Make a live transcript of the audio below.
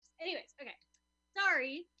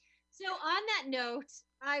sorry. So on that note,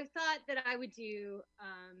 I thought that I would do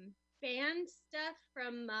band stuff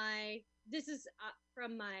from my. This is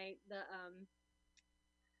from my the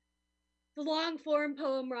long form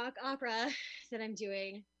poem rock opera that I'm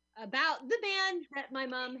doing about the band that my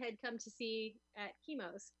mom had come to see at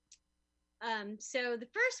Chemo's. So the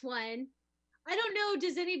first one, I don't know,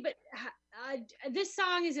 does anybody, this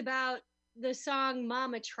song is about the song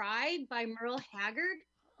Mama Tried by Merle Haggard.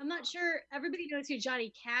 I'm not sure everybody knows who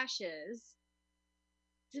Johnny Cash is.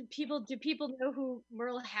 Do people know who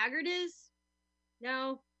Merle Haggard is?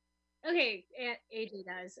 No? Okay, AJ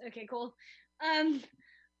does. Okay, cool. Um,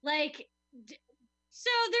 like, so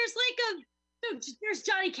there's there's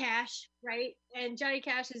Johnny Cash, right? And Johnny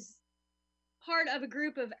Cash is part of a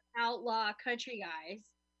group of outlaw country guys.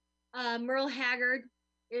 Merle Haggard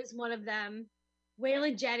is one of them.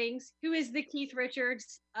 Waylon Jennings, who is the Keith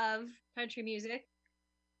Richards of country music.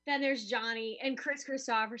 Then there's Johnny, and Chris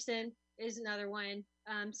Christopherson is another one.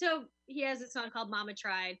 So he has a song called Mama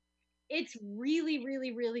Tried. It's really,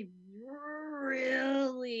 really, really,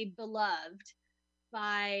 really beloved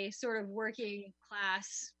by sort of working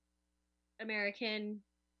class American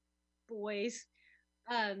boys.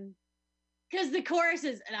 Because the chorus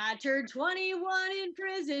is, and I turned 21 in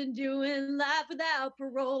prison doing life without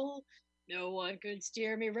parole. No one could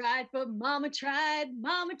steer me right, but mama tried,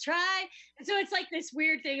 mama tried. And so it's like this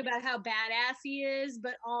weird thing about how badass he is,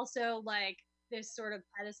 but also like this sort of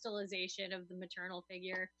pedestalization of the maternal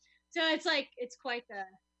figure. So it's like, it's quite the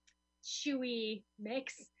chewy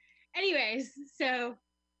mix. Anyways, so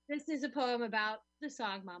this is a poem about the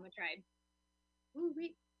song Mama Tried. Ooh,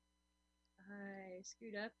 wait. I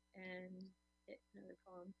screwed up and hit another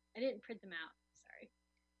poem. I didn't print them out. Sorry.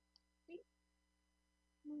 Wait.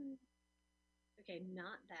 Okay,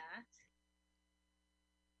 not that.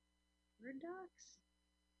 Word docs?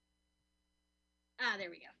 Ah, there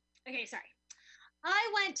we go. Okay, sorry.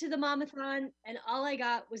 I went to the Momathon and all I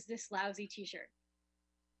got was this lousy t-shirt.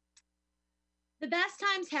 The best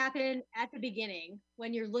times happen at the beginning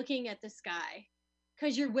when you're looking at the sky,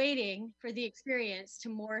 because you're waiting for the experience to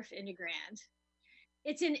morph into grand.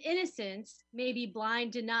 It's an innocence, maybe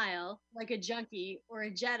blind denial, like a junkie or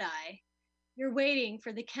a Jedi. You're waiting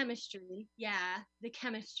for the chemistry, yeah, the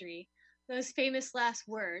chemistry, those famous last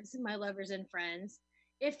words, my lovers and friends.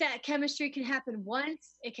 If that chemistry can happen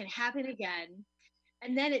once, it can happen again.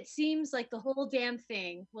 And then it seems like the whole damn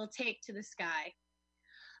thing will take to the sky.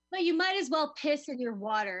 But you might as well piss in your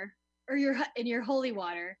water, or in your holy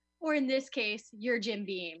water, or in this case, your Jim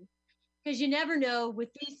Beam. Because you never know with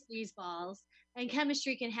these sleazeballs, and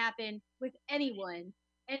chemistry can happen with anyone,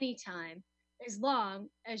 anytime, as long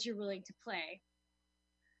as you're willing to play.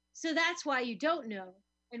 So that's why you don't know,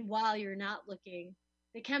 and while you're not looking,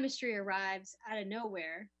 the chemistry arrives out of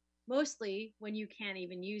nowhere, mostly when you can't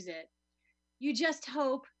even use it. You just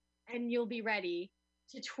hope, and you'll be ready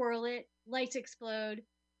to twirl it, lights explode,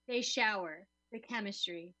 they shower, the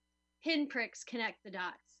chemistry. Pinpricks connect the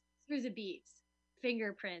dots, through the beats,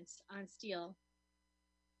 fingerprints on steel.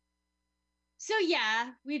 So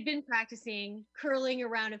yeah, we'd been practicing, curling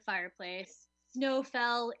around a fireplace. Snow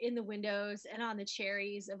fell in the windows and on the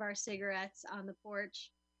cherries of our cigarettes on the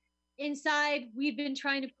porch. Inside, we'd been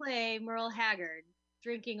trying to play Merle Haggard,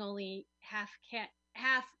 drinking only half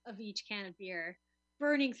of each can of beer,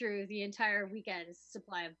 burning through the entire weekend's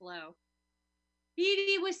supply of blow.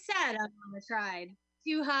 Phoebe was sad on Mama Tried,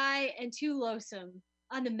 too high and too loathsome.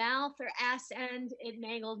 On the mouth or ass end, it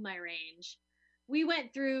mangled my range. We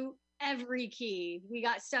went through every key. We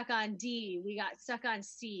got stuck on D. We got stuck on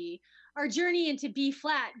C. Our journey into B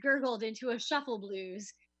flat gurgled into a shuffle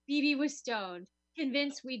blues. Phoebe was stoned,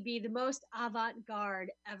 convinced we'd be the most avant-garde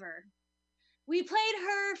ever. We played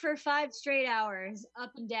her for 5 straight hours,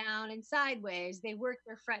 up and down and sideways. They worked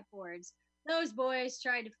their fretboards. Those boys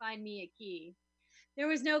tried to find me a key. There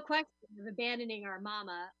was no question of abandoning our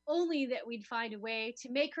mama, only that we'd find a way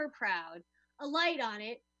to make her proud. A light on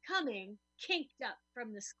it, coming, kinked up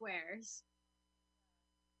from the squares.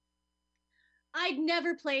 I'd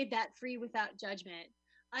never played that free without judgment.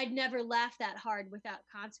 I'd never laughed that hard without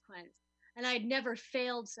consequence. And I'd never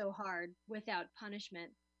failed so hard without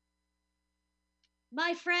punishment.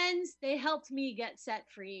 My friends, they helped me get set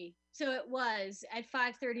free. So it was at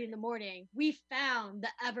 5:30 in the morning, we found the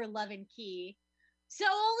ever-loving key. So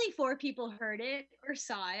only 4 people heard it or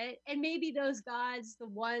saw it, and maybe those gods, the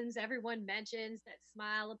ones everyone mentions that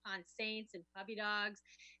smile upon saints and puppy dogs,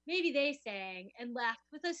 maybe they sang and laughed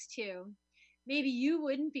with us too. Maybe you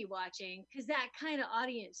wouldn't be watching, because that kind of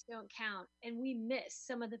audience don't count, and we miss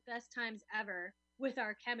some of the best times ever with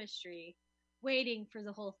our chemistry, waiting for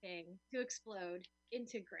the whole thing to explode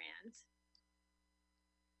into grand.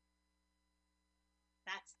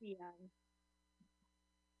 That's the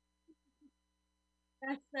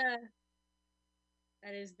that's the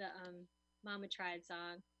that is the Mama Tried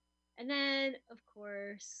song. And then of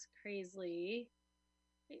course, crazily.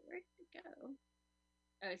 Wait, where did it go?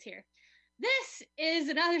 Oh, it's here. This is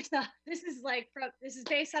another song. This is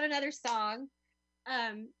based on another song.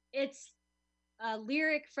 It's a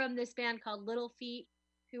lyric from this band called Little Feat,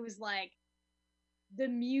 who was like the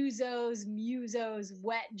muso's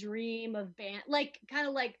wet dream of band, like kind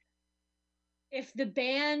of like if the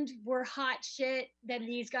band were hot shit, then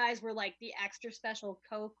these guys were like the extra special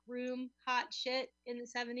coke room hot shit in the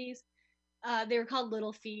 70s. They were called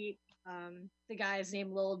Little Feat. The guy's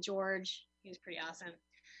named Lil George. He was pretty awesome.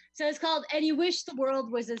 So it's called And You Wish the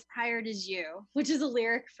World Was As Tired as You, which is a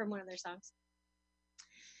lyric from one of their songs.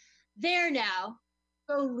 There now,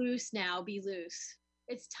 go loose now, be loose.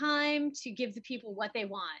 It's time to give the people what they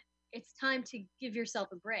want. It's time to give yourself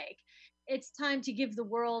a break. It's time to give the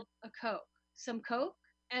world a Coke, some Coke,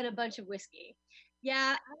 and a bunch of whiskey.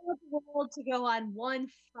 Yeah, I want the world to go on one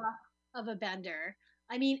fuck of a bender.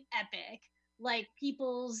 I mean, epic. Like,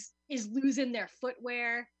 people's is losing their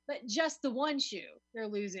footwear, but just the one shoe they're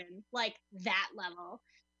losing, like that level.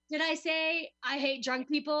 Did I say I hate drunk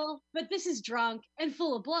people? But this is drunk and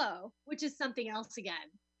full of blow, which is something else again.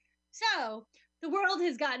 So, the world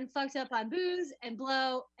has gotten fucked up on booze and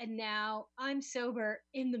blow, and now I'm sober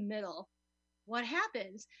in the middle. What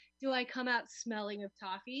happens? Do I come out smelling of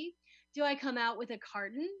toffee? Do I come out with a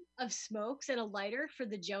carton of smokes and a lighter for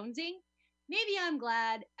the jonesing? Maybe I'm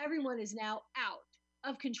glad everyone is now out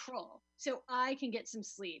of control so I can get some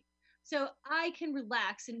sleep. So I can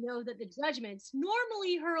relax and know that the judgments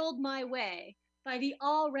normally hurled my way by the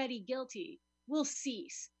already guilty will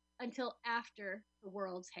cease until after the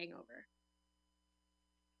world's hangover.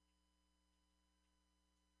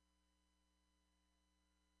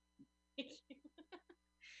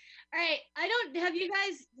 All right, I don't have you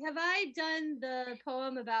guys have I done the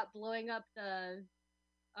poem about blowing up the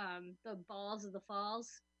balls of the falls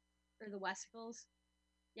or the Westicles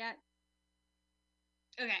yet?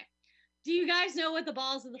 Okay. Do you guys know what the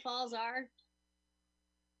balls of the falls are?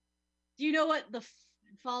 Do you know what the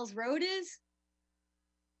Falls Road is?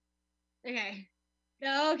 Okay.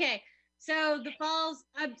 No, okay. So the falls.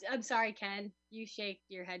 I'm sorry, Ken. You shake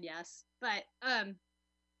your head yes, but and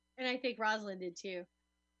I think Rosalind did too.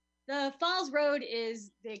 The Falls Road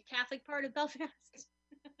is the Catholic part of Belfast.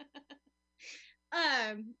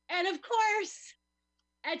 And of course,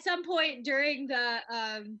 at some point during the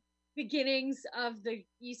beginnings of the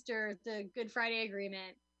Good Friday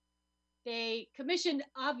Agreement, they commissioned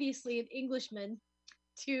obviously an Englishman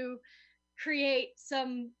to create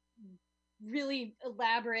some really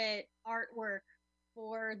elaborate artwork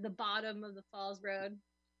for the bottom of the Falls Road.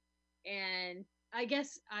 And I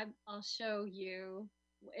guess I'll show you.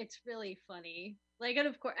 It's really funny. Like, and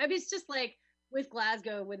of course, I mean, it's just like with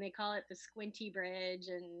Glasgow when they call it the Squinty Bridge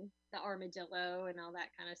and the Armadillo and all that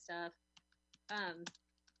kind of stuff. Um,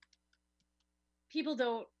 People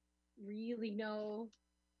don't really know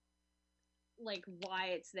like why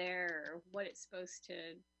it's there or what it's supposed to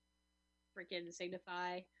freaking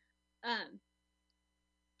signify. Um,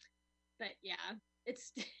 but yeah,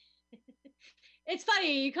 it's it's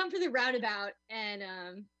funny. You come through the roundabout and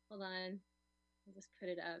hold on, I'll just put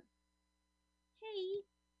it up. Hey,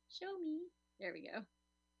 show me. There we go.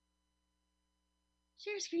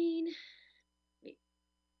 Share screen. Wait.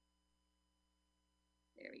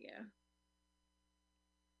 There we go.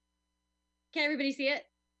 Can everybody see it?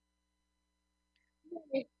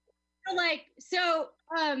 So like so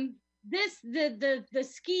this the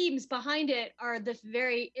schemes behind it are the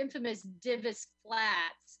very infamous Divis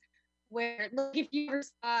flats where like if you ever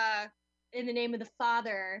saw In the Name of the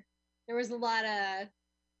Father, there was a lot of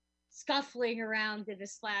scuffling around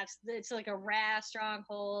Divis flats. It's like a raw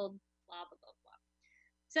stronghold, blah blah blah blah.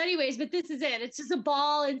 So anyways, but this is it. It's just a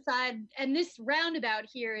ball inside, and this roundabout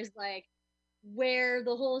here is like where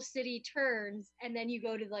the whole city turns, and then you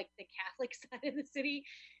go to like the Catholic side of the city.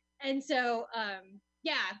 And so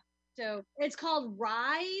yeah, so it's called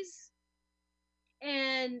Rise.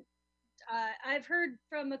 And I've heard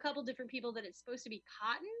from a couple different people that it's supposed to be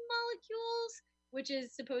cotton molecules, which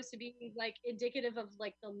is supposed to be like indicative of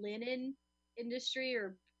like the linen industry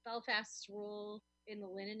or Belfast's role in the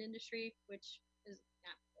linen industry, which is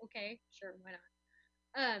not okay, sure, why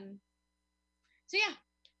not. So yeah,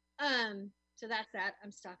 so that's that.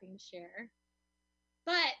 I'm stopping to share.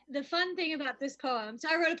 But the fun thing about this poem, so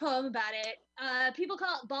I wrote a poem about it. People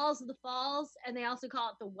call it Balls of the Falls, and they also call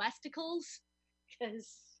it the Westicles,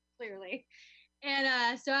 because clearly.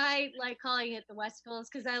 And so I like calling it the Westicles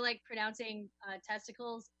because I like pronouncing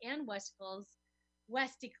testicles and Westicles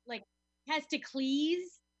like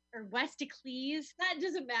Hesticles or Westicles. That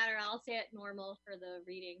doesn't matter. I'll say it normal for the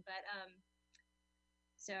reading, but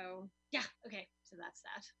so yeah, okay, so that's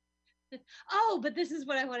that. Oh, but this is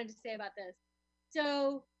what I wanted to say about this.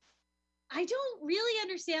 So I don't really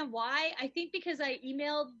understand why. I think because I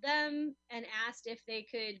emailed them and asked if they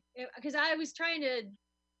could, because I was trying to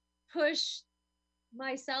push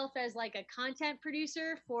myself as like a content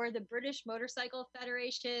producer for the British Motorcycle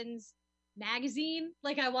Federation's magazine.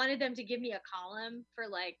 Like I wanted them to give me a column for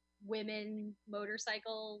like women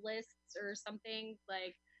motorcycle lists or something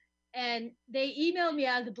like, and they emailed me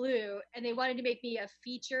out of the blue and they wanted to make me a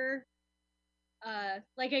feature.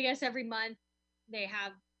 Like I guess every month they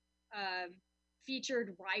have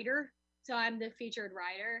featured writer. So I'm the featured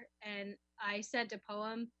writer, and I sent a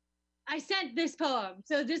poem. I sent this poem.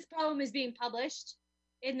 So this poem is being published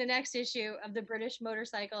in the next issue of the British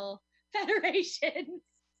Motorcycle Federation's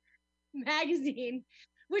magazine,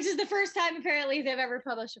 which is the first time apparently they've ever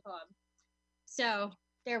published a poem. So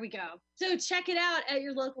there we go. So check it out at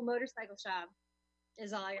your local motorcycle shop.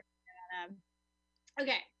 Is all I got.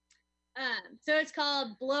 Okay. So it's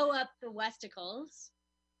called Blow Up the Westicles.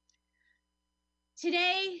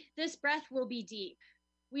 Today, this breath will be deep.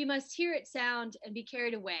 We must hear it sound and be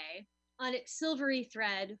carried away on its silvery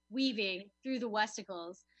thread, weaving through the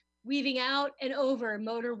Westicles, weaving out and over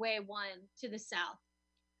Motorway 1 to the south.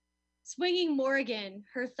 Swinging Morgan,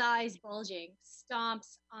 her thighs bulging,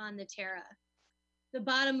 stomps on the Terra. The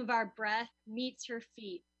bottom of our breath meets her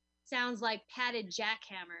feet, sounds like padded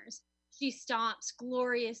jackhammers. She stomps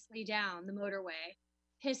gloriously down the motorway,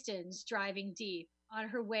 pistons driving deep on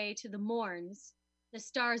her way to the morns. The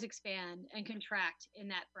stars expand and contract in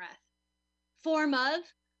that breath. Form of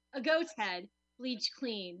a goat's head, bleached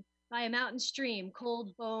clean by a mountain stream,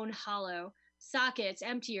 cold bone hollow, sockets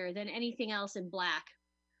emptier than anything else in black.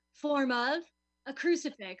 Form of a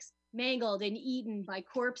crucifix, mangled and eaten by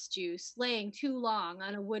corpse juice, laying too long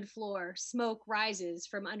on a wood floor, smoke rises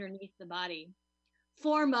from underneath the body.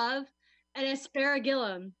 Form of an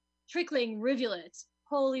aspergillum, trickling rivulets,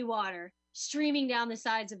 holy water, streaming down the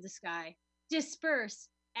sides of the sky. Disperse,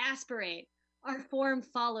 aspirate. Our form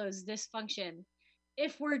follows this function.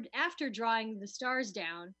 If we're after drawing the stars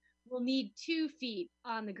down, we'll need 2 feet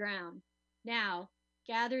on the ground. Now,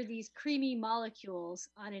 gather these creamy molecules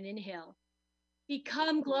on an inhale.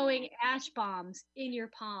 Become glowing ash bombs in your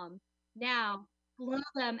palm. Now, blow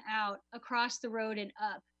them out across the road and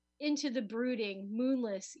up into the brooding,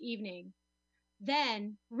 moonless evening.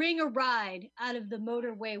 Then, ring a ride out of the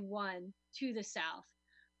Motorway 1 to the south.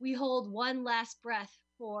 We hold one last breath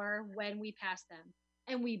for when we pass them,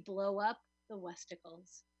 and we blow up the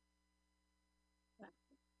Westicles.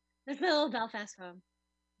 That's my little Belfast poem.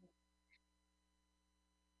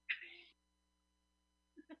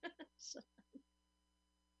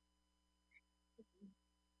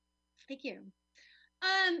 Thank you.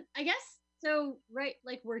 I guess so. Right,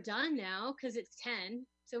 like we're done now because it's 10.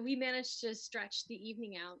 So we managed to stretch the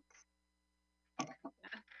evening out.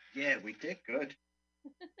 Yeah, we did good.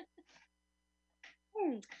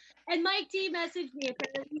 And Mike D messaged me.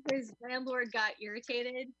 Apparently, his landlord got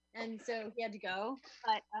irritated, and so he had to go.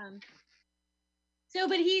 But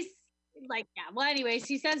but he's like, yeah. Well, anyways,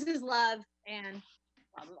 he sends his love and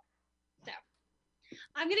blah blah blah. So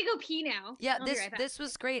I'm gonna go pee now. Yeah, this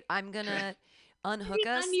was great. I'm gonna unhook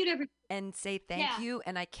us and say thank you,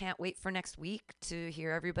 and I can't wait for next week to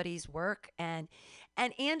hear everybody's work. And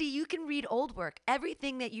Andy, you can read old work.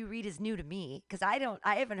 Everything that you read is new to me because I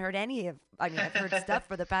haven't heard any of. I mean, I've heard stuff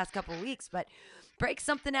for the past couple of weeks, but break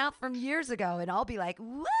something out from years ago, and I'll be like,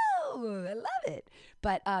 whoa, I love it.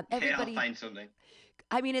 But everybody, I'll find something.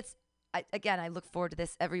 I mean, I look forward to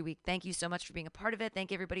this every week. Thank you so much for being a part of it. Thank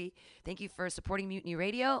you, everybody. Thank you for supporting Mutiny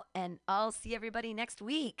Radio, and I'll see everybody next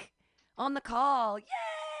week on the call. Yay!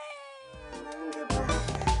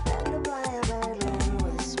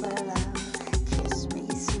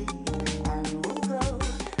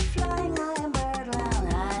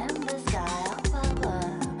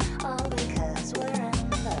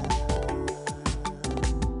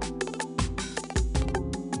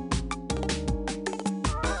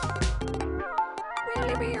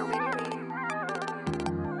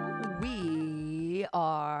 We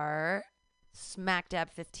are smack dab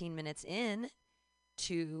 15 minutes in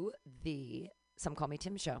to the Some Call Me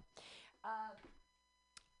Tim show.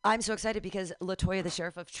 I'm so excited because LaToya, the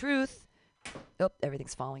Sheriff of Truth,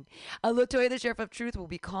 everything's falling. LaToya, the Sheriff of Truth, will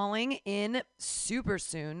be calling in super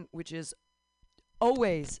soon, which is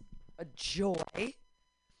always a joy.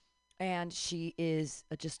 And she is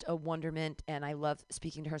just a wonderment, and I love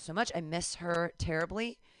speaking to her so much. I miss her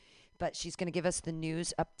terribly, but she's going to give us the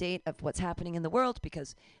news update of what's happening in the world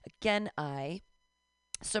because, again, I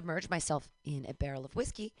submerge myself in a barrel of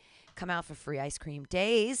whiskey, come out for free ice cream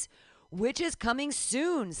days, which is coming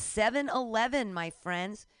soon. 7-Eleven, my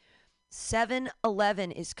friends.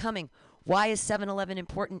 7-Eleven is coming. Why is 7-Eleven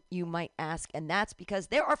important, you might ask? And that's because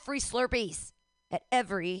there are free Slurpees at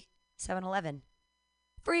every 7-Eleven.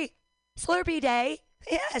 Free Slurpee Day.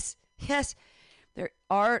 Yes.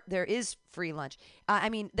 There is free lunch.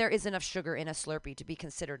 There is enough sugar in a Slurpee to be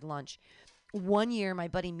considered lunch. One year, my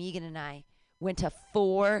buddy Megan and I went to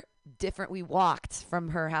we walked from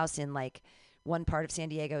her house in like one part of San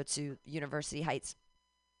Diego to University Heights.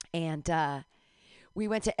 And we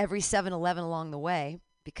went to every 7-Eleven along the way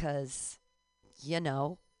because,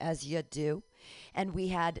 as you do. And we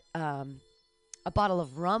had a bottle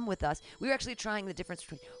of rum with us. We were actually trying the difference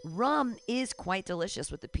between rum is quite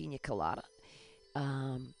delicious with the pina colada.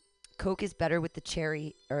 Coke is better with the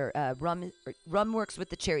cherry, or rum works with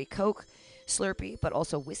the cherry Coke Slurpee, but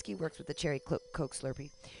also whiskey works with the cherry Coke Slurpee.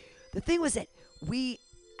 The thing was that we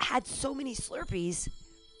had so many Slurpees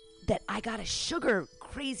that I got a sugar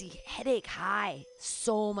crazy headache high.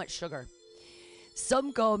 So much sugar.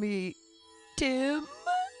 Some call me Tim.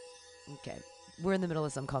 Okay. We're in the middle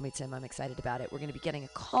of Some Call Me Tim. I'm excited about it. We're going to be getting a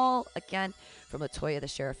call again from Latoya, the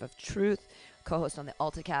Sheriff of Truth, co-host on the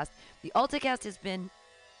AltaCast. The AltaCast has been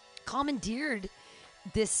commandeered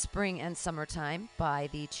this spring and summertime by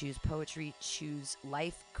the Choose Poetry, Choose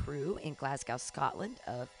Life crew in Glasgow, Scotland,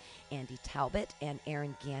 of Andy Talbot and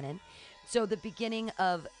Aaron Gannon. So the beginning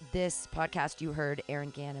of this podcast, you heard Aaron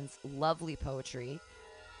Gannon's lovely poetry.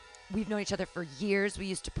 We've known each other for years. We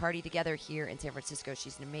used to party together here in San Francisco.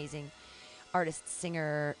 She's an amazing artist,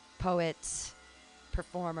 singer, poet,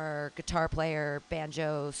 performer, guitar player,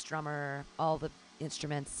 banjo, strummer, all the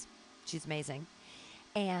instruments. She's amazing.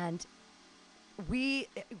 And we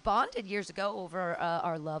bonded years ago over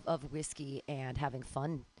our love of whiskey and having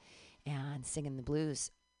fun and singing the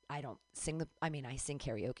blues. I sing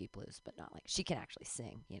karaoke blues, but not like she can actually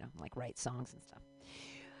sing, like write songs and stuff.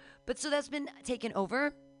 But so that's been taken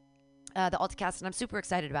over. The AltaCast, and I'm super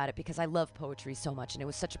excited about it because I love poetry so much, and it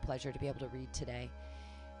was such a pleasure to be able to read today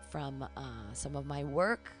from some of my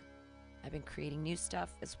work. I've been creating new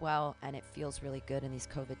stuff as well, and it feels really good in these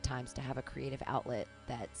COVID times to have a creative outlet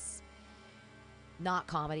that's not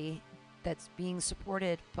comedy, that's being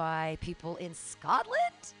supported by people in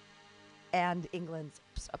Scotland and England,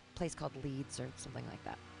 a place called Leeds or something like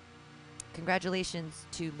that. Congratulations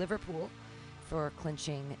to Liverpool for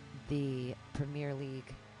clinching the Premier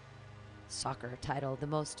League soccer title, the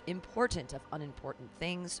most important of unimportant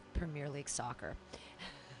things, Premier League soccer.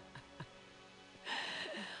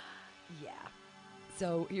 Yeah.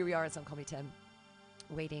 So here we are at Some Call Me Tim,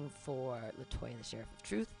 waiting for Latoya, the Sheriff of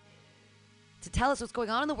Truth, to tell us what's going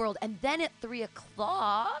on in the world. And then at 3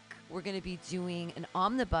 o'clock, we're going to be doing an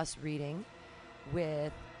omnibus reading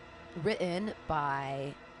written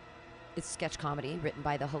by, it's sketch comedy, written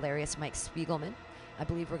by the hilarious Mike Spiegelman. I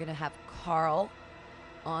believe we're going to have Carl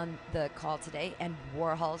on the call today, and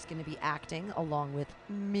Warhol's going to be acting along with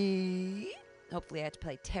me. Hopefully I have to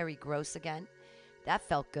play Terry Gross again. That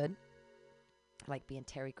felt good. I like being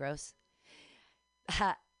Terry Gross.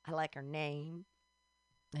 I like her name.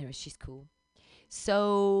 Anyway, she's cool.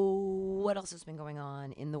 So what else has been going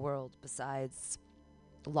on in the world besides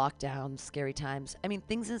lockdown, scary times? I mean,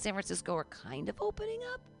 things in San Francisco are kind of opening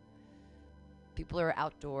up. People are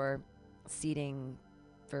outdoor seating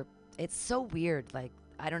for, it's so weird. Like,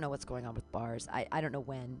 I don't know what's going on with bars. I don't know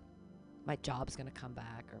when my job's going to come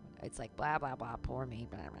back, or it's like blah, blah, blah, poor me,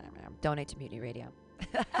 blah, blah, blah. Donate to Mutiny Radio.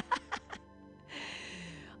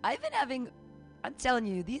 I'm telling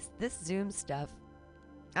you, this Zoom stuff,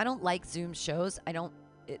 I don't like Zoom shows.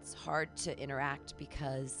 It's hard to interact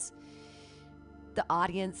because the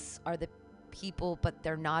audience are the people, but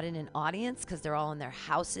they're not in an audience because they're all in their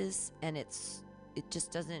houses, and it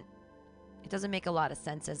doesn't make a lot of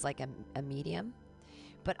sense as like a medium.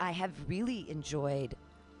 But I have really enjoyed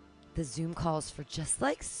the Zoom calls for just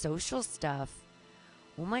like social stuff.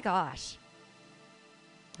 Oh my gosh.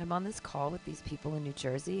 I'm on this call with these people in New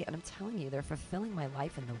Jersey, and I'm telling you, they're fulfilling my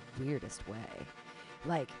life in the weirdest way.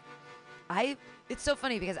 Like, it's so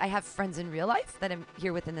funny because I have friends in real life that I'm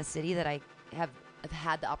here with in the city that I have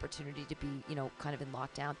had the opportunity to be, kind of in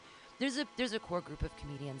lockdown. There's a core group of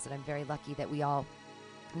comedians that I'm very lucky that we all,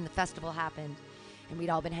 when the festival happened, and we'd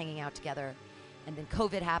all been hanging out together, and then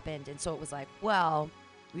COVID happened, and so it was like, well,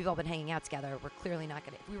 we've all been hanging out together. We're clearly not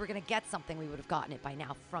going to, if we were going to get something, we would have gotten it by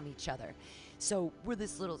now from each other. So we're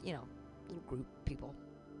this little group of people.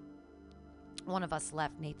 One of us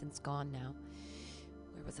left. Nathan's gone now.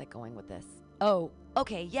 Where was I going with this? Oh,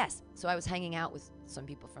 okay, yes. So I was hanging out with some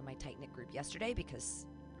people from my tight-knit group yesterday because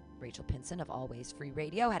Rachel Pinson of Always Free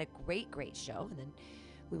Radio had a great show. And then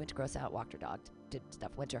we went to gross out, walked her dog, did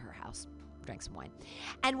stuff, went to her house, drank some wine.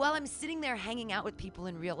 And while I'm sitting there hanging out with people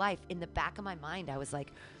in real life, in the back of my mind, I was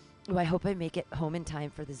like, oh, I hope I make it home in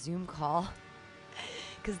time for the Zoom call.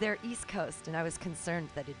 Because they're East Coast, and I was concerned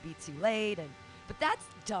that it'd be too late. But that's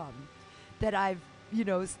dumb that I've,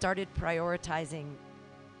 started prioritizing.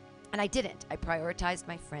 And I didn't. I prioritized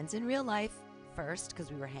my friends in real life first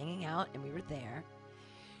because we were hanging out and we were there.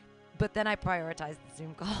 But then I prioritized the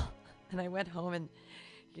Zoom call. And I went home and,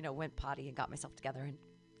 went potty and got myself together and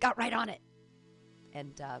got right on it.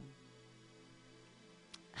 And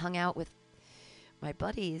hung out with my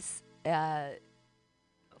buddies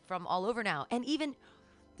from all over now. And even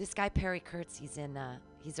this guy, Perry Kurtz, he's a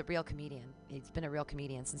real comedian. He's been a real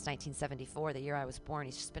comedian since 1974, the year I was born.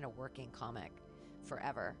 He's just been a working comic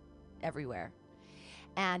forever, everywhere.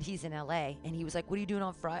 And he's in LA, and he was like, what are you doing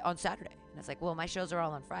on Saturday? And I was like, well, my shows are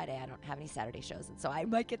all on Friday. I don't have any Saturday shows. And so I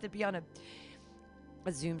might get to be on a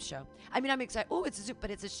Zoom show. I mean, I'm excited. Oh, it's a Zoom, but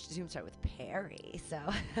it's a Zoom show with Perry. So,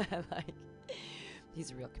 he's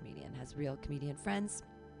a real comedian, has real comedian friends.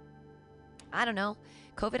 I don't know.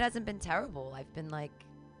 COVID hasn't been terrible. I've been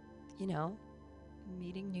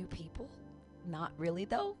meeting new people. Not really,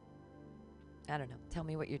 though. I don't know. Tell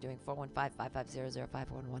me what you're doing.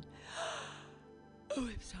 415-550-0511. Oh,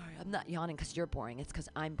 I'm sorry. I'm not yawning because you're boring. It's because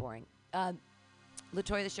I'm boring.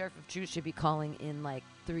 LaToya, the Sheriff of Truth, should be calling in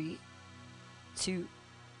 3, 2,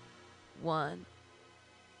 1.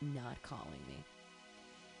 Not calling me.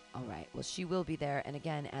 All right. Well, she will be there. And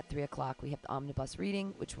again, at 3 o'clock, we have the omnibus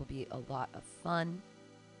reading, which will be a lot of fun.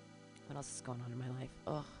 What else is going on in my life?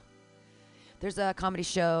 Ugh. There's a comedy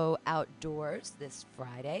show outdoors this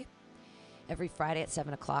Friday. Every Friday at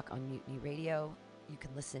 7 o'clock on MutinyRadio. You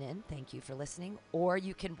can listen in. Thank you for listening. Or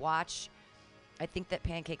you can watch, I think that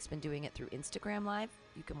Pancake's been doing it through Instagram Live.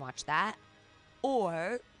 You can watch that.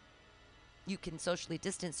 Or you can socially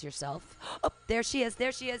distance yourself. Oh, there she is.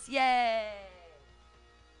 There she is. Yay!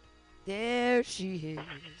 There she is.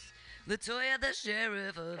 LaToya, the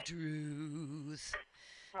Sheriff of Truth.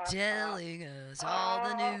 Telling us all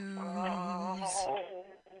the news.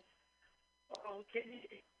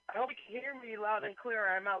 I hope you can hear me loud and clear.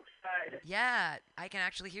 I'm outside. Yeah, I can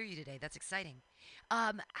actually hear you today. That's exciting.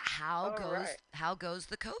 How goes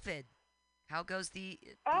the COVID? How goes the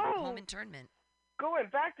home internment? Going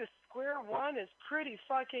back to square one is pretty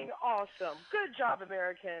fucking awesome. Good job,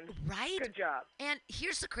 American. Right? Good job. And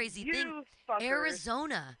here's the crazy you thing. Fuckers.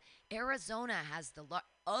 Arizona has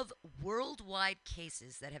of worldwide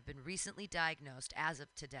cases that have been recently diagnosed as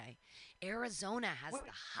of today. Arizona has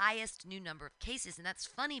the highest new number of cases, and that's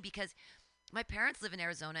funny because my parents live in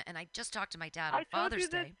Arizona, and I just talked to my dad on Father's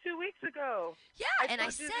Day. I told you this 2 weeks ago. Yeah, and I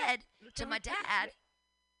said to my dad,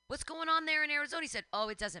 what's going on there in Arizona? He said, oh,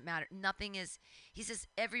 it doesn't matter. Nothing is, he says,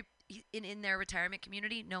 in their retirement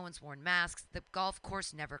community, no one's worn masks. The golf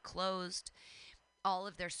course never closed. All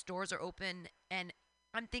of their stores are open. And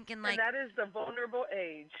I'm thinking and that is the vulnerable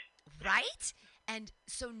age. Right? And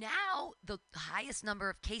so now the highest number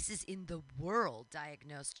of cases in the world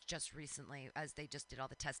diagnosed just recently, as they just did all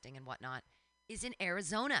the testing and whatnot, is in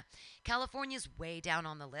Arizona. California's way down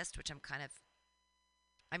on the list, which I'm kind of,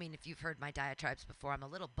 if you've heard my diatribes before, I'm a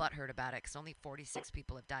little butthurt about it because only 46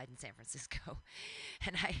 people have died in San Francisco.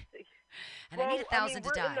 And I need 1,000 to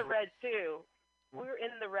die. We're in the red, too. We're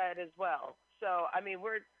in the red as well. So,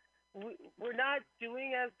 we're not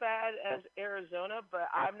doing as bad as Arizona, but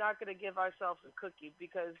I'm not going to give ourselves a cookie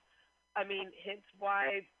because, hence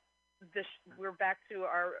why we're back to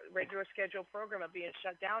our regular scheduled program of being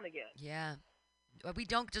shut down again. Yeah. Well, we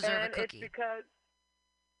don't deserve a cookie. It's because,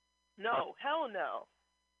 no, hell no.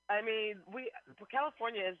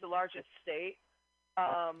 California is the largest state.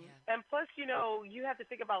 And plus, you have to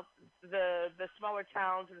think about the smaller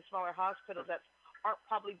towns and the smaller hospitals that aren't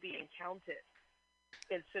probably being counted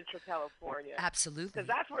in Central California. Absolutely. Because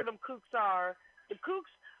that's where them kooks are. The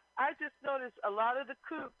kooks, I just noticed a lot of the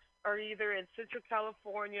kooks are either in Central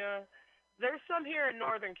California. There's some here in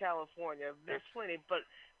Northern California. There's plenty. But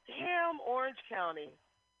damn Orange County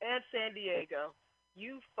and San Diego,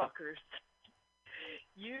 you fuckers.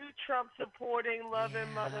 You Trump-supporting,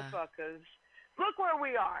 loving motherfuckers. Look where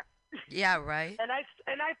we are. Yeah, right. And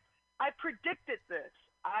I predicted this.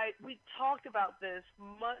 We talked about this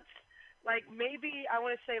months, maybe I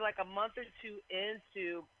want to say a month or two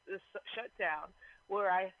into the shutdown,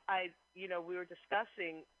 where we were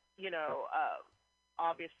discussing,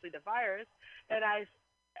 obviously the virus, and I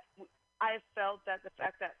felt that the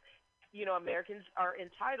fact that Americans are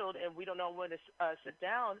entitled and we don't know when to sit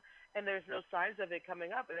down, and there's no signs of it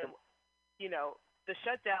coming up, and then, the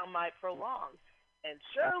shutdown might prolong. And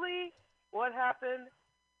Shirley, what happened?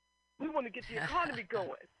 We want to get the economy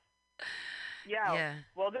going. Yeah.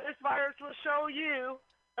 Well, this virus will show you.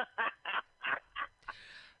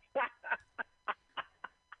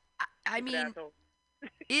 I mean,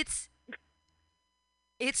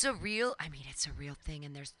 it's a real thing,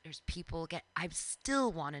 and there's people I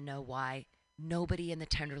still want to know why nobody in the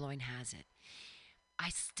Tenderloin has it. I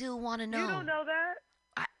still want to know. You don't know that?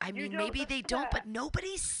 I mean, maybe they don't, but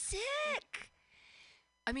nobody's sick.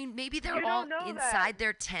 I mean, maybe they're all inside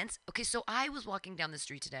their tents. Okay, so I was walking down the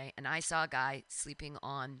street today, and I saw a guy sleeping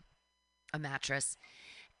on a mattress,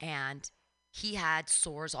 and he had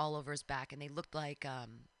sores all over his back, and they looked like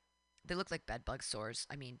bed bug sores.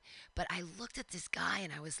 I mean, but I looked at this guy,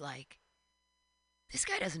 and I was like, this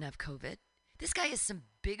guy doesn't have COVID. This guy is some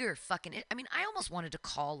bigger fucking. I mean, I almost wanted to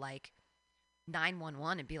call like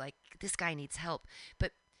 911 and be like, this guy needs help,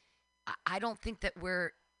 but I don't think that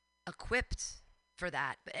we're equipped for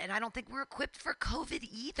that, and I don't think we're equipped for COVID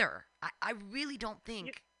either. I really don't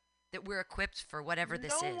think that we're equipped for whatever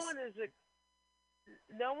this is. No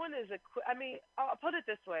one is equipped. I mean, I'll put it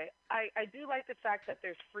this way. I do like the fact that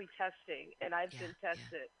there's free testing, and I've been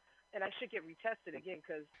tested, and I should get retested again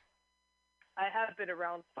because I have been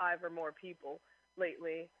around 5 or more people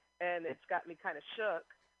lately, and it's got me kind of shook.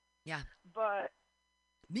 Yeah. But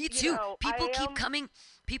me too. People keep coming.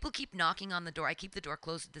 People keep knocking on the door. I keep the door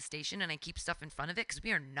closed at the station, and I keep stuff in front of it because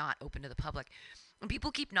we are not open to the public. And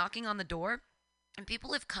people keep knocking on the door, and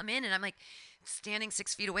people have come in, and I'm like standing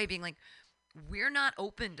 6 feet away, being like, "We're not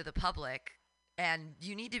open to the public, and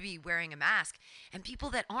you need to be wearing a mask." And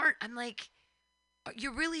people that aren't, I'm like,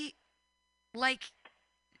 "You're really like,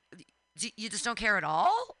 you just don't care at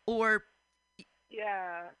all?" Or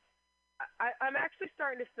yeah. I'm actually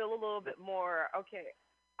starting to feel a little bit more, okay,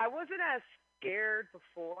 I wasn't as scared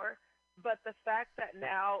before, but the fact that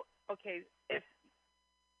now, okay, if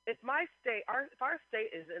my state, if our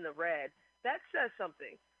state is in the red, that says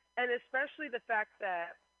something. And especially the fact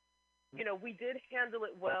that, we did handle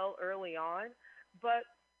it well early on, but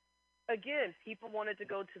again, people wanted to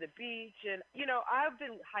go to the beach, and, I've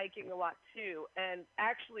been hiking a lot too, and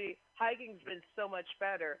actually hiking's been so much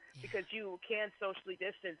better because you can socially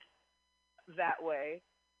distance that way,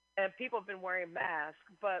 and people have been wearing masks.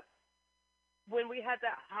 But when we had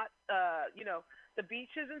that hot, the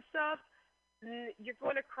beaches and stuff, you're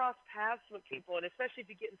going to cross paths with people, and especially if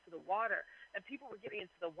you get into the water, and people were getting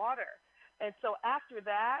into the water. And so after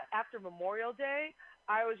that, after Memorial Day,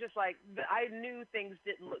 I was just like, I knew things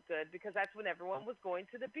didn't look good because that's when everyone was going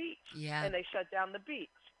to the beach, and they shut down the beach.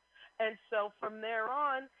 And so from there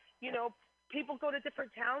on, people go to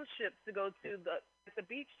different townships to go to the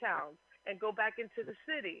beach towns and go back into the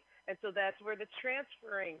city. And so that's where the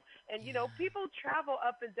transferring. And, people travel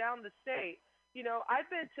up and down the state. I've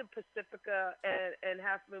been to Pacifica and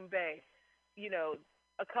Half Moon Bay,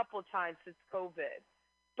 a couple of times since COVID.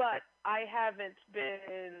 But I haven't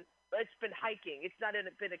been, it's been hiking. It's not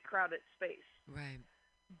been a crowded space. Right.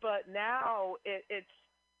 But now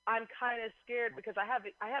I'm kind of scared because I have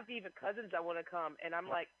even cousins that want to come. And I'm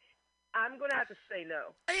like, I'm gonna have to say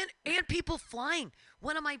no. And people flying.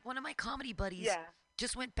 One of my comedy buddies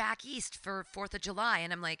just went back east for 4th of July,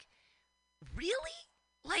 and I'm like, really?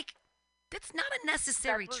 Like, that's not a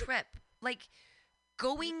necessary trip. Like,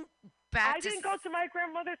 going back. I didn't go to my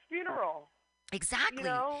grandmother's funeral. Exactly.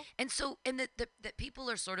 And so, and the people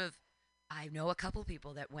are sort of. I know a couple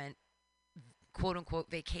people that went, quote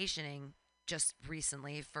unquote, vacationing just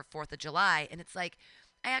recently for 4th of July, and it's like,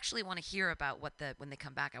 I actually want to hear about when they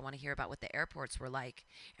come back, I want to hear about what the airports were like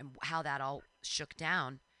and how that all shook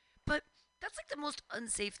down. But that's like the most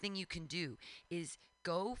unsafe thing you can do is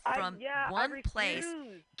go from one place,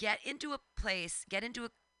 get into an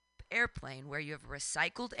airplane where you have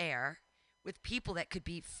recycled air with people that could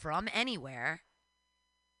be from anywhere,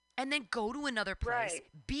 and then go to another place,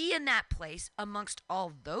 be in that place amongst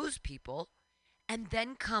all those people, and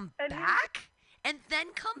then come back? And then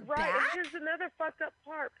come back? Right, and here's another fucked up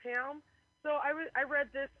part, Pam. So I read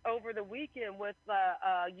this over the weekend with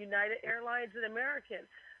United Airlines and American,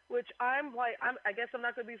 which I'm like, I guess I'm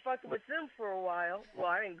not going to be fucking with them for a while. Well,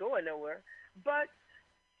 I ain't going nowhere. But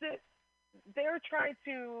they're trying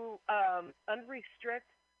to unrestrict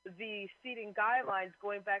the seating guidelines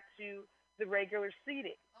going back to the regular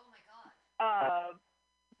seating. Oh, my God.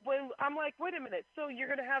 When I'm like, wait a minute, so you're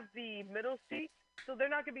going to have the middle seats? So they're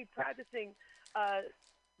not going to be practicing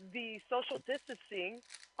the social distancing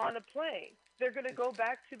on a plane. They're going to go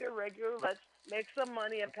back to their regular, let's make some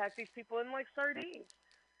money and pack these people in like sardines.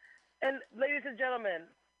 And ladies and gentlemen,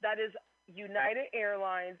 that is United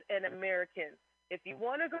Airlines and American. If you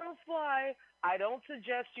want to go fly, I don't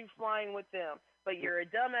suggest you flying with them. But you're a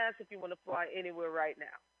dumbass if you want to fly anywhere right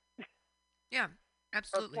now. Yeah,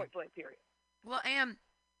 absolutely. Or point blank, period. Well, and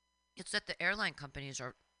it's that the airline companies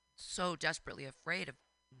are so desperately afraid of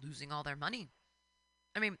losing all their money.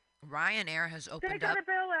 I mean, Ryanair has opened They got up.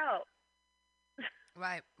 a bailout.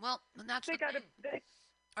 Right. Well, that's They the got thing.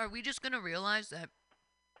 Are we just going to realize that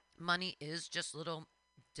money is just little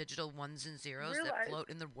digital ones and zeros that float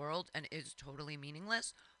in the world and is totally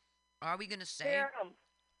meaningless? Are we going to say,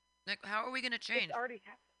 like, how are we going to change? It's already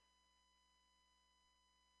happened.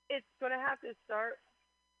 It's going to have to start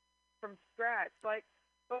from scratch. Like,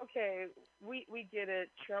 okay, we get it.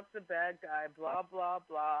 Trump's a bad guy. Blah blah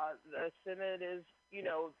blah. The Senate is,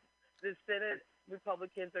 the Senate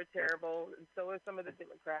Republicans are terrible, and so are some of the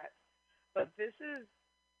Democrats. But this is,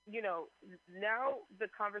 now the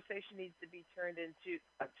conversation needs to be turned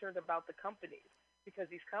about the companies, because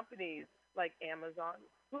these companies like Amazon,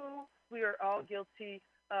 who we are all guilty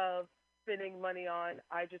of spending money on.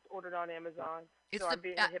 I just ordered on Amazon, so I'm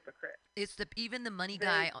being a hypocrite. It's even the money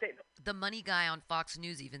guy. The money guy on Fox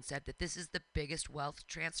News even said that this is the biggest wealth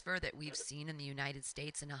transfer that we've seen in the United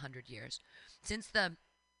States in 100 years, since the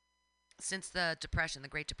Depression, the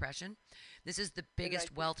Great Depression. This is the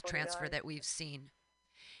biggest wealth transfer that we've seen,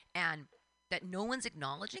 and that no one's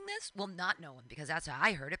acknowledging this. Well, not no one, because that's how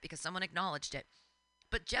I heard it, because someone acknowledged it.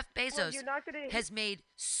 But Jeff Bezos has made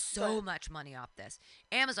so much money off this.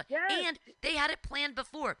 Amazon. Yes. And they had it planned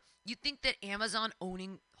before. You think that Amazon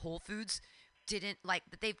owning Whole Foods didn't, like,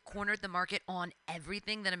 that they've cornered the market on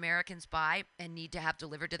everything that Americans buy and need to have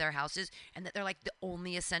delivered to their houses, and that they're like the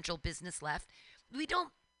only essential business left? We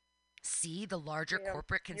don't see the larger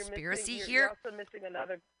corporate conspiracy here. You're also missing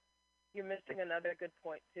another good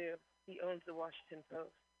point, too. He owns the Washington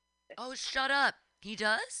Post. Oh, shut up. He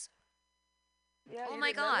does? Yeah, oh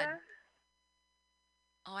my God!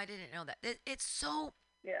 Oh, I didn't know that. It's so.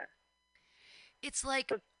 Yeah. It's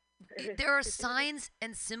like there are signs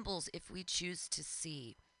and symbols, if we choose to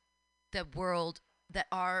see the world, that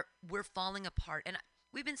we're falling apart, and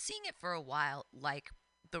we've been seeing it for a while, like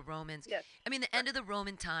the Romans. Yes. I mean, the end of the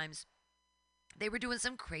Roman times, they were doing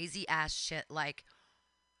some crazy ass shit, like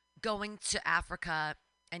going to Africa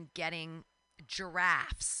and getting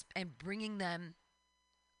giraffes and bringing them,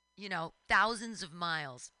 thousands of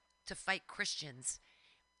miles to fight Christians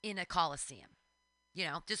in a coliseum,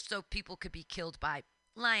 just so people could be killed by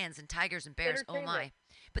lions and tigers and bears. Oh my.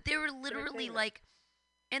 But they were literally like,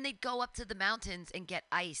 and they'd go up to the mountains and get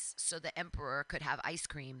ice so the emperor could have ice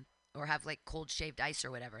cream or have like cold shaved ice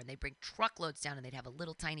or whatever. And they'd bring truckloads down and they'd have a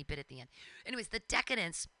little tiny bit at the end. Anyways, the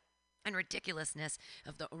decadence and ridiculousness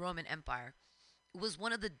of the Roman Empire was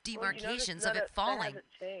one of the demarcations of it falling. That hasn't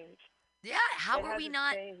changed. Yeah, how did we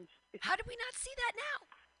not see that now?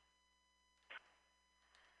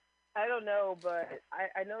 I don't know, but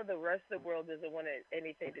I know the rest of the world doesn't want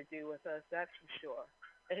anything to do with us, that's for sure.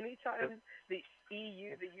 Anytime the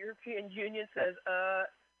EU, the European Union says,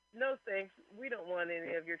 no thanks, we don't want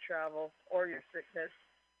any of your travel or your sickness.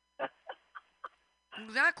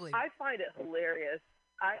 Exactly. I find it hilarious.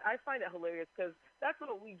 I find it hilarious because that's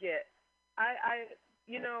what we get.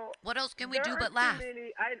 What else can we do but laugh?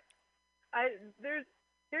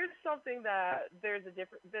 Here's something that there's a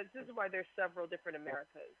different. This is why there's several different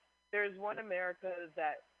Americas. There's one America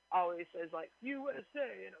that always says like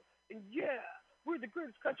USA, and yeah, we're the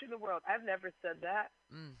greatest country in the world. I've never said that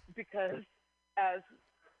because as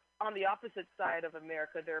on the opposite side of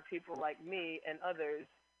America, there are people like me and others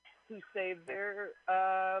who say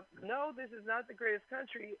no, this is not the greatest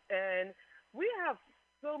country, and we have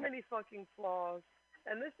so many fucking flaws,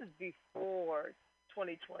 and this is before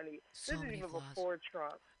 2020. So this is even flaws. Before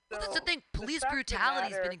Trump. So well, that's the thing. Police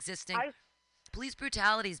brutality has been existing. Police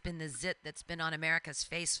brutality has been the zit that's been on America's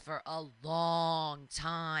face for a long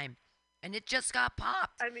time. And it just got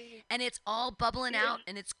popped. I mean, and it's all bubbling out,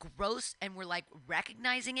 and it's gross, and we're like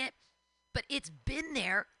recognizing it. But it's been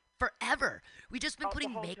there forever. We've just been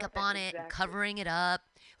putting makeup on it and covering it up.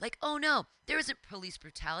 Like, oh no, there isn't police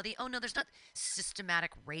brutality. Oh no, there's not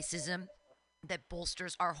systematic racism that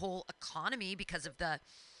bolsters our whole economy because of the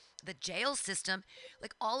jail system.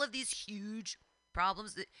 Like all of these huge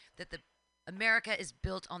problems that the America is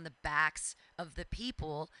built on the backs of the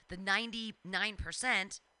people, the 99%,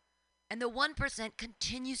 and the 1%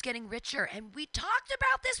 continues getting richer. And we talked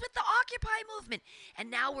about this with the Occupy movement.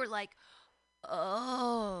 And now we're like,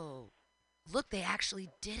 oh, look, they actually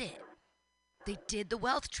did it. They did the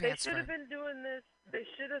wealth transfer. They should have been doing this. They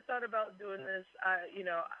should have thought about doing this.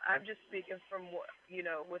 I'm just speaking from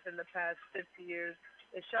within the past 50 years.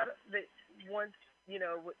 Once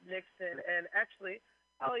with Nixon, and actually,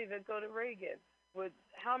 I'll even go to Reagan. With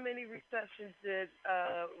how many recessions did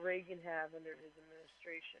Reagan have under his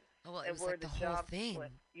administration, Oh, well, it and was where like the the whole jobs thing.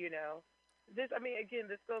 went? This. I mean, again,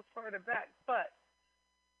 this goes farther back, but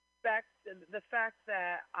back to the fact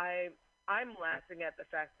that I'm laughing at the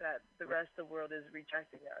fact that the rest of the world is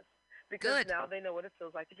rejecting us because Good. now they know what it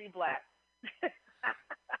feels like to be black.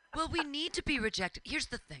 Well, we need to be rejected. Here's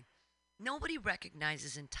the thing. Nobody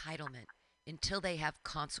recognizes entitlement until they have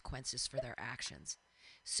consequences for their actions.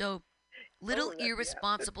 So, little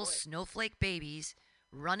irresponsible snowflake babies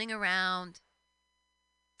running around,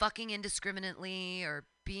 fucking indiscriminately, or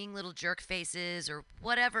being little jerk faces, or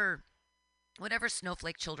whatever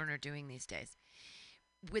snowflake children are doing these days,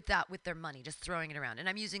 with their money, just throwing it around. And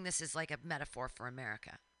I'm using this as like a metaphor for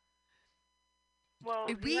America. Well,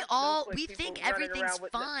 we think everything's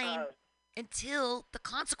fine until the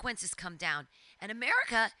consequences come down. And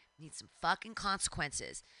America needs some fucking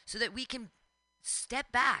consequences so that we can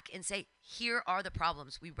step back and say, here are the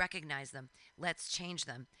problems. We recognize them. Let's change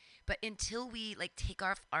them. But until we like take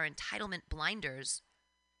off our entitlement blinders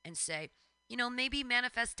and say, maybe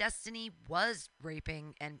Manifest Destiny was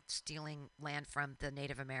raping and stealing land from the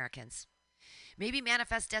Native Americans. Maybe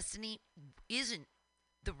Manifest Destiny isn't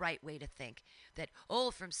the right way to think. That,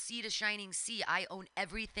 from sea to shining sea, I own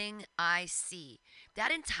everything I see.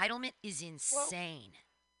 That entitlement is insane.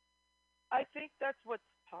 Well, I think that's what's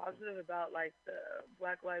positive about like the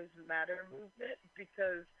Black Lives Matter movement,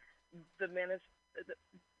 because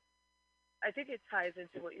I think it ties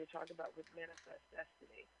into what you're talking about with Manifest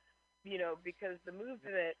Destiny. Because the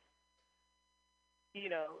movement,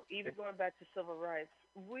 even going back to civil rights,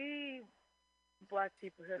 we Black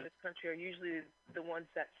people here in this country are usually the ones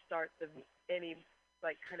that start any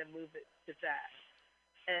like kind of movement to that.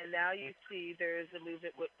 And now you see there is a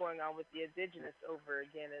movement going on with the indigenous over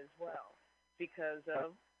again as well, because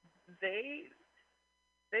of they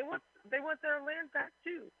want their land back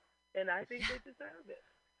too, and I think they deserve it.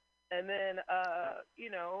 And then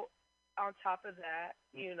on top of that,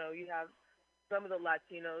 you have some of the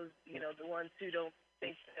Latinos, the ones who don't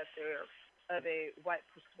think that they're of a white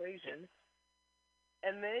persuasion.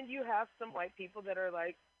 And then you have some white people that are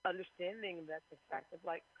like understanding that the fact of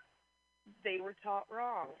like they were taught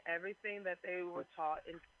wrong. Everything that they were taught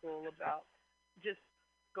in school about just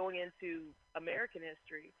going into American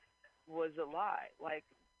history was a lie. Like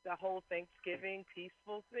the whole Thanksgiving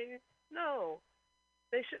peaceful thing. No,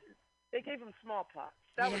 they gave them smallpox.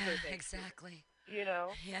 That was their thing. Exactly. Yeah.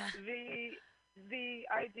 The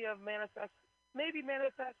idea of manifest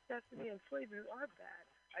destiny and slavery are bad.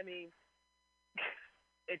 I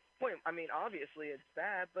mean, obviously it's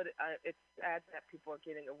bad, but it's sad that people are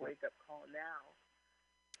getting a wake up call now.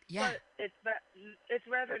 Yeah. But it's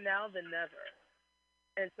rather now than never.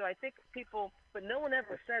 And so I think but no one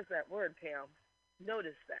ever says that word, Pam.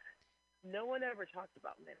 Notice that. No one ever talks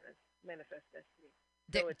about manifest destiny.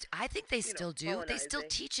 I think they still do. Colonizing. They still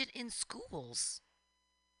teach it in schools.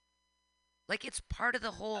 Like it's part of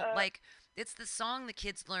the whole. It's the song the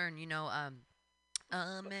kids learn.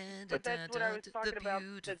 But that's what I was talking about.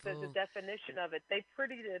 The definition of it. They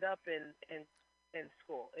prettied it up in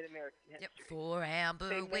school in American history. Yep. For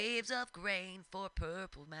amber waves of grain, for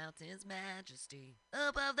purple mountains' majesty,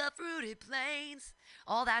 above the fruited plains.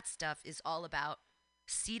 All that stuff is all about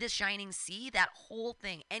sea to shining sea. That whole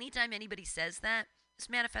thing. Anytime anybody says that, it's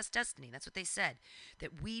manifest destiny. That's what they said.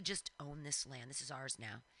 That we just own this land. This is ours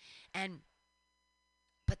now. And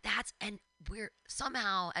we're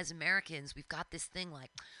somehow as Americans, we've got this thing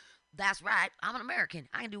like, that's right, I'm an American.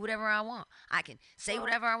 I can do whatever I want. I can say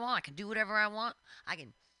whatever I want. I can do whatever I want. I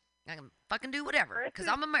can fucking do whatever because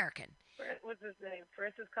I'm American. What's his name?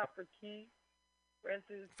 Francis Copper Key.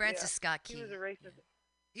 Francis Scott Key. He was a racist.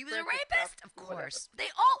 He was a rapist, of course.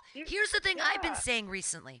 Here's the thing I've been saying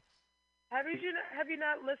recently. Have you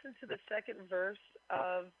not listened to the second verse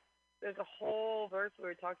of? There's a whole verse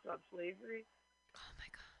where he talks about slavery. Oh my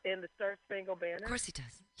God. In the Star Spangled Banner. Of course he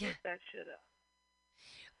does. Yeah. Look that shit up.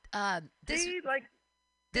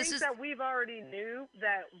 Things that we've already knew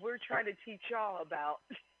that we're trying to teach y'all about,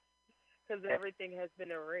 because everything has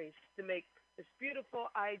been erased to make this beautiful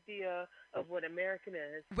idea of what American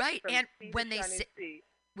is. Right, and when they say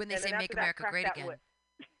 "Make America Great Again,"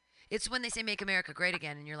 it's when they say "Make America Great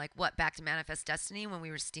Again," and you're like, "What? Back to Manifest Destiny when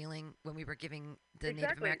we were giving the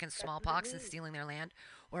Native Americans smallpox and stealing their land,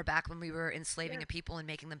 or back when we were enslaving a people and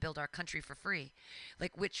making them build our country for free?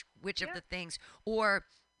 Like which of the things? Or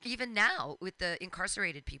even now with the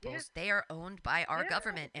incarcerated peoples, they are owned by our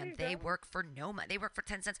government and they work for no money. They work for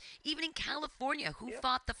 10 cents. Even in California, who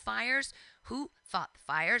fought the fires?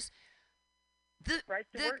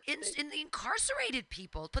 the incarcerated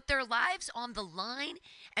people put their lives on the line,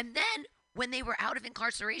 and then when they were out of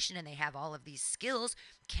incarceration and they have all of these skills,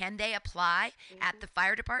 can they apply at the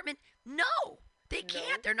fire department? No, they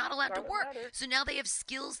can't. They're not allowed to work. So now they have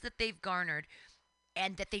skills that they've garnered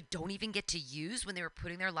and that they don't even get to use when they were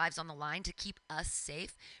putting their lives on the line to keep us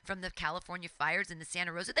safe from the California fires in the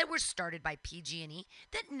Santa Rosa that were started by PG&E,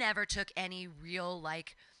 that never took any real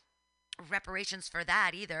reparations for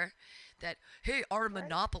that either. That, hey, our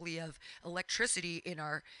monopoly of electricity in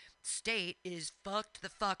our state is fucked the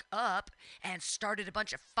fuck up and started a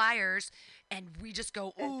bunch of fires, and we just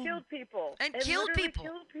go, ooh, and killed people and killed people.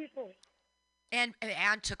 And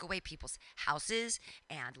took away people's houses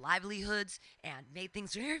and livelihoods and made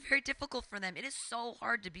things very, very difficult for them. It is so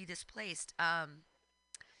hard to be displaced from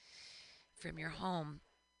your home.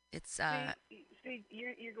 It's see,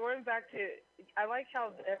 you're going back to. I like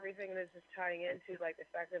how everything is just tying into the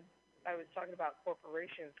fact that I was talking about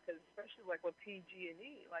corporations, because especially with PG&E,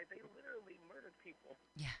 they literally murdered people.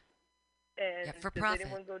 Yeah. And for does profit.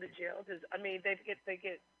 anyone go to jail? They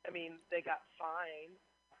got fined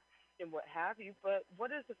and what have you, but what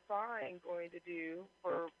is a fine going to do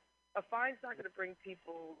for? A fine's not going to bring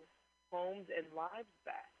people's homes and lives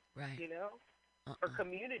back. Right. Or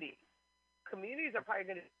communities. Communities are probably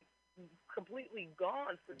going to be completely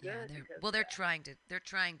gone for good. They're trying to.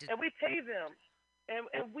 And we pay them.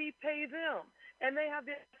 And we pay them. And they have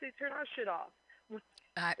to turn our shit off.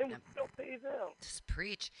 And we don't pay them. Just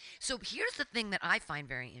preach. So here's the thing that I find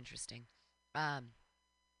very interesting.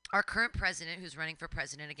 Our current president, who's running for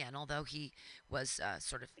president again, although he was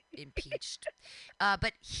sort of impeached,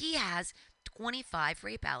 but he has 25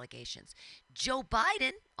 rape allegations. Joe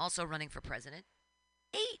Biden, also running for president,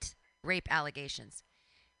 8 rape allegations.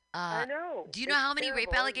 I know. Do you know how many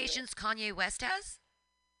rape allegations Kanye West has?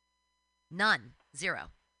 None. 0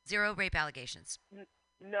 rape allegations.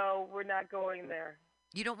 No, we're not going there.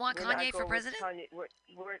 You don't want Kanye for president?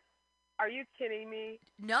 Are you kidding me?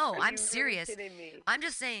 No, I'm serious. Really kidding me? I'm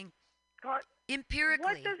just saying,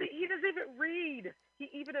 empirically. He doesn't even read. He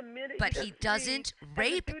even admitted. But he doesn't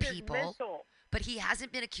rape people. But he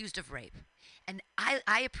hasn't been accused of rape, and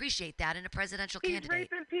I appreciate that in a presidential candidate. He's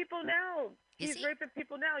raping people now. He's raping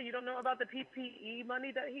people now. You don't know about the PPE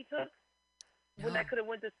money that he took when that could have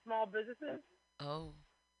went to small businesses.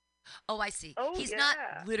 Oh, I see. He's not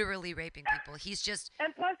literally raping people. He's just.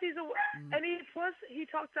 And plus, he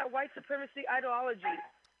talks that white supremacy ideology.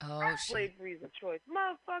 Oh, shit. Slavery is a choice,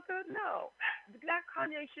 motherfucker. No, that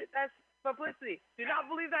Kanye shit. That's publicity. Do not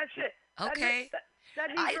believe that shit. Okay.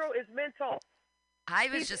 That Negro is mental. I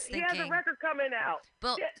was just thinking. He has a record coming out.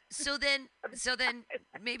 Well, so then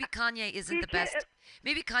maybe Kanye isn't the best.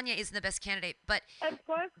 Maybe Kanye isn't the best candidate. But and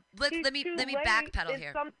plus, let me backpedal here.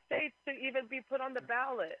 In some states to even be put on the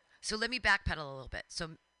ballot. So let me backpedal a little bit.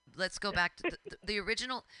 So let's go back to the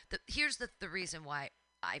original. Here's the reason why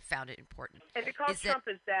I found it important. And it calls Trump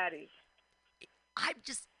his daddy.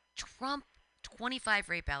 Trump 25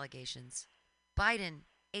 rape allegations, Biden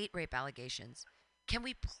 8 rape allegations. Can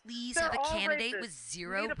we please have a candidate with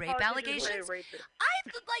 0 rape allegations? I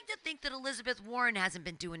would like to think that Elizabeth Warren hasn't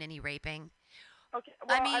been doing any raping. Okay,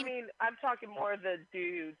 well, I mean I'm talking more of the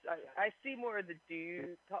dudes. I see more of the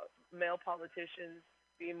dudes, male politicians,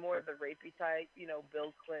 being more of the rapey type.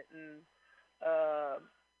 Bill Clinton,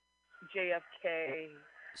 JFK.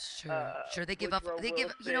 Sure. They give Woodrow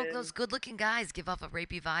Wilson. Those good-looking guys give off a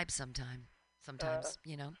rapey vibe sometimes.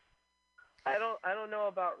 I don't know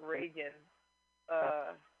about Reagan.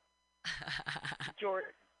 George.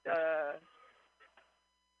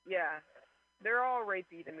 Yeah, they're all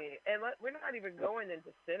rapey to me, and we're not even going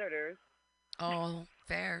into senators. Oh,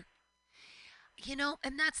 fair.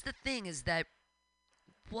 And that's the thing is that.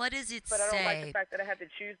 What does it say? But I don't like the fact that I have to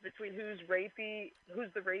choose between who's the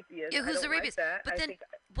rapiest. Yeah, who's the rapiest? But then,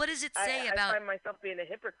 what does it say about? I find myself being a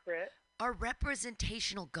hypocrite. Our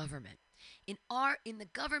representational government, in the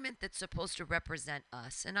government that's supposed to represent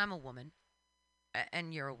us, and I'm a woman,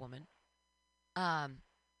 and you're a woman.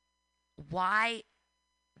 Why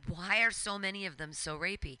are so many of them so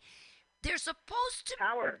rapey? They're supposed to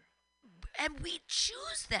power, and we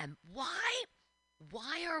choose them. Why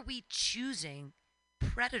are we choosing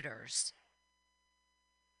predators?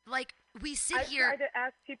 We sit here. I tried to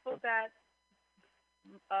ask people that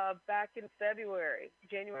back in January,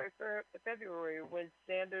 February, when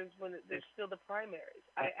there's still the primaries.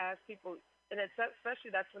 I asked people, and especially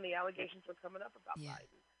that's when the allegations were coming up about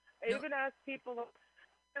Biden. I even asked people,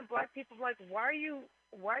 and black people, why are you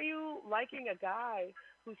why are you liking a guy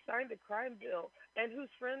who signed the crime bill and whose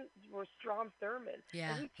friends were Strom Thurmond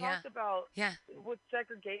Yeah, and who yeah, talked about yeah, with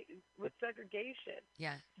segregation?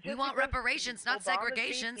 yeah. We Just want because reparations, not Obama's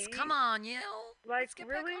segregations. VP, Come on, you know. like Let's get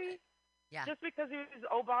back on really? it. Yeah, Just because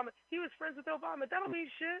he was friends with Obama, that don't mean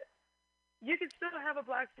shit. You can still have a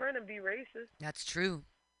black friend and be racist that's true.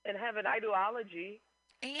 and have an ideology.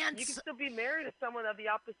 And You can still be married to someone of the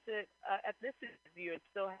opposite ethnicity as you and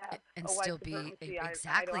still have and a white still be supremacy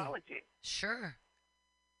exactly ideology. sure.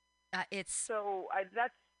 It's So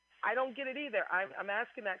I don't get it either. I'm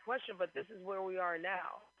asking that question, but this is where we are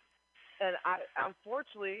now, and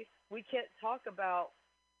unfortunately we can't talk about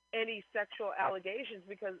any sexual allegations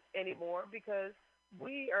because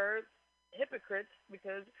we are hypocrites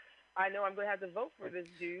because I know I'm going to have to vote for this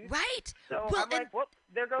dude. right. So Well, I'm like, whoop,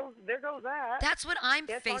 there goes that. that's what I'm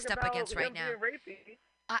Can't faced talk up about against him right now. being rapey.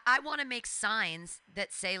 I want to make signs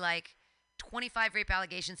that say like 25 rape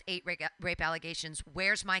allegations, 8 rape allegations.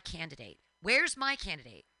 Where's my candidate? Where's my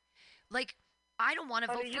candidate? Like, I don't want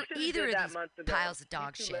to vote for either of these piles of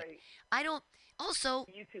dog shit. Late. I don't. Also,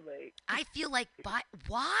 You too late. I feel like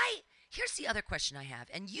why? Here's the other question I have,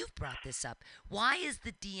 and you've brought this up. Why is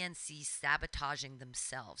the DNC sabotaging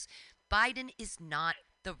themselves? Biden is not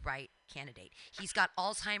the right candidate. He's got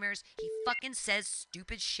Alzheimer's. He fucking says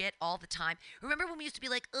stupid shit all the time. Remember when we used to be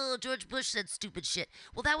like, oh, George Bush said stupid shit?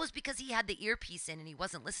 Well, that was because he had the earpiece in and he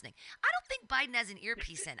wasn't listening. I don't think Biden has an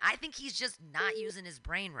earpiece in. I think he's just not using his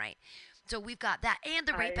brain right. So we've got that and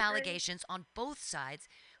the rape allegations on both sides.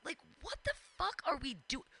 Like, what the fuck are we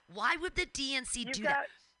doing? Why would the DNC do that?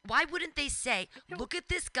 Why wouldn't they say, look at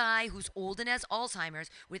this guy who's old and has Alzheimer's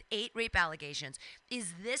with 8 rape allegations.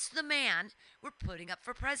 Is this the man we're putting up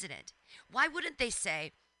for president? Why wouldn't they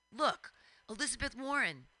say, look, Elizabeth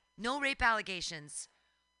Warren, no rape allegations.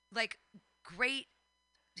 Like, great.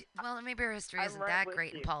 Well, maybe her history isn't that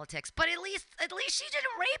great in politics, but at least she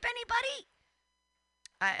didn't rape anybody.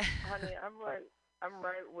 Honey, I'm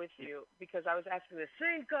right with you because I was asking the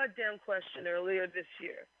same goddamn question earlier this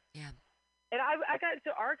year. Yeah. And I got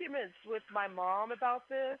into arguments with my mom about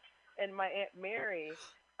this and my Aunt Mary.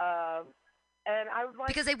 And I was like,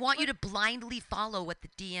 because they want you to blindly follow what the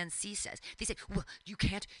DNC says. They say, well, you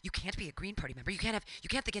can't be a Green Party member. You can't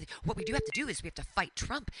get. What we do have to do is we have to fight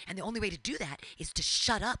Trump, and the only way to do that is to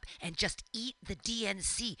shut up and just eat the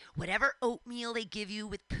DNC. Whatever oatmeal they give you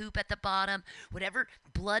with poop at the bottom, whatever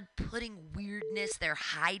blood pudding weirdness they're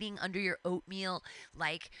hiding under your oatmeal,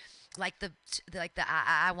 like the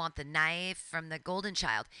I want the knife from the Golden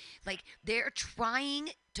Child. Like, they're trying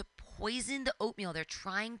to poison the oatmeal. They're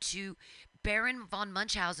trying to Baron von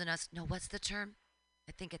Munchausen us. No, what's the term?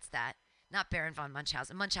 I think it's that. Not Baron von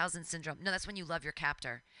Munchausen. Munchausen syndrome. No, that's when you love your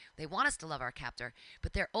captor. They want us to love our captor,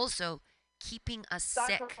 but they're also keeping us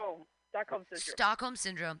sick. Stockholm syndrome. Stockholm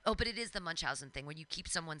syndrome. Oh, but it is the Munchausen thing when you keep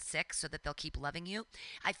someone sick so that they'll keep loving you.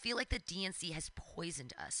 I feel like the DNC has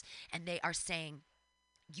poisoned us, and they are saying,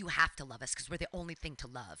 you have to love us because we're the only thing to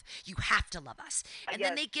love. You have to love us. And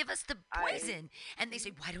then they give us the poison and they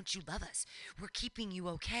say, why don't you love us? We're keeping you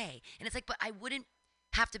okay. And it's like, but I wouldn't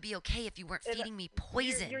have to be okay if you weren't feeding me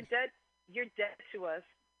poison. You're dead to us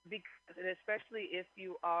because, and especially if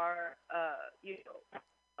you are,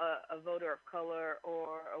 a voter of color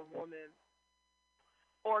or a woman,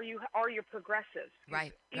 or you're progressive.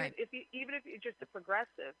 Right. Even if you're just a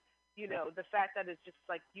progressive, the fact that it's just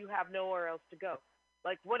like you have nowhere else to go.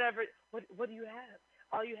 Like, whatever, what do you have?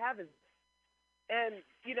 All you have is, and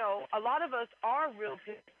a lot of us are real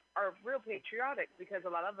patriotic because a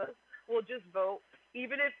lot of us will just vote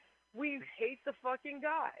even if we hate the fucking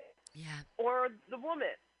guy, or the woman.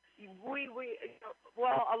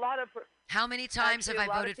 A lot of. How many times have I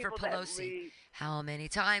voted for Pelosi? How many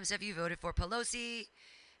times have you voted for Pelosi?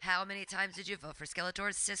 How many times did you vote for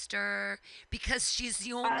Skeletor's sister? Because she's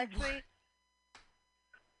the only one.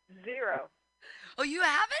 0. Oh, you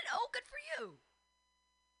haven't? Oh, good for you.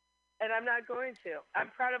 And I'm not going to. I'm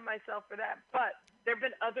proud of myself for that. But there have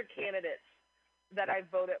been other candidates that I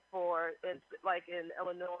voted for, like in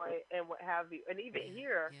Illinois and what have you. And even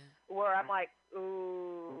here, where I'm like,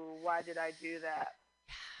 ooh, why did I do that?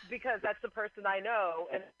 Because that's the person I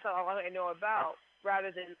know, and that's all I know about,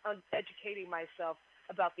 rather than educating myself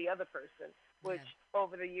about the other person, which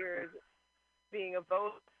over the years, being a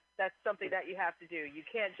vote, that's something that you have to do. You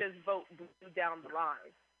can't just vote down the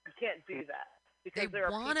line. You can't do that because there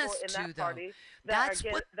are people in that party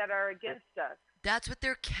that are against us. That's what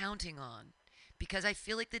they're counting on, because I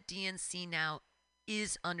feel like the DNC now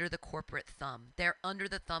is under the corporate thumb. They're under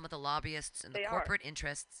the thumb of the lobbyists and the corporate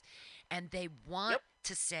interests, and they want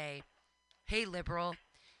to say, "Hey, liberal,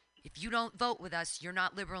 if you don't vote with us, you're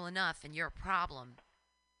not liberal enough, and you're a problem."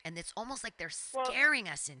 And it's almost like they're Well, scaring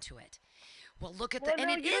us into it. Well, look at well, and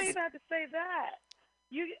no, it you don't is. even have to say that.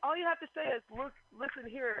 All you have to say is, look, listen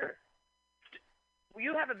here.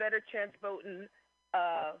 You have a better chance voting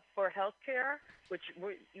for health care, which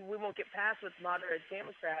we won't get past with moderate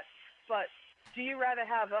Democrats. But do you rather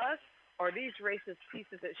have us or these racist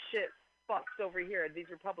pieces of shit fucks over here, these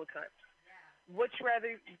Republicans? Which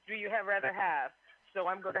do you rather have? So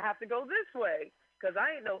I'm going to have to go this way because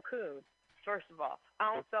I ain't no coon. First of all,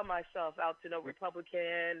 I don't sell myself out to no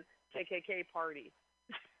Republican KKK party.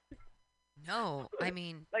 No, I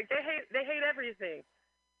mean, like they hate everything.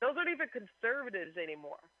 Those aren't even conservatives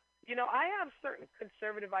anymore. You know, I have certain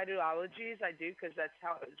conservative ideologies. I do because that's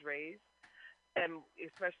how I was raised, and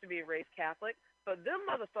especially being raised Catholic. But them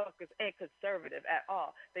motherfuckers ain't conservative at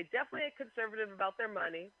all. They definitely ain't conservative about their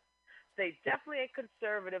money. They definitely ain't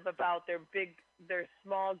conservative about their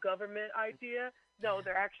small government idea. No,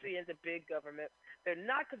 they're actually into big government. They're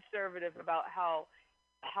not conservative about how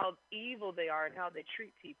evil they are and how they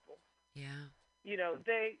treat people. yeah. You know,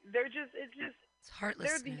 they're just it's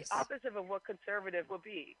heartlessness. they're the opposite of what conservative would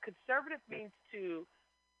be. Conservative is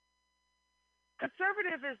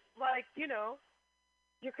like, you know,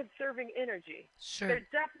 you're conserving energy. Sure. They're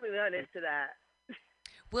definitely not into that.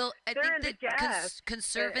 Well, I they're think into that gas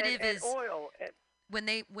conservative and is oil.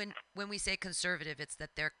 when we say conservative, it's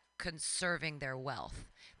that they're conserving their wealth.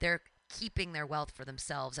 They're keeping their wealth for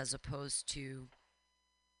themselves as opposed to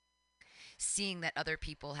seeing that other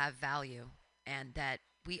people have value and that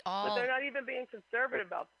we all. But they're not even being conservative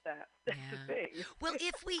about that. That's the thing. Well,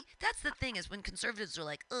 that's the thing is when conservatives are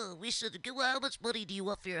like, oh, we should go. Well, how much money do you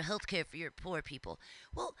want for your health care for your poor people?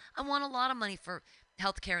 Well, I want a lot of money for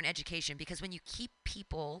health care and education because when you keep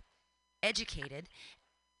people educated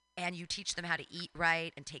and you teach them how to eat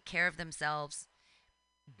right and take care of themselves,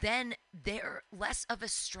 then they're less of a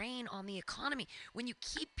strain on the economy. When you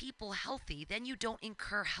keep people healthy, then you don't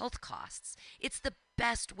incur health costs. It's the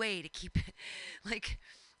best way to keep it. Like,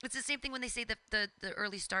 it's the same thing when they say the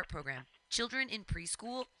Early Start program. Children in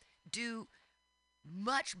preschool do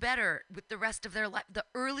much better with the rest of their life. The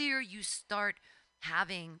earlier you start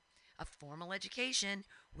having a formal education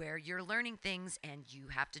where you're learning things and you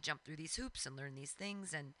have to jump through these hoops and learn these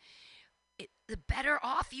things and the better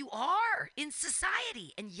off you are in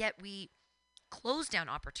society. And yet we close down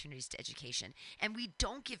opportunities to education and we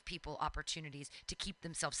don't give people opportunities to keep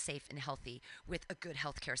themselves safe and healthy with a good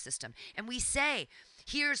healthcare system. And we say,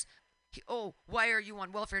 why are you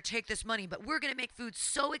on welfare? Take this money, but we're going to make food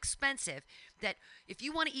so expensive that if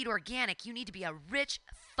you want to eat organic, you need to be a rich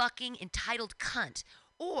fucking entitled cunt.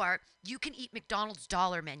 Or you can eat McDonald's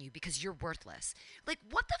dollar menu because you're worthless. Like,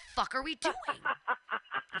 what the fuck are we doing?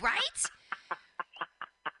 Right?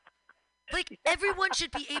 Like, everyone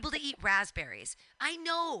should be able to eat raspberries. I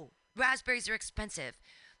know raspberries are expensive,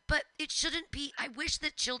 but it shouldn't be. I wish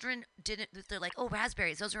that children didn't. They're like, oh,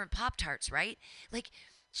 raspberries, those are in Pop-Tarts, right? Like,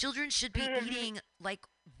 children should be eating, like,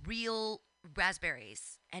 real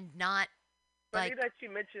raspberries and not, Funny like, that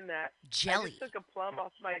you mentioned that. jelly. I just took a plum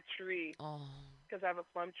off my tree. Oh. Because I have a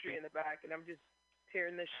plum tree in the back, and I'm just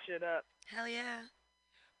tearing this shit up. Hell yeah.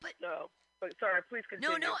 But sorry, please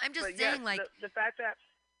continue. No, I'm just saying, yes, the fact that,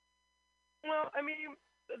 well, I mean,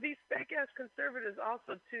 these fake ass conservatives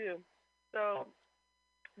also too. So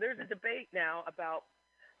there's a debate now about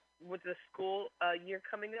with the school year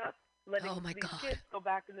coming up, letting these kids go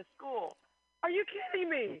back into school. Are you kidding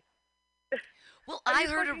me? Well, I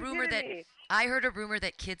heard a rumor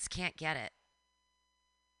that kids can't get it.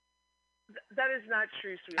 That is not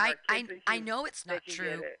true, sweetheart. I know it's not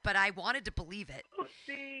true, but I wanted to believe it.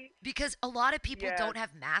 See? Because a lot of people don't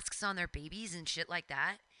have masks on their babies and shit like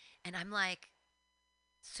that. And I'm like,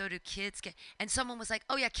 so do kids get... And someone was like,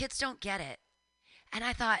 oh yeah, kids don't get it. And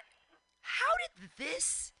I thought, how did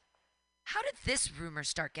this rumor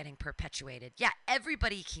start getting perpetuated? Yeah,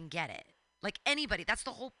 everybody can get it. Like anybody. That's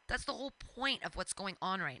the whole point of what's going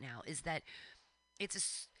on right now is that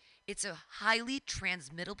it's a highly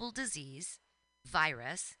transmittable disease,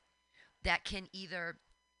 virus, that can either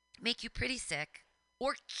make you pretty sick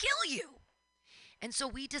or kill you. And so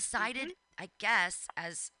we decided, I guess,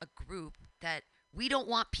 as a group that we don't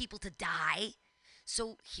want people to die.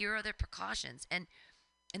 So here are the precautions. And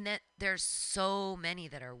that there's so many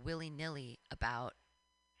that are willy-nilly about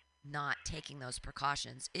not taking those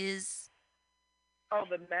precautions is... Oh,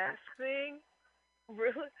 the mask thing?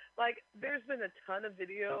 Really? Like, there's been a ton of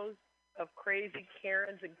videos of crazy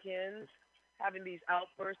Karens and Kens having these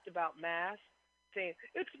outbursts about masks, saying,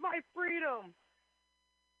 it's my freedom.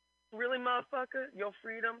 Really, motherfucker? Your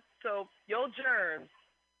freedom? So, your germs,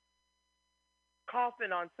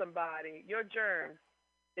 coughing on somebody, your germs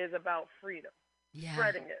is about freedom. Yeah.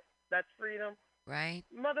 spreading it. That's freedom. Right.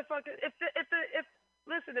 Motherfucker, if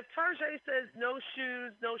listen, if Tarjay says no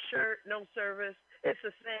shoes, no shirt, no service, it's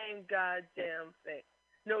the same goddamn thing.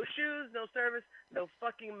 No shoes, no service, no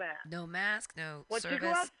fucking mask. No mask, no Once service. you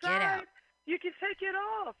go outside, get out. you can take it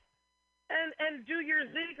off and do your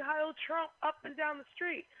Zig Heil Trump up and down the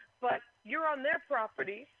street. But you're on their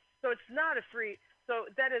property, so it's not a free. So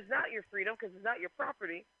that is not your freedom because it's not your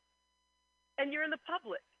property, and you're in the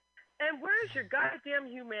public. And where's your goddamn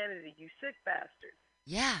humanity, you sick bastard?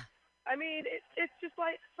 Yeah. I mean, it's just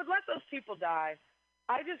like, but let those people die.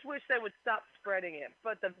 I just wish they would stop spreading it.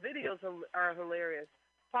 But the videos are hilarious.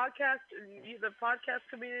 The podcast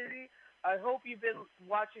community, I hope you've been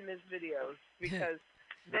watching these videos because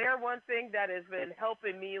they are one thing that has been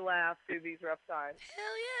helping me laugh through these rough times.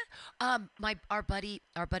 Hell yeah. Our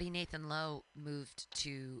buddy Nathan Lowe moved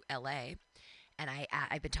to LA, and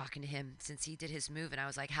I've been talking to him since he did his move, and I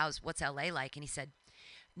was like, what's LA like? And he said,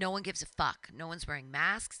 no one gives a fuck. No one's wearing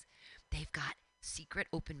masks. They've got secret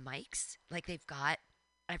open mics. Like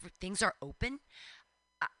things are open.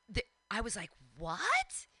 I was like,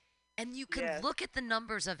 what? And you can look at the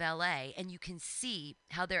numbers of LA and you can see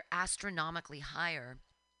how they're astronomically higher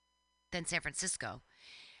than San Francisco.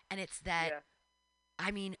 And it's that,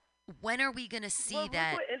 I mean, when are we going to see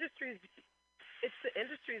that? Look what industries, it's the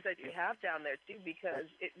industries that you have down there too, because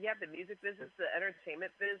you have the music business, the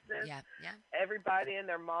entertainment business, everybody in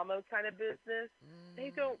their mama kind of business.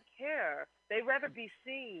 They don't care. They rather be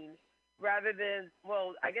seen rather than,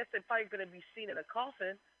 well, I guess they're probably going to be seen in a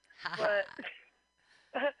coffin, but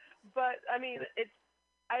but I mean,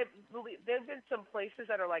 I believe there've been some places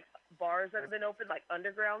that are like bars that have been open, like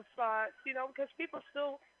underground spots, because people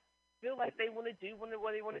still feel like they want to do what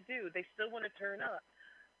they want to do. They still want to turn up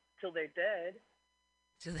till they're dead.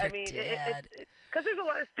 I mean, because there's a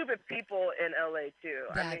lot of stupid people in LA too.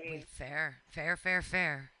 Fair.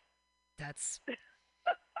 That's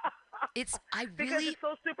because it's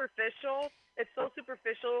so superficial. It's so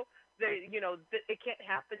superficial. It can't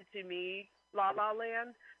happen to me. La La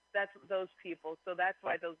Land. That's those people. So that's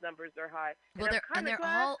why those numbers are high.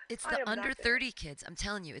 Well, it's the under 30 kids. I'm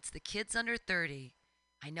telling you, it's the kids under 30.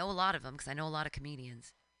 I know a lot of them because I know a lot of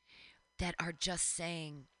comedians that are just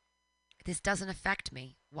saying, this doesn't affect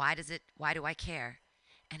me. Why do I care?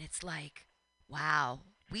 And it's like, wow,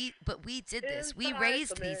 we did this. We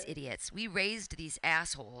raised these idiots. We raised these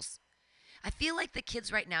assholes. I feel like the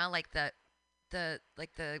kids right now, like the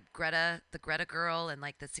Greta girl and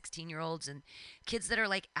like the 16-year-olds and kids that are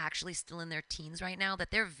like actually still in their teens right now,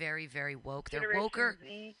 that they're very, very woke. They're woker.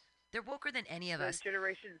 They're woker than any of us.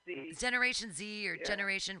 Generation Z. Generation Z or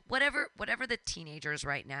generation whatever the teenagers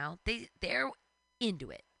right now, they're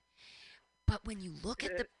into it. But when you look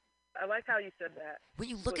at I like how you said that. When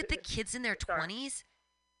you look at the kids in their 20s,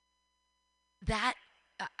 that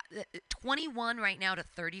 21 right now to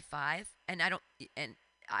 35, and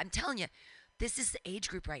I'm telling you, this is the age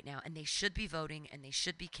group right now, and they should be voting, and they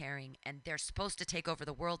should be caring, and they're supposed to take over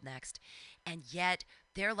the world next, and yet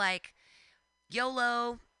they're like,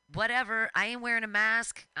 YOLO, whatever, I ain't wearing a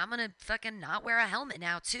mask, I'm gonna fucking not wear a helmet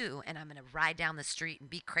now too, and I'm gonna ride down the street and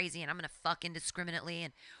be crazy, and I'm gonna fuck indiscriminately,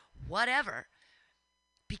 and whatever,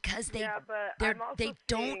 because they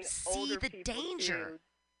don't see the danger.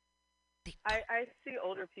 I see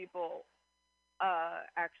older people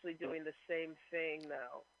actually doing the same thing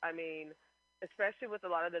though. I mean, especially with a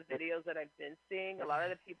lot of the videos that I've been seeing, a lot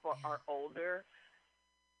of the people are older,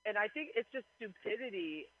 and I think it's just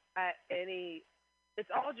stupidity it's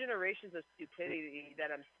all generations of stupidity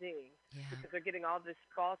that I'm seeing because they're getting all this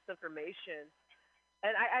false information.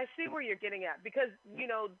 And I see where you're getting at because,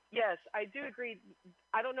 yes, I do agree.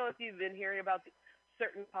 I don't know if you've been hearing about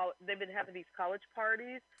they've been having these college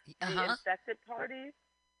parties, the infected parties.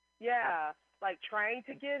 Yeah, like trying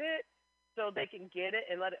to get it so they can get it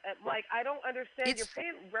and let it. Like, I don't understand. You're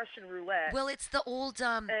playing Russian roulette. Well, it's the old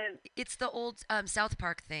South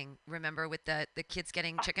Park thing. Remember with the kids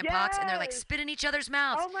getting chicken pox and they're like spit in each other's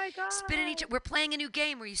mouths. Oh my God! We're playing a new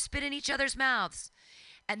game where you spit in each other's mouths.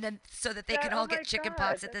 And then so that they can all get chicken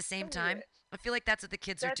pox at the same time. I feel like that's what the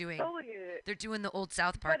kids are doing. They're doing the old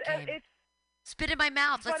South Park game. Spit in my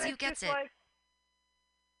mouth. Let's see who gets it.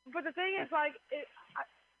 But the thing is,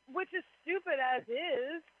 which is stupid as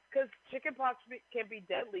is, because chicken pox can be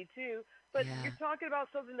deadly too. But you're talking about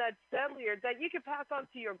something that's deadlier that you can pass on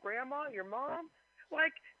to your grandma, your mom.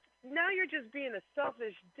 Like, now you're just being a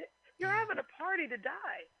selfish. You're having a party to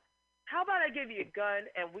die. How about I give you a gun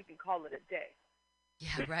and we can call it a day?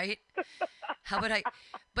 Yeah, right?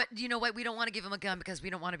 But you know what? We don't want to give them a gun because we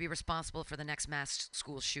don't want to be responsible for the next mass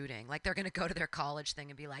school shooting. Like, they're going to go to their college thing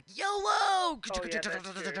and be like, YOLO!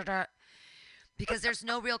 because there's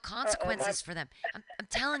no real consequences for them. I'm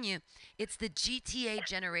telling you, it's the GTA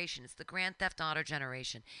generation. It's the Grand Theft Auto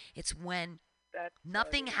generation. It's when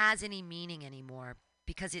nothing has any meaning anymore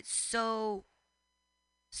because it's so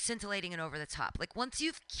scintillating and over the top. Like once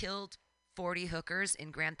you've killed 40 hookers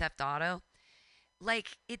in Grand Theft Auto,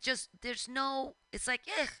 like there's no, it's like,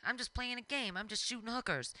 I'm just playing a game. I'm just shooting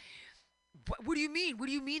hookers. What do you mean? What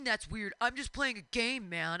do you mean that's weird? I'm just playing a game,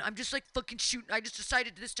 man. I'm just like fucking shooting. I just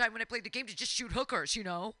decided this time when I played the game to just shoot hookers, you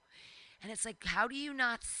know? And it's like, how do you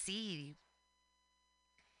not see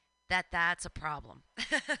that that's a problem?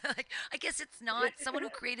 Like, I guess it's not. Someone who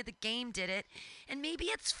created the game did it. And maybe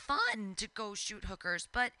it's fun to go shoot hookers,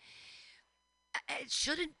 but it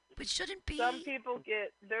shouldn't be.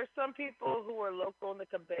 There's some people who are local in the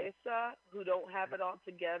cabeza who don't have it all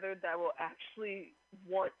together that will actually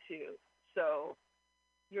want to. So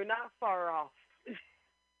you're not far off.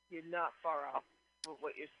 You're not far off with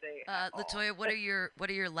what you're saying. Latoya, what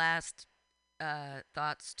are your last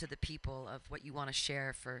thoughts to the people of what you want to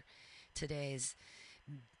share for today's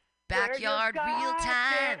backyard real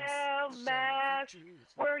times?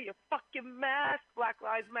 Wear your fucking mask. Black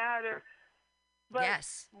Lives Matter. But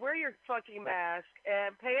yes. Wear your fucking mask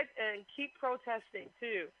and pay it and keep protesting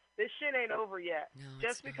too. This shit ain't over yet. No,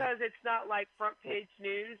 just because it's not like front page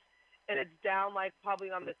news and it's down like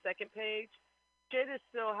probably on the second page, shit is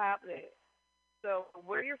still happening. So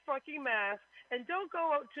wear your fucking mask and don't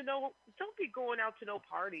be going out to no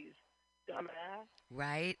parties, dumbass.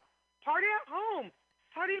 Right. Party at home.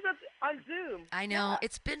 Party on Zoom. I know. Yeah.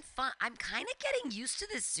 It's been fun. I'm kind of getting used to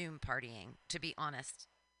this Zoom partying, to be honest.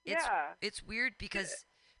 It's weird because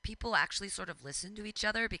people actually sort of listen to each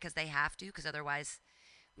other because they have to, because otherwise,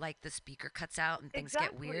 like, the speaker cuts out and things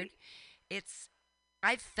get weird.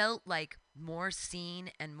 I've felt like more seen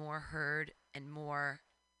and more heard and more,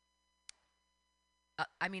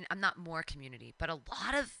 I'm not more community, but a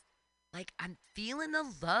lot of, like, I'm feeling the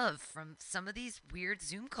love from some of these weird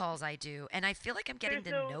Zoom calls I do. And I feel like I'm getting to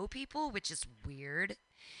know people, which is weird.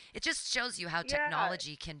 It just shows you how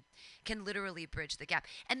technology can literally bridge the gap.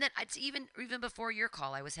 And then it's even before your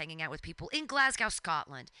call, I was hanging out with people in Glasgow,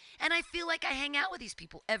 Scotland. And I feel like I hang out with these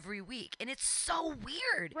people every week. And it's so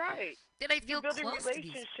weird. Right. That I feel building close to these.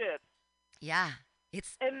 Relationships. Yeah.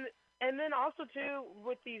 And then also too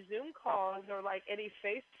with these Zoom calls or like any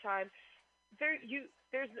FaceTime, you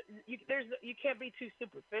can't be too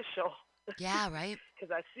superficial. Yeah, right.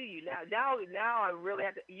 Because I see you now. Now I really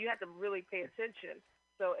you have to really pay attention.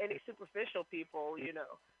 So any superficial people,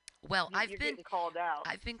 well, you're getting called out.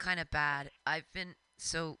 I've been kind of bad.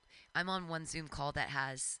 I'm on one Zoom call that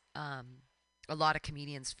has a lot of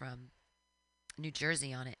comedians from New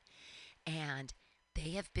Jersey on it, and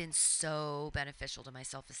they have been so beneficial to my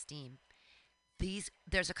self-esteem.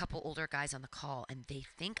 There's a couple older guys on the call, and they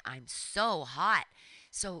think I'm so hot.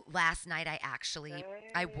 So last night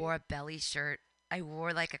I wore a belly shirt. I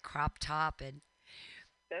wore like a crop top, and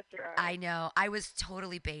that's right. I know. I was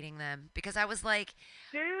totally baiting them because I was like,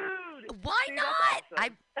 dude, why not?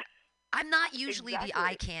 Awesome. I'm not usually the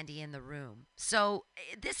eye candy in the room. So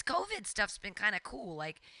this COVID stuff's been kind of cool.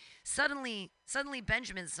 Like suddenly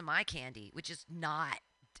Benjamin's some eye candy, which is not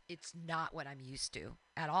what I'm used to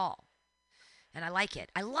at all. And I like it.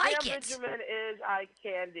 I like it. Benjamin is eye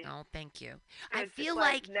candy. Oh, thank you. And I feel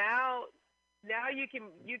like now you can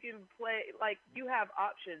play, like, you have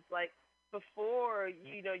options. Like before,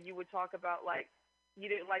 you would talk about like you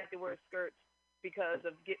didn't like to wear skirts because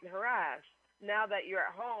of getting harassed. Now that you're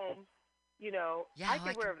at home, I can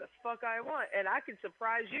wear whatever the fuck I want, and I can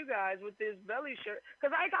surprise you guys with this belly shirt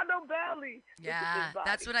because I ain't got no belly. Yeah,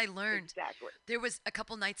 that's what I learned. Exactly. There was a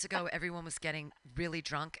couple nights ago, everyone was getting really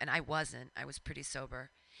drunk, and I wasn't. I was pretty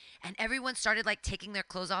sober. And everyone started, like, taking their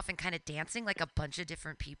clothes off and kind of dancing like a bunch of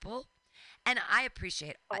different people. And I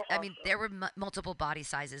appreciate it. I mean, there were multiple body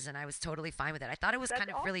sizes, and I was totally fine with it. I thought it was kind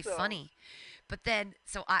of really funny. But then,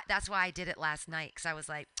 that's why I did it last night, because I was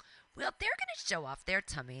like, well, if they're going to show off their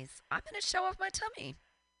tummies, I'm going to show off my tummy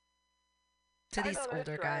to these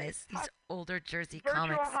older guys, these older Jersey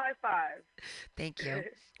comics. Virtual high five. Thank you.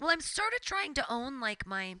 Well, I'm sort of trying to own, like,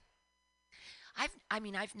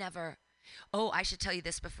 I've never, I should tell you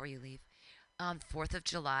this before you leave. 4th of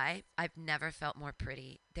July, I've never felt more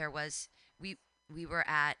pretty. We were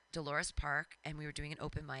at Dolores Park, and we were doing an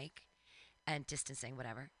open mic and distancing,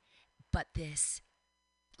 whatever. But this,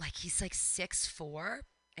 like, he's like 6'4",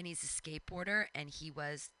 and he's a skateboarder, and he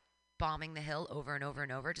was bombing the hill over and over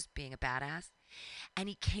and over, just being a badass. And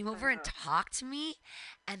he came over and talked to me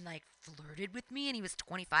and, like, flirted with me, and he was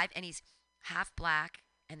 25, and he's half black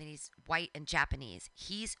and then he's white and Japanese.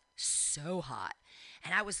 He's so hot.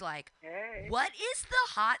 And I was like, Hey. what is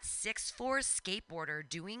the hot 6'4" skateboarder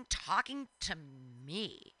doing talking to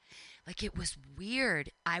me? Like, it was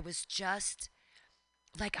weird. I was just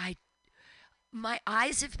like, my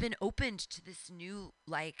eyes have been opened to this new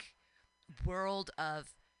like world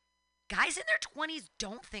of guys in their 20s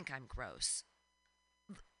don't think I'm gross.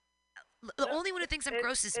 The only one who thinks I'm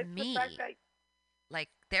gross is me. Like,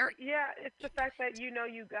 they're... Yeah, it's the fact that you know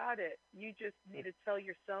you got it. You just need to tell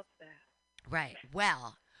yourself that. Right.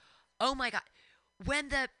 Well, oh my God. When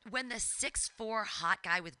the 6'4" hot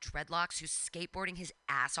guy with dreadlocks who's skateboarding his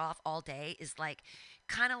ass off all day is like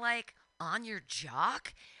kind of like on your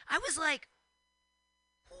jock, I was like,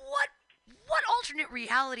 what alternate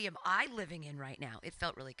reality am I living in right now? It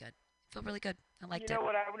felt really good. It felt really good. I liked it. You know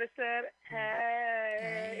what I would have said?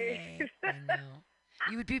 Hey. I know.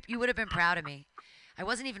 You would have been proud of me. I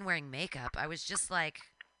wasn't even wearing makeup. I was just like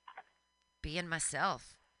being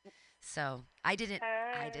myself. So I didn't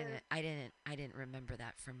remember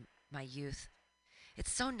that from my youth.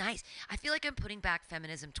 It's so nice. I feel like I'm putting back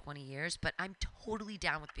feminism 20 years, but I'm totally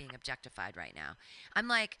down with being objectified right now. I'm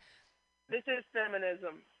like, this is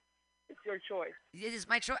feminism. It's your choice. It is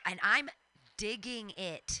my choice, and I'm digging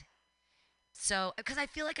it. So, because I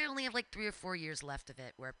feel like I only have like 3 or 4 years left of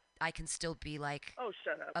it where I can still be like, oh,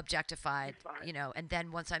 shut up, objectified, you know. And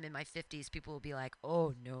then once I'm in my 50s, people will be like,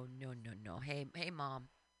 oh, no. Hey, mom.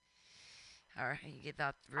 All right, you get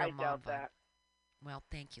that real mom. I doubt that. Well,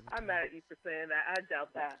 thank you, LaToya. I'm mad at you for saying that. I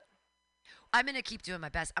doubt that. I'm going to keep doing my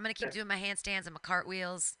best. I'm going to keep doing my handstands and my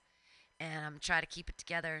cartwheels, and I'm trying to keep it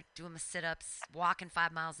together, doing my sit-ups, walking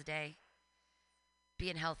 5 miles a day,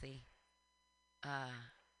 being healthy.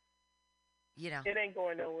 You know. It ain't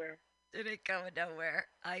going nowhere. It ain't going nowhere.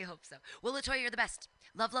 I hope so. Well, LaToya, you're the best.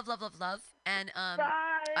 Love. And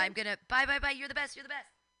bye. I'm going to, bye. You're the best. Yay,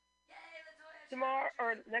 LaToya. Tomorrow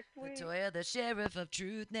or next week. LaToya, the sheriff of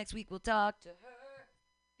truth. Next week we'll talk to her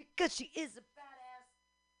because she is a badass.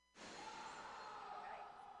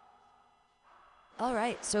 All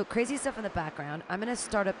right, so crazy stuff in the background. I'm going to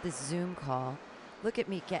start up this Zoom call. Look at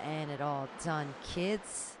me getting it all done,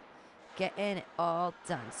 kids. Getting it all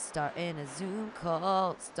done. Starting a Zoom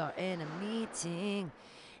call. Starting a meeting.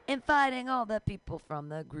 Inviting all the people from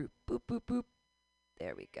the group. Boop, boop, boop.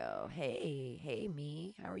 There we go. Hey,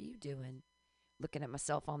 me. How are you doing? Looking at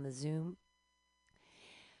myself on the Zoom.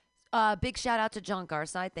 Big shout out to John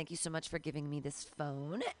Garside. Thank you so much for giving me this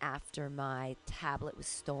phone after my tablet was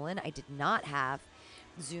stolen. I did not have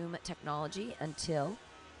Zoom technology until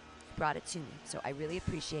he brought it to me. So I really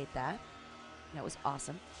appreciate that. That was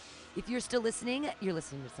awesome. If you're still listening, you're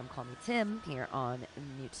listening to Some Call Me Tim here on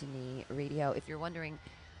Mutiny Radio. If you're wondering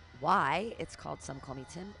why it's called Some Call Me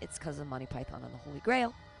Tim, it's because of Monty Python and the Holy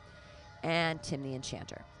Grail and Tim the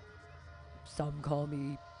Enchanter. Some call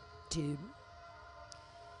me Tim.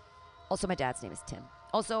 Also, my dad's name is Tim.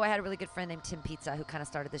 Also, I had a really good friend named Tim Pizza who kind of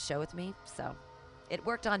started the show with me, so it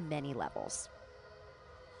worked on many levels.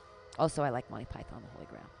 Also, I like Monty Python and the Holy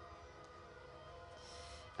Grail.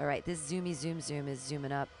 All right, this zoom is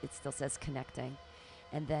zooming up. It still says connecting.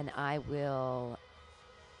 And then I will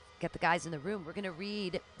get the guys in the room. We're going to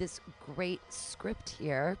read this great script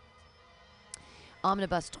here.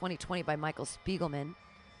 Omnibus 2020 by Michael Spiegelman.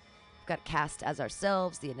 We've got cast as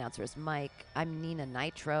ourselves. The announcer is Mike. I'm Nina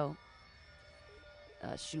Nitro.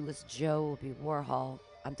 Shoeless Joe will be Warhol.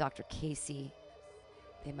 I'm Dr. Casey.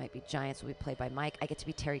 They Might Be Giants will be played by Mike. I get to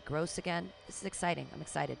be Terry Gross again. This is exciting. I'm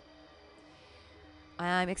excited.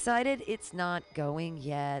 It's not going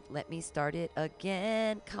yet. Let me start it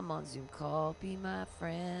again. Come on, Zoom call. Be my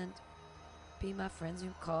friend. Be my friend,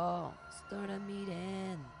 Zoom call. Start a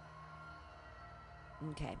meeting.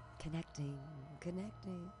 Okay. Connecting.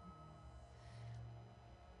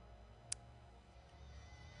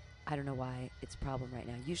 I don't know why it's a problem right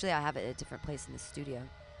now. Usually I have it at a different place in the studio.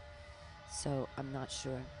 So I'm not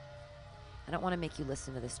sure. I don't want to make you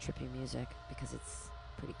listen to this trippy music because it's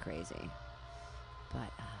pretty crazy.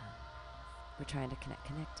 But we're trying to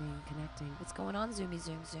connecting. What's going on, Zoomy,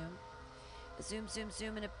 zoom? A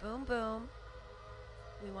zoom, and a boom, boom.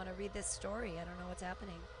 We want to read this story. I don't know what's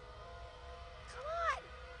happening. Come on,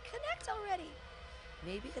 connect already.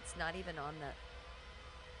 Maybe it's not even on the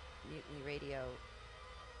Mutiny Radio.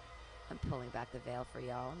 I'm pulling back the veil for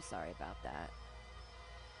y'all. I'm sorry about that.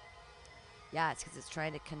 Yeah, it's because it's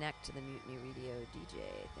trying to connect to the Mutiny Radio DJ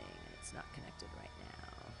thing, and it's not connected right now.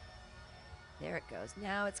 There it goes.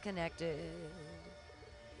 Now it's connected.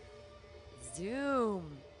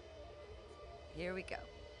 Zoom. Here we go.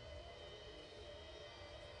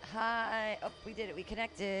 Hi. Oh, we did it. We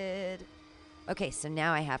connected. Okay, so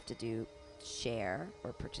now I have to do share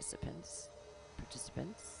or participants,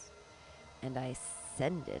 and I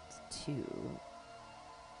send it to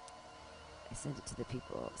the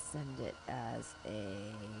people. Send it as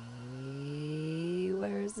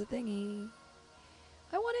where's the thingy?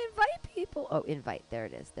 I want to invite people. Oh, invite. There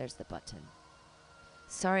it is. There's the button.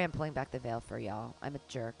 Sorry I'm pulling back the veil for y'all. I'm a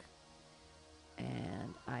jerk.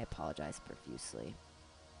 And I apologize profusely.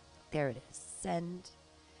 There it is. Send.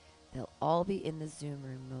 They'll all be in the Zoom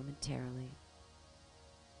room momentarily.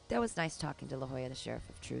 That was nice talking to La Jolla, the Sheriff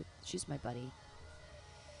of Truth. She's my buddy.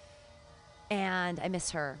 And I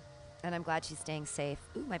miss her. And I'm glad she's staying safe.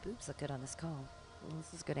 Ooh, my boobs look good on this call. Well,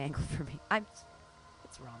 this is a good angle for me.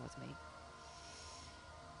 What's wrong with me?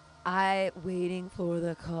 Waiting for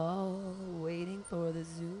the call, waiting for the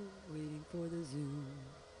Zoom, waiting for the Zoom,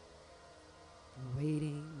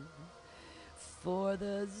 waiting for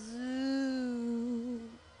the Zoom.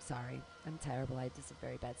 Sorry, I'm terrible. I did some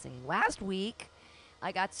very bad singing. Last week,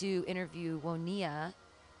 I got to interview Wonia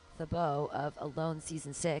Thabeau of Alone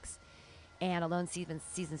Season 6, and Alone Season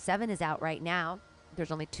 7 is out right now.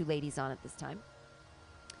 There's only 2 ladies on it this time.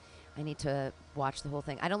 I need to watch the whole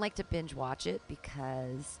thing. I don't like to binge watch it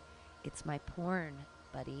because it's my porn,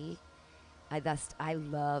 buddy. I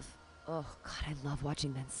love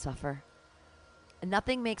watching men suffer. And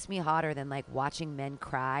nothing makes me hotter than like watching men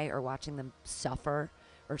cry or watching them suffer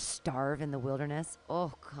or starve in the wilderness.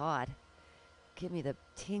 Oh God, give me the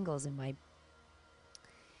tingles in my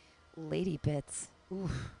lady bits.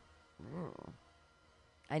 Oof.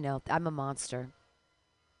 I know, I'm a monster.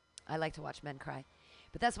 I like to watch men cry.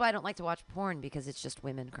 But that's why I don't like to watch porn, because it's just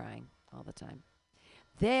women crying all the time.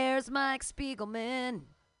 There's Mike Spiegelman.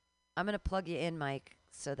 I'm going to plug you in, Mike,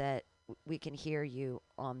 so that we can hear you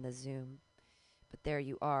on the Zoom. But there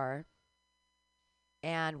you are.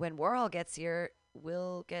 And when Warhol gets here,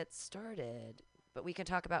 we'll get started. But we can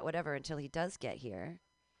talk about whatever until he does get here.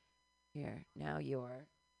 Here, now you're...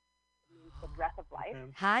 The breath of life.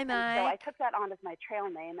 Hi, Mike. And so I took that on as my trail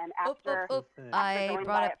name, and after, I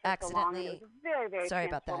brought up accidentally. accidentally. It was a very, very Sorry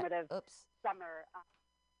about that. Oops. Summer.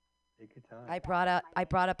 Take your time. I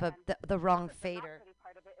brought up the wrong fader.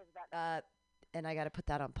 And I got to put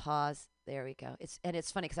that on pause. There we go. It's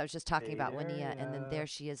funny because I was just talking about Winia, and then there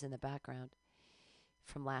she is in the background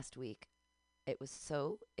from last week. It was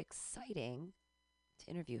so exciting to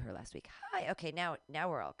interview her last week. Hi. Okay, now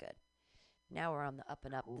we're all good. Now we're on the up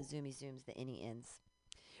and up, the zoomy zooms, the inny ins.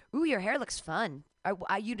 Ooh, your hair looks fun.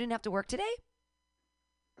 You didn't have to work today?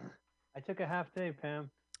 I took a half day,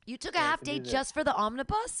 Pam. You took a half day just for the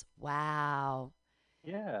omnibus? Wow.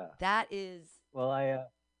 Yeah. That is... Well, I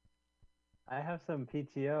have some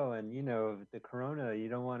PTO, and, the corona, you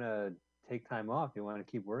don't want to take time off. You want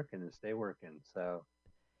to keep working and stay working. So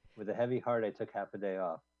with a heavy heart, I took half a day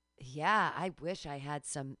off. Yeah, I wish I had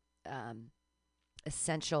some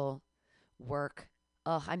essential work.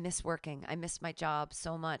 Oh, I miss working. I miss my job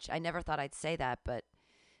so much. I never thought I'd say that, but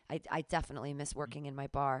I definitely miss working in my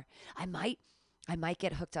bar. I might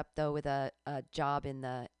get hooked up though with a job in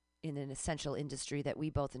an essential industry that we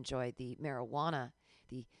both enjoy, the marijuana,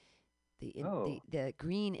 the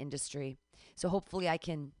green industry. So hopefully I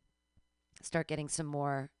can start getting some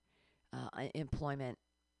more employment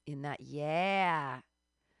in that. Yeah.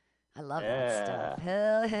 I love that stuff.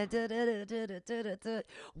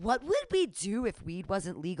 What would we do if weed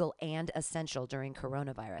wasn't legal and essential during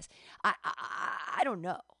coronavirus? I don't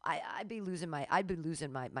know. I'd be losing my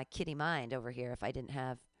kitty mind over here if I didn't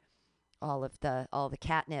have all the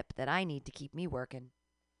catnip that I need to keep me working.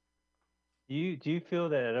 Do you feel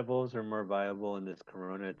that edibles are more viable in this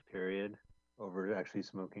corona period over actually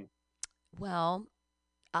smoking? Well,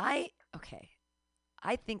 I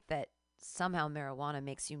think that somehow marijuana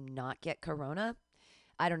makes you not get corona.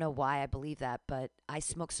 I don't know why I believe that, but I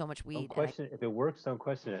smoke so much weed. Don't question it. If it works, don't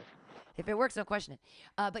question it. If it works, don't question it.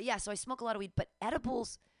 But yeah, so I smoke a lot of weed, but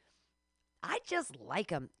edibles, I just like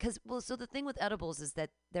them. So the thing with edibles is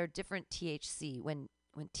that they're different THC. When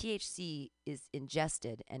THC is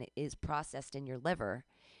ingested and it is processed in your liver,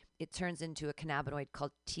 it turns into a cannabinoid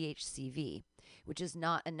called THCV, which is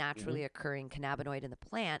not a naturally occurring cannabinoid in the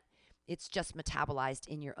plant. It's just metabolized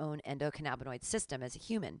in your own endocannabinoid system as a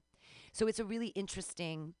human. So it's a really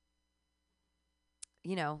interesting,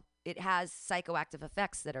 it has psychoactive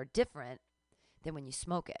effects that are different than when you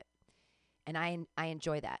smoke it. And I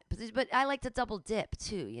enjoy that. But I like to double dip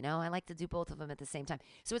too, I like to do both of them at the same time.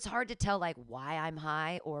 So it's hard to tell why I'm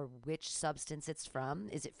high or which substance it's from.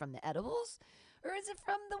 Is it from the edibles or is it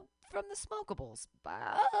from the smokables?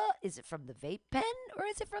 Is it from the vape pen or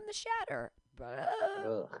is it from the shatter?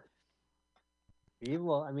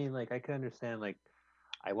 Well, I mean, I can understand,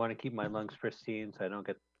 I want to keep my lungs pristine so I don't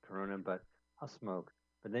get corona, but I'll smoke.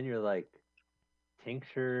 But then you're like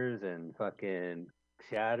tinctures and fucking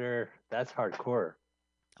shatter. That's hardcore.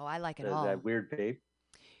 Oh, I like it all. That weird vape.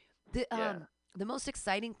 The most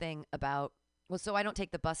exciting thing about so I don't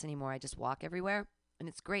take the bus anymore. I just walk everywhere, and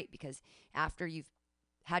it's great because after you've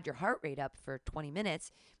had your heart rate up for 20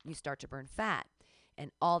 minutes, you start to burn fat,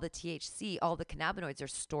 and all the THC, all the cannabinoids are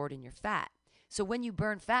stored in your fat. So when you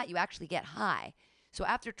burn fat, you actually get high. So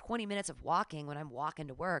after 20 minutes of walking, when I'm walking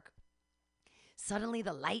to work, suddenly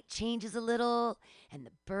the light changes a little and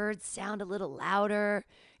the birds sound a little louder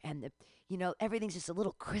and everything's just a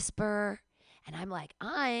little crisper. And I'm like,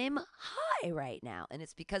 I'm high right now. And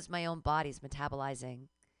it's because my own body's metabolizing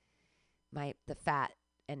the fat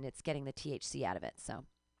and it's getting the THC out of it. So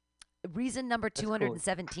reason number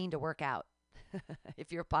 217 to work out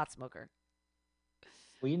if you're a pot smoker.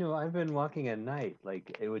 Well, I've been walking at night,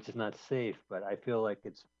 which is not safe, but I feel like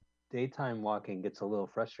it's daytime walking gets a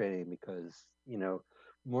little frustrating because,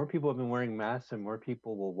 more people have been wearing masks and more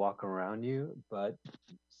people will walk around you, but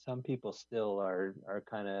some people still are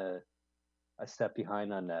kind of a step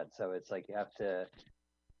behind on that. So it's like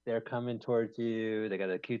they're coming towards you, they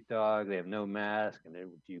got a cute dog, they have no mask, and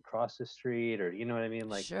do you cross the street or, you know what I mean?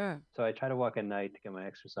 Sure. So I try to walk at night to get my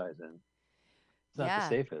exercise in. It's not the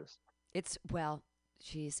safest.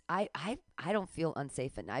 Geez, I don't feel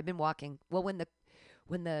unsafe at night. I've been walking. Well, when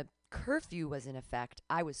the curfew was in effect,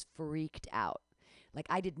 I was freaked out. Like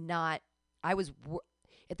at the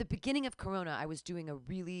beginning of Corona, I was doing a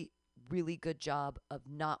really, really good job of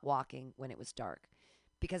not walking when it was dark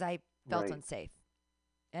because I felt unsafe.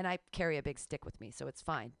 And I carry a big stick with me, so it's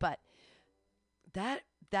fine. But that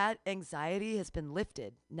anxiety has been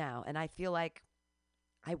lifted now, and I feel like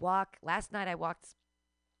last night I walked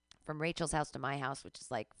from Rachel's house to my house, which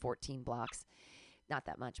is like 14 blocks. Not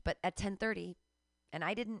that much, but at 10:30, and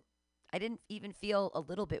I didn't even feel a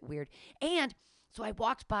little bit weird. And so I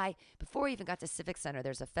walked by, before I even got to Civic Center,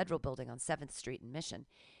 there's a federal building on 7th Street in Mission.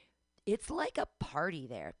 It's like a party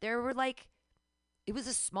there. It was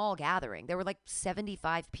a small gathering. There were like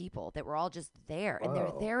 75 people that were all just there. Whoa. And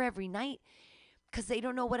they're there every night because they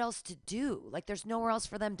don't know what else to do. Like there's nowhere else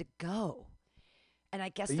for them to go. And I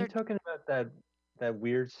guess Are you talking about that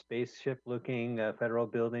weird spaceship-looking federal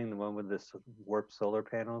building, the one with the warped solar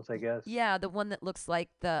panels, I guess? Yeah, the one that looks like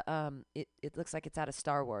it looks like it's out of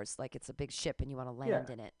Star Wars, like it's a big ship and you want to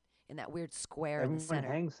land in it, in that weird square in the center.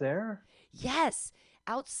 Everyone hangs there? Yes,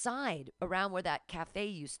 outside around where that cafe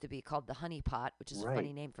used to be called the Honey Pot, which is a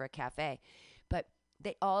funny name for a cafe. But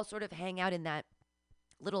they all sort of hang out in that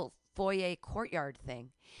little foyer courtyard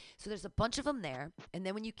thing. So there's a bunch of them there, and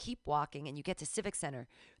then when you keep walking and you get to Civic Center,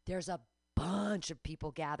 there's a bunch of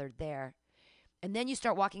people gathered there. And then you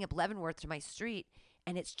start walking up Leavenworth to my street,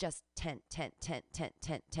 and it's just tent.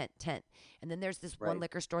 And then there's this one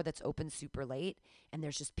liquor store that's open super late, and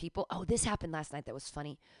there's just people. Oh, this happened last night that was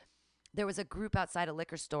funny. There was a group outside a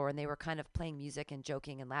liquor store, and they were kind of playing music and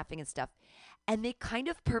joking and laughing and stuff. And they kind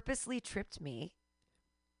of purposely tripped me.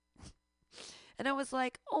 And I was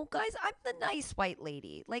like, "Oh, guys, I'm the nice white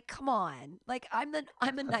lady. Like, come on. Like, I'm a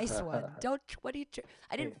nice one.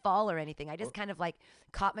 I didn't fall or anything. I just kind of like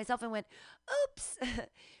caught myself and went, oops."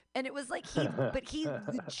 And it was like he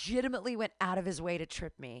legitimately went out of his way to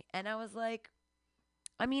trip me. And I was like,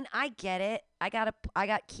 I mean, I get it. I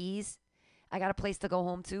got keys. I got a place to go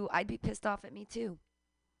home to. I'd be pissed off at me too.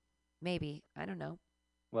 Maybe. I don't know.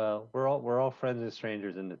 Well, we're all friends and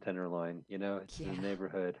strangers in the Tenderloin, it's the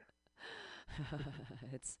neighborhood.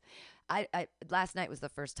 I last night was the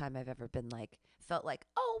first time I've ever been felt like,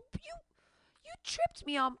 oh, you tripped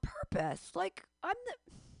me on purpose. Like I'm a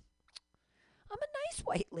nice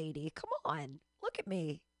white lady. Come on, look at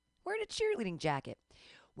me wearing a cheerleading jacket.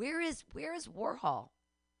 Where is Warhol?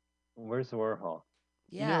 Where's Warhol?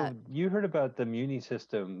 Yeah, you heard about the Muni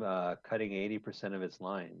system cutting 80% of its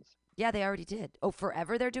lines. Yeah, they already did. Oh,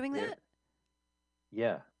 forever they're doing that?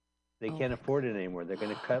 Yeah. They can't afford it anymore. They're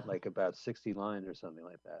going to cut about 60 lines or something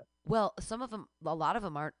like that. Well, a lot of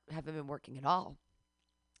them haven't been working at all.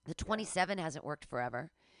 The 27 hasn't worked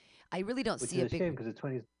forever. I really don't see a big... Which is a shame because the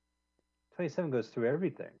 27 goes through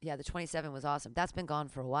everything. Yeah, the 27 was awesome. That's been gone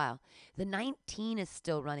for a while. The 19 is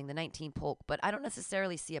still running, the 19 Polk, but I don't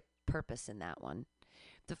necessarily see a purpose in that one.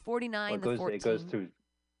 The 49, the 14... It goes through...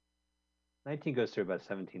 19 goes through about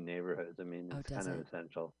 17 neighborhoods. I mean, it's kind of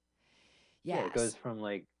essential. Yes. Yeah, it goes from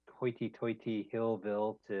hoity-toity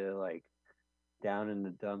Hillville to down in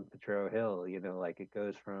the dumb Potrero Hill. It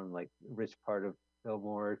goes from rich part of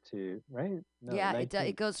Fillmore to right. No, yeah,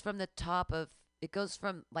 it goes from the top of it goes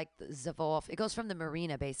from the Zavoff. It goes from the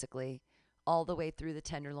marina basically all the way through the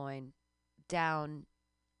Tenderloin down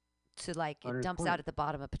to like it 120. dumps out at the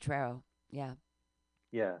bottom of Potrero. Yeah.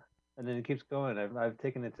 Yeah, and then it keeps going. I've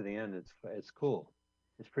taken it to the end. It's cool.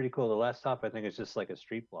 It's pretty cool. The last stop I think is just like a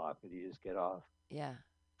street block that you just get off. Yeah.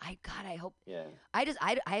 I hope. Yeah. I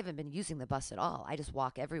haven't been using the bus at all. I just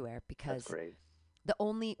walk everywhere because That's great.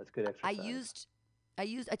 That's good exercise.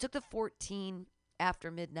 I took the 14 after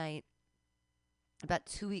midnight about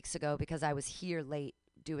 2 weeks ago because I was here late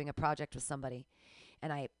doing a project with somebody,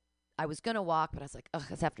 and I was gonna walk, but I was like, ugh,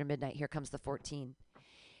 it's after midnight. Here comes the 14,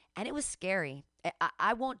 and it was scary.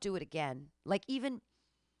 I won't do it again. Like even,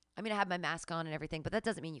 I mean, I have my mask on and everything, but that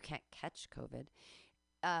doesn't mean you can't catch COVID.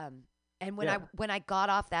 And when I got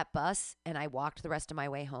off that bus and I walked the rest of my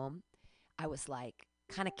way home, I was like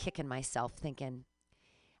kind of kicking myself, thinking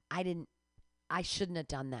I shouldn't have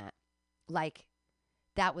done that. Like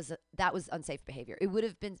that was unsafe behavior. It would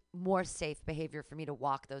have been more safe behavior for me to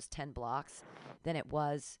walk those 10 blocks than it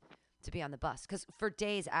was to be on the bus. Because for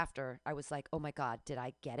days after, I was like, oh my God, did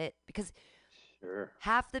I get it? Because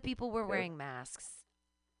half the people were wearing masks.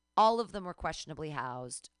 All of them were questionably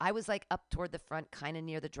housed. I was like up toward the front, kind of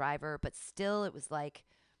near the driver, but still it was like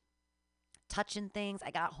touching things.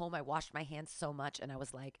 I got home, I washed my hands so much, and I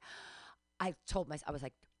was like, I told myself, I was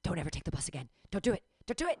like, don't ever take the bus again. Don't do it.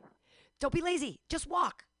 Don't do it. Don't be lazy. Just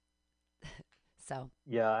walk. So.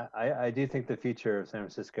 Yeah, I do think the future of San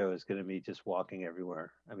Francisco is going to be just walking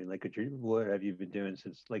everywhere. I mean, like what have you been doing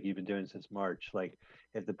since March? Like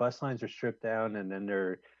if the bus lines are stripped down and then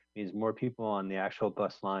there means more people on the actual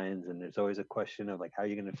bus lines, and there's always a question of like how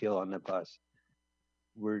you're going to feel on the bus.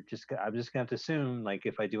 I'm just going to have to assume like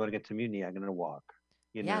if I do want to get to Mutiny, I'm going to walk.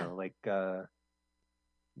 You know, like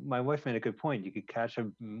my wife made a good point. You could catch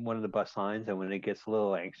one of the bus lines, and when it gets a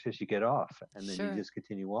little anxious, you get off, and then you just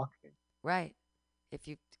continue walking. Right. If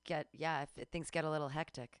things get a little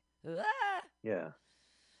hectic. Ah! Yeah.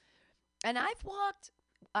 And I've walked.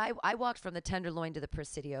 I walked from the Tenderloin to the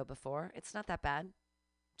Presidio before. It's not that bad.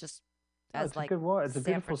 Just as like a good walk. It's a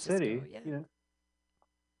beautiful city. Yeah. You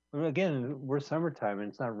know. Again, we're summertime and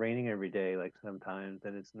it's not raining every day like sometimes,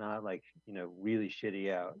 and it's not like really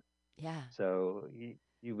shitty out. Yeah. So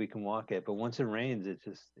we can walk it, but once it rains,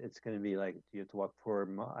 it's going to be like you have to walk 4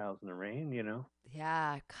 miles in the rain.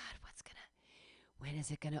 Yeah. God, when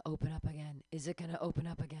is it going to open up again? Is it going to open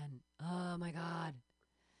up again? Oh my God.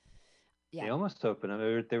 Yeah. They almost opened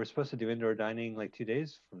up. They were supposed to do indoor dining like 2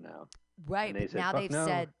 days from now. Right, but now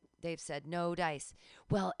they've said no dice.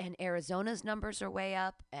 Well, and Arizona's numbers are way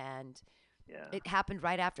up, and it happened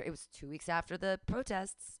right after. It was 2 weeks after the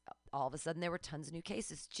protests. All of a sudden, there were tons of new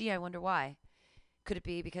cases. Gee, I wonder why. Could it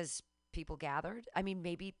be because people gathered? I mean,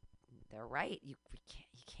 maybe they're right. You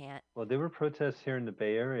can't. Well, there were protests here in the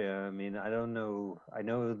Bay Area. I mean, I don't know. I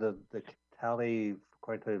know the tally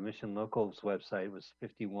according to the Mission Locals website was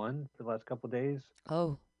 51 for the last couple of days.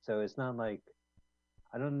 Oh. So it's not like.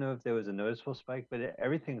 I don't know if there was a noticeable spike, but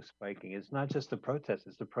everything's spiking. It's not just the protests.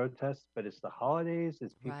 It's the protests, but it's the holidays.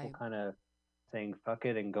 It's people kind of saying "fuck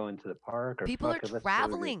it" and going to the park. Or people are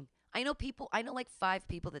traveling. I know like 5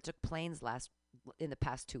 people that took planes in the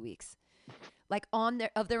past 2 weeks, like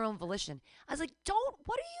of their own volition. I was like,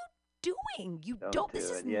 what are you doing?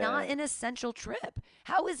 This is not an essential trip.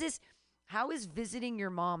 How is visiting your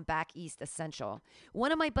mom back east essential?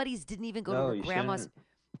 One of my buddies didn't even go to her grandma's.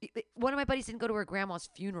 One of my buddies didn't go to her grandma's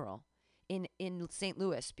funeral in St.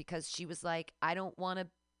 Louis because she was like, I don't want to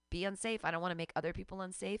be unsafe. I don't want to make other people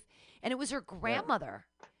unsafe. And it was her grandmother.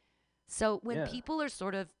 Yeah. So when people are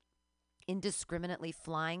sort of indiscriminately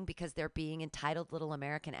flying because they're being entitled little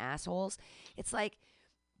American assholes, it's like,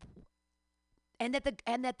 and that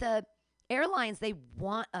the airlines, they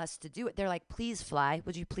want us to do it. They're like, please fly.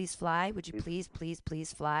 Would you please fly? Would you please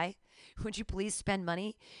fly? Would you please spend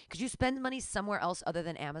money? Could you spend money somewhere else other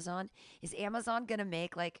than Amazon? Is Amazon going to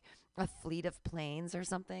make like a fleet of planes or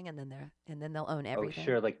something, and then they'll own everything? Oh,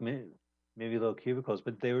 sure, like maybe little cubicles,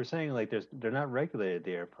 but they were saying like they're not regulated,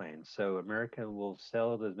 the airplanes, so America will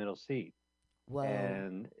sell the middle seat. Whoa.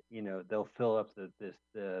 And they'll fill up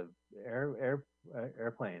the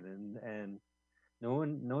airplane, and no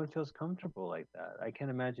one feels comfortable like that. I can't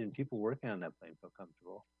imagine people working on that plane feel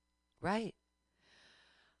comfortable. Right.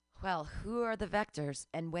 Well, who are the vectors,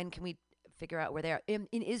 and when can we figure out where they are? In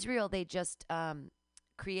Israel, they just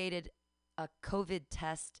created a COVID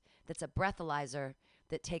test that's a breathalyzer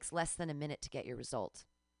that takes less than a minute to get your result.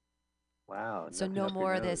 Wow. So no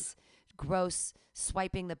more of this gross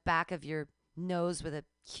swiping the back of your nose with a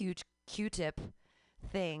huge Q-tip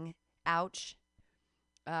thing. Ouch.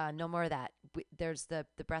 No more of that. There's the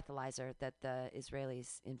breathalyzer that the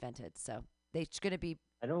Israelis invented. So they're going to be...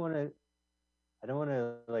 I don't want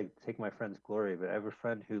to like take my friend's glory, but I have a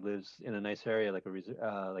friend who lives in a nice area, like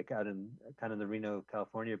like out in kind of the Reno,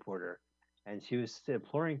 California border, and she was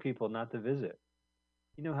imploring people not to visit.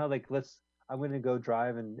 You know how like I'm going to go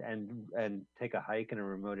drive and take a hike in a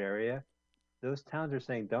remote area. Those towns are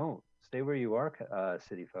saying don't stay where you are,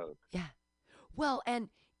 city folk. Yeah. Well, and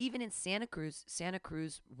even in Santa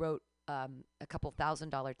Cruz wrote a couple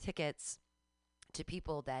 $1,000 tickets to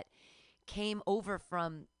people that came over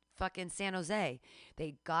from fucking San Jose.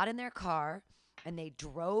 They got in their car and they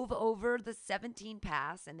drove over the 17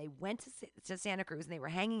 pass and they went to Santa Cruz and they were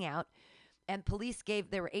hanging out. And police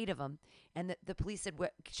there were 8 of them. And the police said,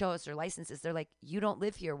 show us their licenses. They're like, you don't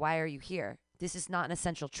live here. Why are you here? This is not an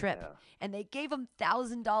essential trip. Yeah. And they gave them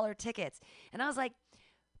 $1,000 tickets. And I was like,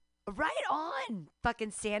 right on,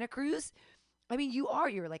 fucking Santa Cruz. I mean,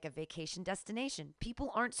 you're like a vacation destination.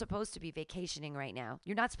 People aren't supposed to be vacationing right now.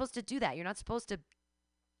 You're not supposed to do that. You're not supposed to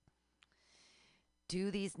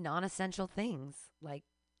do these non-essential things. Like,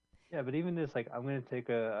 yeah, but even this, like, I'm going to take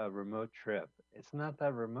a remote trip. It's not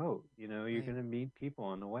that remote. You know, you're going to meet people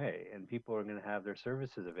on the way, and people are going to have their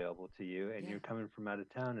services available to you, and you're coming from out of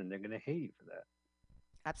town, and they're going to hate you for that.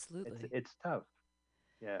 Absolutely. It's tough.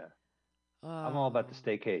 Yeah. I'm all about the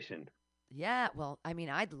staycation. Yeah, well, I mean,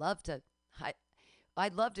 I'd love to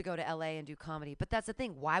go to LA and do comedy, but that's the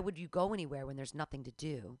thing. Why would you go anywhere when there's nothing to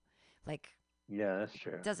do? Like, yeah, that's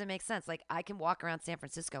true. It doesn't make sense. Like, I can walk around San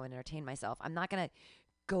Francisco and entertain myself. I'm not going to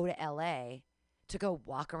go to LA to go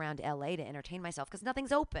walk around LA to entertain myself because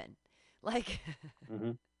nothing's open. Like,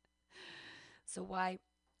 so why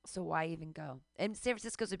even go? And San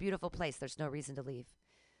Francisco's a beautiful place. There's no reason to leave.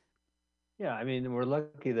 Yeah, I mean, we're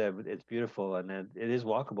lucky that it's beautiful and that it is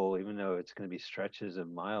walkable, even though it's going to be stretches of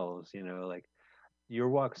miles. You know, like your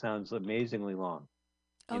walk sounds amazingly long.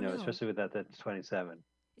 You know, especially with that's 27.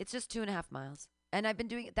 It's just 2.5 miles, and I've been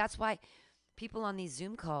doing it. That's why people on these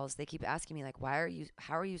Zoom calls, they keep asking me like,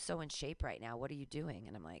 how are you so in shape right now? What are you doing?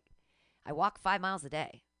 And I'm like, I walk 5 miles a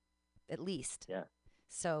day, at least. Yeah.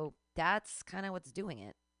 So that's kind of what's doing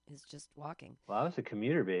it. Is just walking. Well, I was a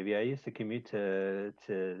commuter, baby. I used to commute to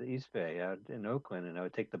the East Bay out in Oakland, and I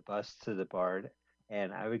would take the bus to the BART,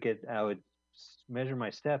 and I would measure my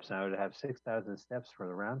steps, and I would have 6,000 steps for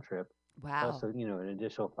the round trip. Wow. Also, you know, an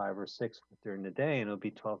additional 5 or 6 during the day, and it'll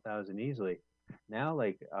be 12,000 easily. Now,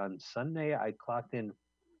 like on Sunday, I clocked in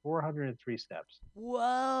 403 steps.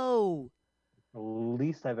 Whoa. The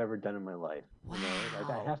least I've ever done in my life. Wow. You know,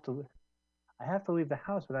 like I have to leave the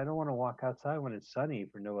house, but I don't want to walk outside when it's sunny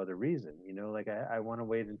for no other reason. You know, like I want to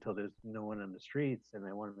wait until there's no one on the streets, and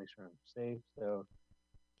I want to make sure I'm safe. So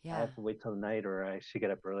I have to wait till night, or I should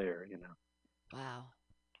get up earlier. You know. Wow.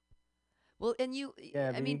 Well, and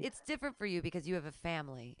I mean, it's different for you because you have a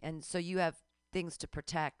family, and so you have things to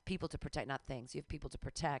protect, people to protect, not things. You have people to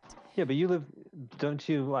protect. Yeah, but don't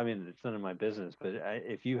you? I mean, it's none of my business, but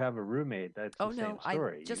if you have a roommate, that's the same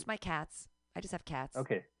story. Just my cats. I just have cats.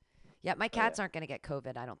 Okay. Yeah, my cats aren't going to get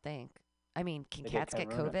COVID, I don't think. I mean, can cats get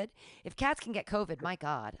COVID? If cats can get COVID, my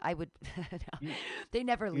God, I would. No, they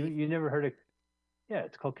never leave. You never heard of? Yeah,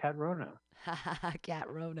 it's called Cat Rona. Cat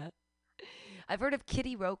Rona. I've heard of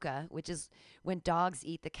Kitty Roca, which is when dogs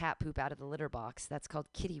eat the cat poop out of the litter box. That's called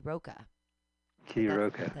Kitty Roca. Kitty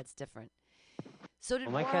Roca. That's different. So did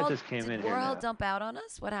my cat just came in here World now. Dump out on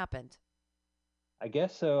us? What happened? I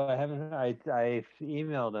guess so. I haven't. I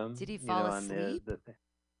emailed him. Did he fall asleep?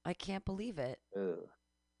 I can't believe it.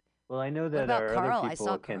 Well, I know that our other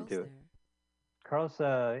people can't do it. Carl's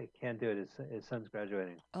can't do it. His son's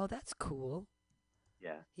graduating. Oh, that's cool.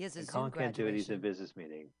 Yeah. He has a Zoom Colin can't do it. He's in a business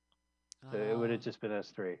meeting. So it would have just been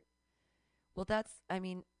us 3. Well, I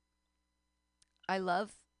mean, I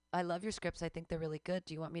love your scripts. I think they're really good.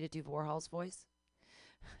 Do you want me to do Warhol's voice?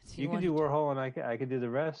 You can do Warhol, and I can do the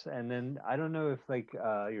rest. And then I don't know if like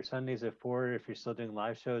your Sundays at 4, if you're still doing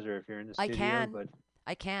live shows or if you're in the studio.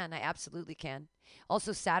 I can. I absolutely can.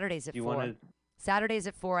 Also Saturdays at 4. Saturdays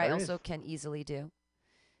at 4 I also can easily do.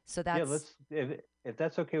 So that's if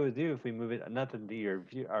that's okay with you, if we move it, not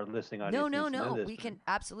that our listening audience. No. We can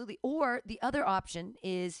absolutely. Or the other option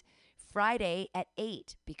is Friday at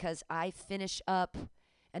 8 because I finish up,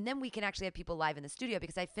 and then we can actually have people live in the studio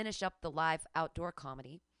because I finish up the live outdoor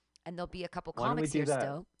comedy, and there'll be a couple comics here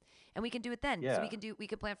still, and we can do it then. Yeah. So we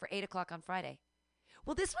can plan for 8 o'clock on Friday.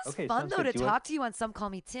 Well, this was fun though to talk to you on Some Call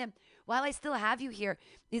Me Tim. While I still have you here,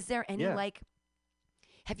 is there any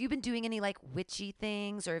have you been doing any like witchy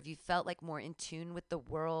things, or have you felt like more in tune with the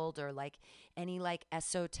world, or like any like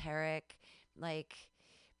esoteric, like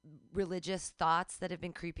religious thoughts that have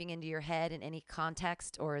been creeping into your head in any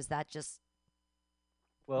context, or is that just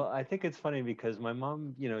Well, I think it's funny because my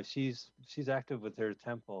mom, she's active with her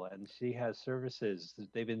temple and she has services.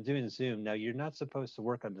 They've been doing Zoom. Now, you're not supposed to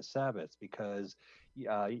work on the Sabbath because,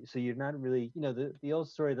 so you're not really, the old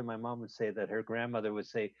story that my mom would say that her grandmother would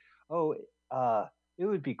say, "Oh, uh, it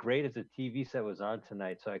would be great if the TV set was on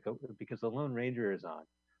tonight, so I could, because the Lone Ranger is on,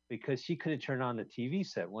 because she couldn't turn on the TV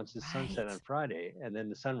set once the sun set Right. on Friday and then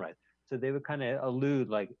the sunrise." So they would kind of allude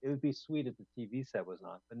like it would be sweet if the TV set was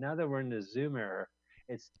on. But now that we're in the Zoom era,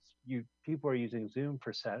 it's you people are using Zoom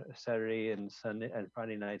for Saturday and Sunday and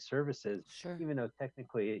Friday night services, Sure. even though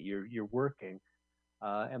technically you're working.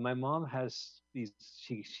 And my mom has these.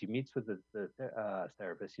 She meets with the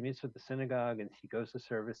therapist. She meets with the synagogue, and she goes to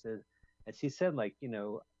services. And she said, like,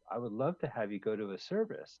 I would love to have you go to a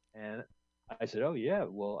service. And I said, oh yeah,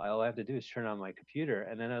 well, all I have to do is turn on my computer.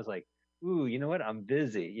 And then I was like, ooh, you know what? I'm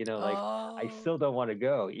busy. Like I Oh. still don't want to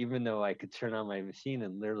go, even though I could turn on my machine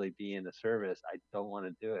and literally be in the service. I don't want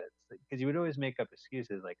to do it because you would always make up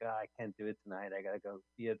excuses like, oh, I can't do it tonight. I gotta go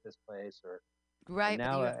be at this place or. And Right, but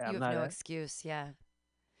now you I'm have not. no excuse. Yeah.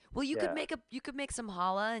 Well, Yeah. you could make some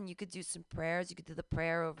challah and you could do some prayers. You could do the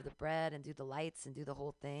prayer over the bread and do the lights and do the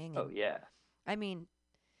whole thing. Oh And yeah. I mean,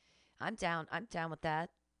 I'm down. I'm down with that.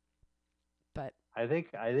 But I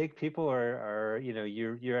think people are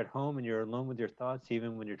you're at home and you're alone with your thoughts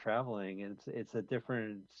even when you're traveling, and it's a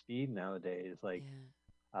different speed nowadays. Like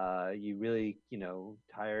yeah. you really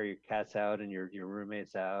tire your cats out and your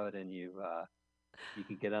roommates out, and you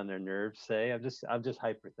could get on their nerves. Say I'm just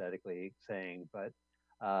hypothetically saying, but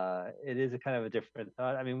it is a kind of a different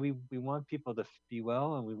thought. I mean, we want people to be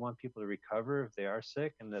well and we want people to recover if they are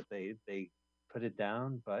sick and that they put it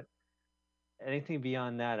down, but anything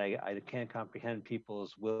beyond that, I can't comprehend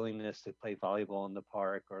people's willingness to play volleyball in the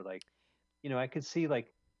park or like, I could see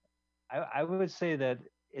like, I would say that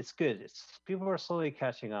it's good. People are slowly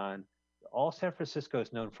catching on. All San Francisco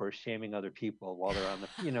is known for shaming other people while they're on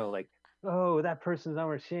the, like, oh, that person's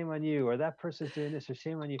on, shame on you, or that person's doing this, or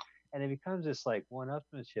shame on you. And it becomes this like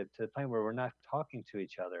one-upmanship to the point where we're not talking to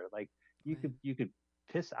each other. Like Right. you could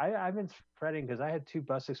piss. I've been fretting because I had two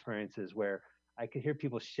bus experiences where I could hear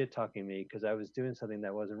people shit talking me because I was doing something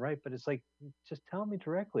that wasn't right. But it's like, just tell me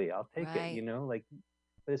directly. I'll take it, Right. like,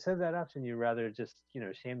 but instead of that option, you rather just,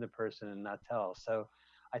 shame the person and not tell. So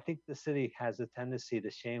I think the city has a tendency to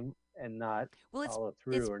shame and not Well, follow it's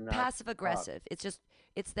through or not passive talk. aggressive.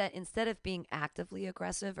 It's that instead of being actively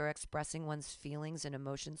aggressive or expressing one's feelings and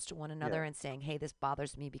emotions to one another Yeah. and saying, "Hey, this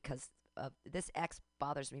bothers me because of this X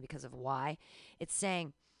bothers me because of Y," it's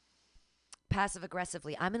saying passive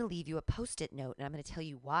aggressively, "I'm going to leave you a post-it note and I'm going to tell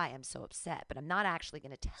you why I'm so upset, but I'm not actually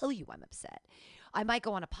going to tell you I'm upset. I might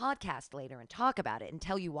go on a podcast later and talk about it and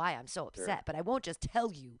tell you why I'm so Sure. upset, but I won't just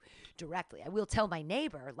tell you directly. I will tell my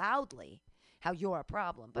neighbor loudly how you're a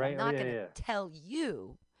problem, but I'm Right. Oh not yeah, going yeah. to tell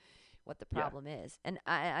you what the Yeah. problem is." And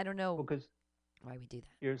I don't know Because why we do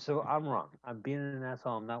that. so I'm wrong. I'm being an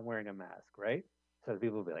asshole. I'm not wearing a mask, right? So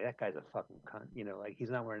people will be like, that guy's a fucking cunt, like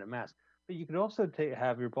he's not wearing a mask. But you could also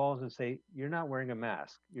have your balls and say, you're not wearing a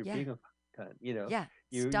mask. You're Yeah. being a cunt. Yeah.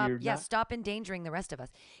 You're not. Stop endangering the rest of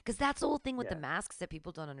us. Because that's the whole thing with the Yeah. masks that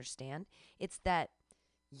people don't understand. It's that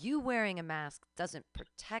you wearing a mask doesn't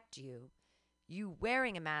protect you. You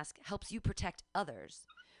wearing a mask helps you protect others.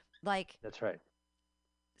 Like, That's right.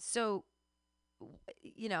 so,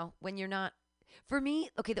 when you're not, for me,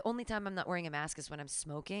 okay, the only time I'm not wearing a mask is when I'm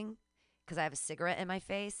smoking because I have a cigarette in my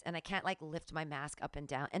face and I can't like lift my mask up and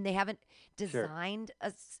down. And they haven't Sure. designed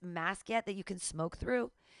a mask yet that you can smoke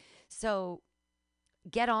through. So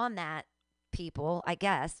get on that, people, I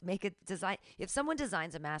guess. Make a design. If someone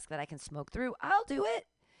designs a mask that I can smoke through, I'll do it.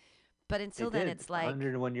 But They until then, did it's like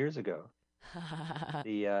 101 years ago.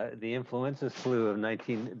 The influenza flu of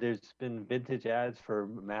 19. There's been vintage ads for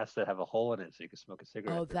masks that have a hole in it so you can smoke a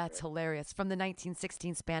cigarette oh, through that's it. hilarious. From the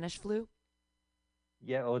 1916 Spanish flu?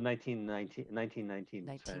 Yeah. Oh, 1919 Spanish flu.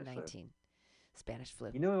 1919 Spanish flu.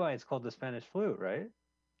 You know why it's called the Spanish flu, right?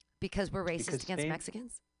 Because we're racist Because against Spain.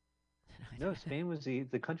 Mexicans? No, Spain was the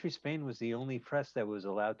country. Spain was the only press that was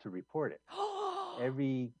allowed to report it.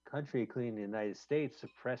 Every country, including the United States,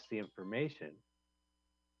 suppressed the information.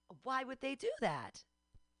 Why would they do that?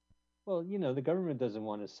 Well, the government doesn't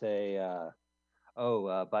want to say,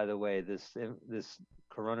 by the way, this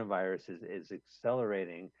coronavirus is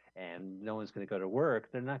accelerating and no one's going to go to work.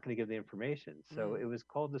 They're not going to give the information. So it was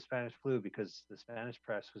called the Spanish flu because the Spanish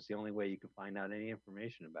press was the only way you could find out any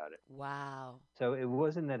information about it. Wow. So it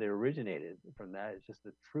wasn't that it originated from that. It's just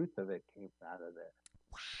the truth of it came out of there.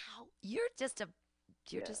 Wow. You're just an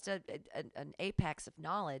apex of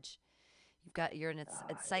knowledge. You're an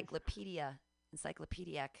encyclopedic.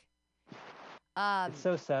 It's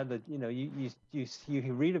so sad that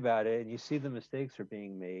you read about it and you see the mistakes are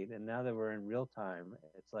being made, and now that we're in real time,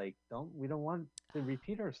 it's like we don't want to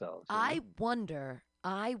repeat ourselves. I wonder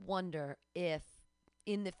if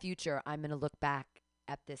in the future I'm going to look back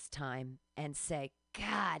at this time and say,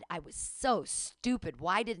 God, I was so stupid.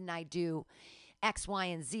 Why didn't I do X, Y,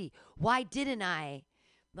 and Z? Why didn't I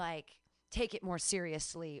take it more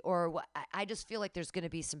seriously? Or I just feel like there's going to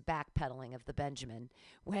be some backpedaling of the Benjamin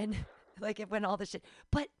when when all this shit.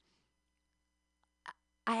 But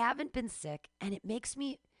I haven't been sick, and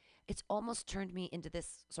it's almost turned me into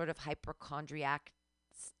this sort of hypochondriac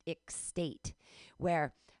state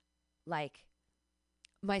where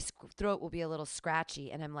my throat will be a little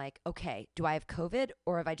scratchy, and I'm like, okay, do I have COVID,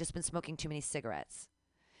 or have I just been smoking too many cigarettes?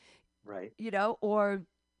 Right. Or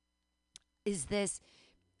is this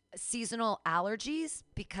seasonal allergies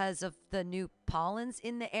because of the new pollens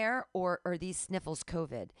in the air, or are these sniffles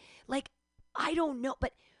COVID? I don't know,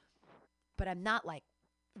 but I'm not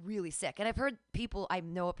really sick. And I've heard I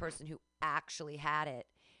know a person who actually had it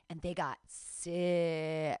and they got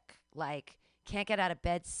sick, can't get out of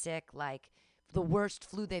bed sick, the worst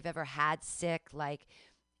flu they've ever had sick,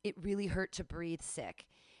 it really hurt to breathe sick.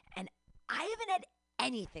 And I haven't had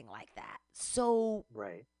anything like that. So,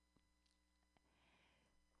 right.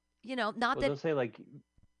 Not that they'll say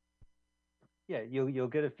yeah, you'll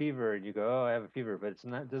get a fever and you go, oh, I have a fever, but it's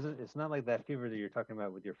not like that fever that you're talking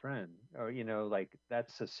about with your friend, or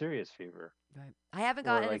that's a serious fever. Right. I haven't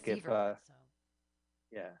gotten a fever. So.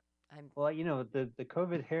 Yeah. Well, the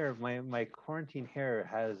COVID hair, my quarantine hair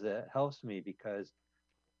helps me because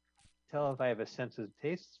tell if I have a sense of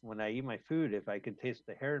taste when I eat my food, if I can taste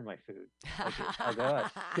the hair in my food. I'll go,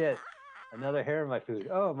 oh, shit, another hair in my food.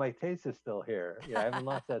 Oh, my taste is still here. Yeah, I haven't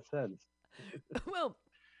lost that sense. Well,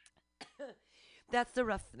 that's the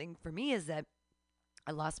rough thing for me, is that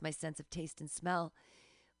I lost my sense of taste and smell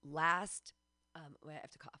last. I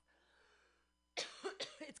have to cough.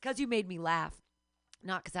 It's because you made me laugh,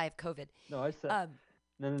 not because I have COVID. No, I said.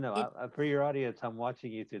 No. For your audience, I'm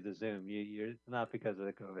watching you through the Zoom. You're not because of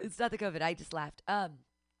the COVID. It's not the COVID. I just laughed.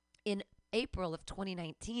 In April of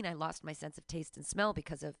 2019, I lost my sense of taste and smell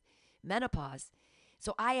because of menopause.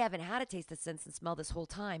 So I haven't had a taste of sense and smell this whole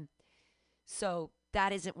time. So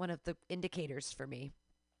that isn't one of the indicators for me.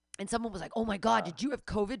 And someone was like, oh my God, did you have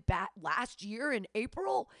COVID last year in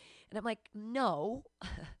April? And I'm like, no.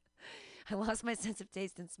 I lost my sense of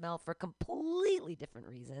taste and smell for completely different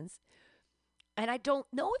reasons. And I don't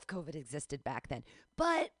know if COVID existed back then.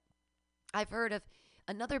 But I've heard of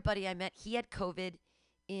another buddy I met. He had COVID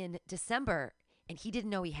in December, and he didn't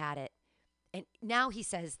know he had it. And now he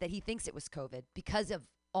says that he thinks it was COVID because of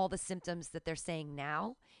all the symptoms that they're saying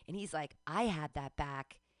now. And he's like, I had that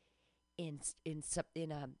back in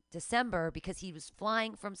December because he was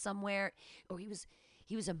flying from somewhere, or he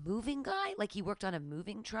was a moving guy, he worked on a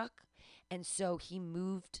moving truck, and so he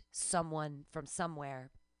moved someone from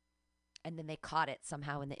somewhere, and then they caught it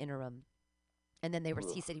somehow in the interim, and then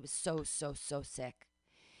he said he was so sick,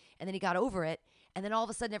 and then he got over it, and then all of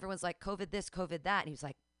a sudden everyone's like, COVID this, COVID that, and he was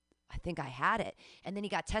like, I think I had it. And then he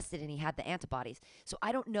got tested and he had the antibodies. So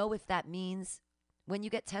I don't know if that means when you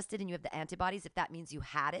get tested and you have the antibodies, if that means you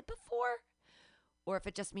had it before, or if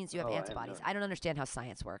it just means you have antibodies. I don't understand how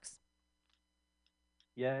science works.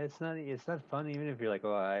 Yeah, it's not fun, even if you're like,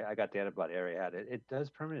 oh, I got the antibody, I already had it. It does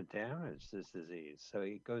permanent damage, this disease. So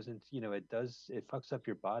it goes into, it fucks up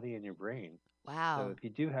your body and your brain. Wow. So if you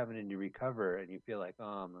do have it and you recover and you feel like, oh,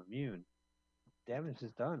 I'm immune, damage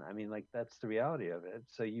is done. I mean, that's the reality of it.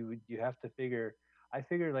 So you have to figure. I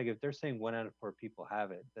figure if they're saying 1 out of 4 people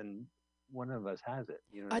have it, then one of us has it.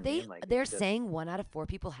 You know what I mean? They're saying 1 out of 4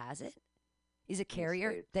 people has it? Is a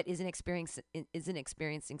carrier that isn't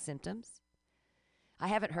experiencing symptoms? I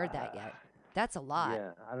haven't heard that yet. That's a lot.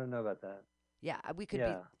 Yeah, I don't know about that. Yeah, we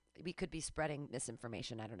could be spreading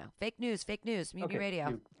misinformation. I don't know. Fake news. Mutiny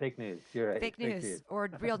Radio. Fake news. You're right. Fake news or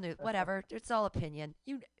real news, whatever. It's all opinion.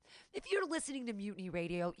 If you're listening to Mutiny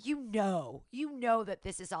Radio, you know that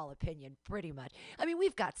this is all opinion, pretty much. I mean,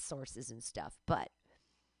 we've got sources and stuff, but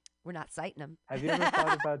we're not citing them. Have you ever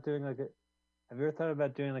thought about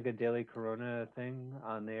doing a daily Corona thing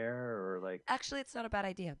on there, or Actually, it's not a bad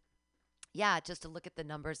idea. Yeah, just to look at the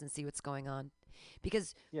numbers and see what's going on,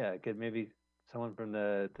 because could maybe someone from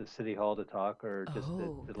the city hall to talk, or just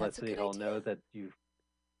to let city hall know that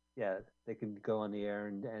they can go on the air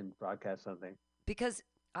and broadcast something. Because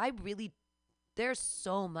there's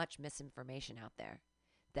so much misinformation out there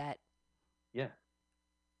that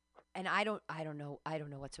and I don't know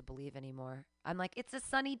what to believe anymore. I'm like, it's a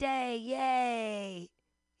sunny day, yay.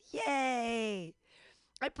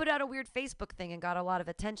 I put out a weird Facebook thing and got a lot of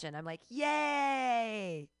attention. I'm like,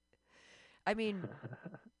 yay! I mean,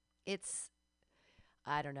 it's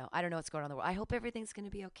I don't know. I don't know what's going on in the world. I hope everything's going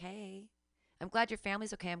to be okay. I'm glad your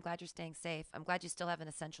family's okay. I'm glad you're staying safe. I'm glad you still have an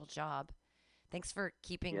essential job. Thanks for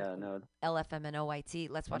keeping LFM and OYT.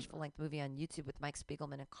 Let's watch full-length movie on YouTube with Mike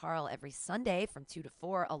Spiegelman and Carl every Sunday from 2 to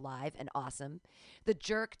 4, alive and awesome. The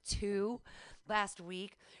Jerk 2 last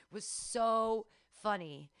week was so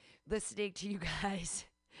funny listening to you guys.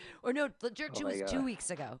 Or no, The Jerk 2 was 2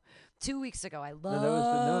 weeks ago. 2 weeks ago. I loved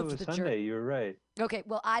it was The Sunday. Jerk. You were right. Okay,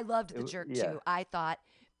 well, I loved The Jerk 2. I thought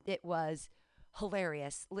it was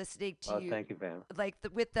hilarious listening to you. Thank you, Pam. Like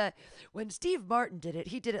when Steve Martin did it,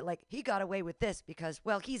 he did it like he got away with this because,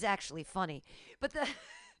 well, he's actually funny. But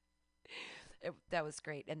that was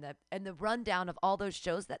great. And the rundown of all those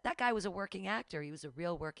shows, that guy was a working actor. He was a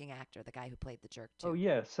real working actor, the guy who played the Jerk too. Oh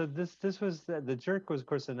yeah, so this was the Jerk was of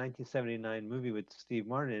course a 1979 movie with Steve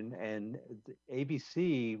Martin, and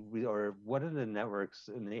ABC or one of the networks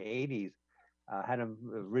in the 80s had an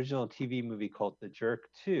original TV movie called The Jerk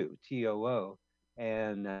 2, TOO.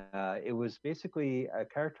 And it was basically a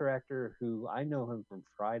character actor who I know him from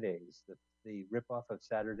Fridays, the ripoff of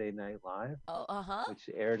Saturday Night Live, which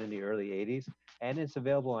aired in the early 80s. And it's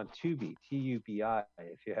available on Tubi, Tubi,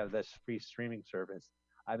 if you have this free streaming service.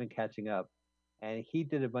 I've been catching up. And he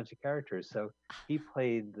did a bunch of characters. So he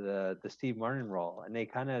played the Steve Martin role. And they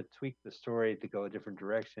kind of tweaked the story to go a different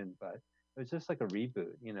direction. But it was just like a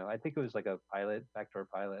reboot. I think it was like a backdoor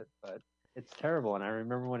pilot. But it's terrible. And I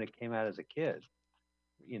remember when it came out as a kid.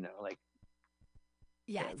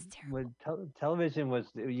 It's terrible. When television was,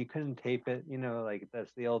 you couldn't tape it, like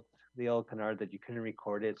that's the old canard that you couldn't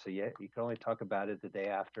record it, so you could only talk about it the day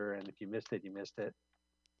after, and if you missed it, you missed it.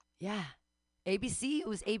 Yeah, ABC. It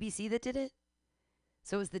was ABC that did it.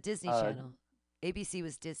 So it was the Disney Channel. ABC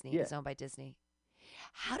was Disney. It was owned by Disney.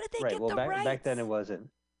 How did they get the rights? Back then it wasn't.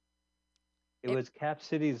 It was Cap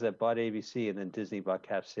Cities that bought ABC, and then Disney bought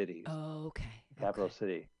Cap Cities. Oh, okay. Capital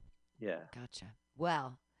City. Yeah. Gotcha.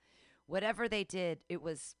 Well, whatever they did, it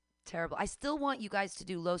was terrible. I still want you guys to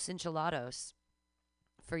do Los Enchilados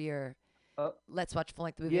for your Let's Watch Full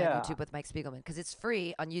Length Movie on YouTube with Mike Spiegelman, because it's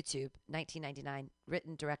free on YouTube, $19.99,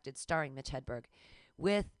 written, directed, starring Mitch Hedberg,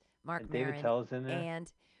 with Mark Maron. David Tell's in there?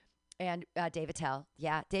 And David Tell.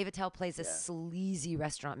 Yeah, David Tell plays a sleazy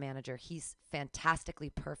restaurant manager. He's fantastically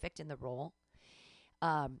perfect in the role.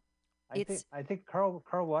 I think Carl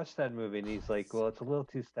watched that movie, and he's like, well, it's a little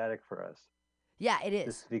too static for us. Yeah, it is.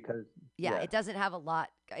 Just because. Yeah, it doesn't have a lot.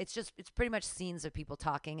 It's pretty much scenes of people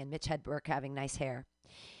talking and Mitch Hedberg having nice hair.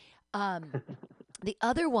 The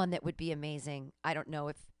other one that would be amazing, I don't know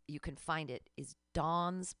if you can find it, is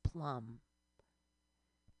Dawn's Plum.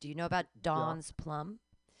 Do you know about Dawn's Plum?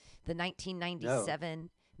 The 1997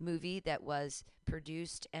 movie that was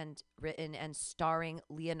produced and written and starring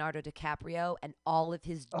Leonardo DiCaprio and all of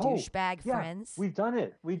his douchebag friends. We've done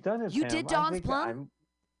it. You did Dawn's Plum?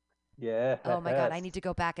 Yeah. Oh my God, I need to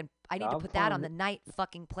go back and I need to put that on the night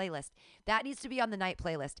fucking playlist. That needs to be on the night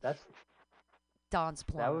playlist. That's Dawn's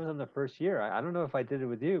Plum. That was on the first year. I don't know if I did it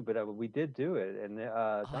with you, but we did do it. And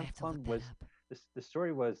Dawn's Plum was the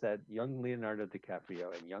story was that young Leonardo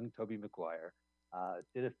DiCaprio and young Tobey Maguire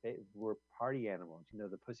were party animals,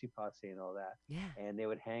 the Pussy Posse and all that. Yeah. And they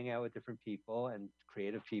would hang out with different people and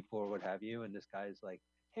creative people or what have you. And this guy's like,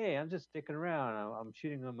 hey, I'm just sticking around. I'm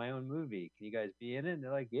shooting on my own movie. Can you guys be in it? And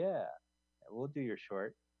they're like, yeah, we'll do your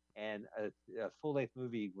short. And a full-length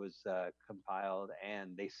movie was compiled,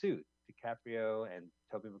 and they sued DiCaprio and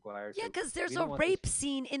Tobey Maguire. Yeah, because there's a rape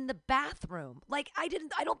scene in the bathroom. Like, I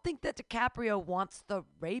don't think that DiCaprio wants the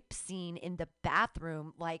rape scene in the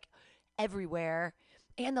bathroom, like, everywhere.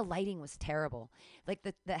 And the lighting was terrible. Like,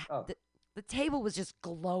 the table was just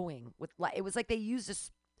glowing with light. It was like they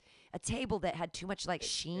used a table that had too much like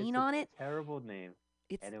sheen on it. Terrible name.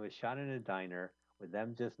 And it was shot in a diner with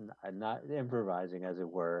them just not improvising, as it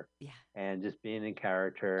were. Yeah. And just being in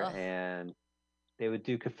character. And they would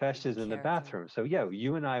do confessions in the bathroom. So yeah,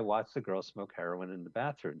 you and I watched the girls smoke heroin in the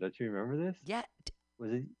bathroom. Don't you remember this? Yeah.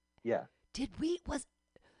 Was it? Yeah.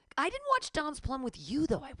 I didn't watch Dawn's Plum with you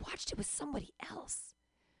though. I watched it with somebody else.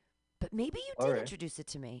 But maybe you did introduce it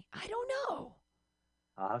to me. I don't know.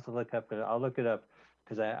 I'll have to look up. I'll look it up.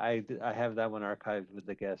 Because I have that one archived with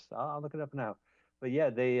the guests. I'll look it up now. But yeah,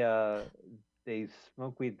 they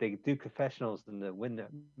smoke weed. They do confessionals in the window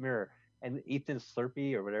mirror. And Ethan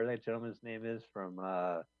Slurpee, or whatever that gentleman's name is, from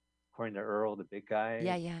according to Earl, the big guy.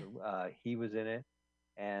 Yeah. He was in it.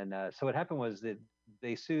 And so what happened was that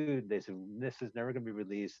they sued. They said this is never going to be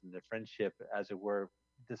released, and the friendship, as it were,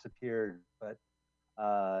 disappeared. But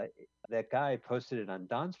uh, that guy posted it on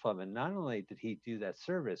Don's Plum, and not only did he do that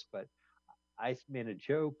service, but I made a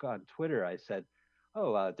joke on Twitter. I said,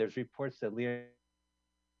 "Oh, there's reports that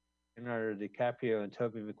Leonardo DiCaprio and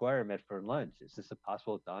Tobey Maguire met for lunch. Is this a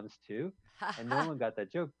possible Don's too?" And no one got that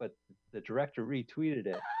joke, but the director retweeted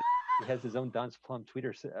it. He has his own Don's Plum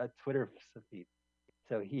Twitter feed.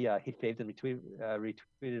 So he saved and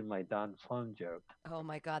retweeted my Don Plum joke. Oh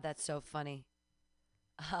my God, that's so funny.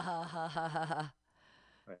 Right.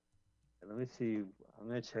 Let me see. I'm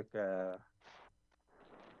gonna check the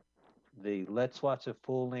Let's Watch a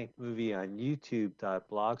Full Length Movie on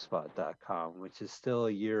YouTube.blogspot.com, which is still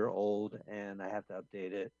a year old, and I have to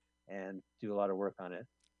update it and do a lot of work on it.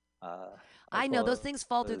 I know those things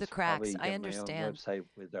fall through the cracks. I understand. My own website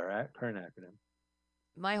with our current acronym.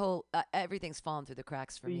 My whole everything's fallen through the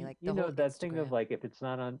cracks for me. Like you know that thing of like if it's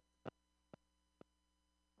not on,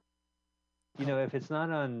 if it's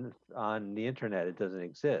not on the internet, it doesn't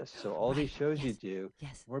exist. So all these shows you do,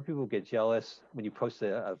 more people get jealous when you post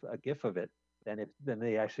a GIF of it than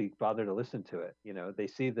they actually bother to listen to it. They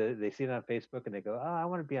see it on Facebook and they go, "Oh, I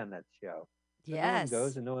want to be on that show." But no one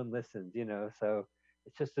goes and no one listens. So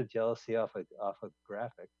it's just a jealousy off a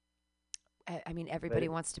graphic. I mean, everybody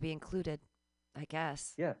wants to be included, I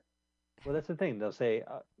guess. Yeah. Well, that's the thing. They'll say,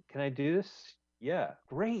 "Can I do this?" Yeah,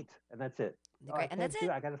 great, and that's it. Great. And that's it.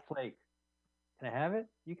 I got a flake. Can I have it?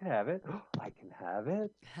 You can have it. I can have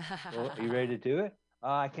it. Well, are you ready to do it?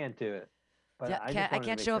 I can't do it. But I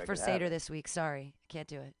can't show up for Seder this week. Sorry, I can't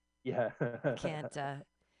do it. Yeah. Can't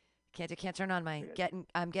turn on my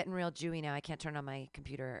I'm getting real Jewy now. I can't turn on my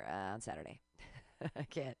computer on Saturday. I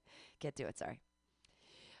can't do it. Sorry.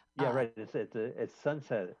 Yeah, right. It's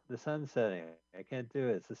sunset. The sun's setting. I can't do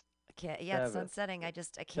it. I can't. Yeah, it's sunsetting. I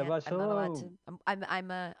can't. I'm not allowed to.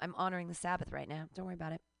 I'm honoring the Sabbath right now. Don't worry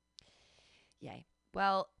about it. Yay.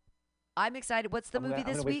 Well, I'm excited. What's the movie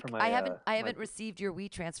this week? I haven't received your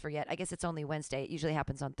WeTransfer yet. I guess it's only Wednesday. It usually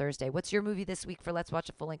happens on Thursday. What's your movie this week for Let's Watch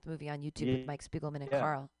a Full Length Movie on YouTube with Mike Spiegelman and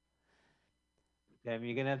Carl? Damn,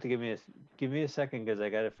 you're gonna have to give me a second because I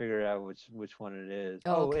got to figure out which one it is.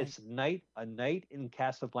 Okay. It's A Night in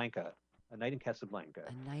Casablanca. A Night in Casablanca.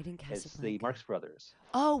 A Night in Casablanca. It's the Marx Brothers.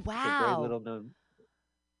 Oh wow. It's a very little known.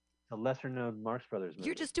 A lesser known Marx Brothers movie.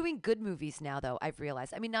 You're just doing good movies now, though, I've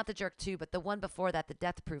realized. I mean, not The Jerk 2, but the one before that, The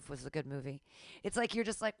Death Proof, was a good movie. It's like you're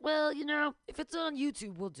just like, well, if it's on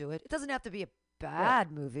YouTube, we'll do it. It doesn't have to be a bad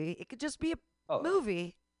movie. It could just be a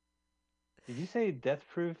movie. Did you say Death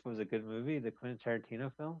Proof was a good movie, the Quentin Tarantino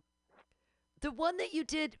film? The one that you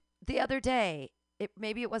did the other day,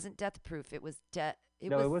 maybe it wasn't Death Proof. It was it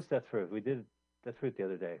was Death Proof. We did Death Proof the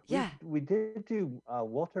other day. Yeah. We did do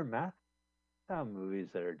Walter Matthau movies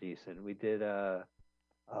that are decent. We did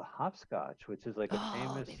Hopscotch, which is like a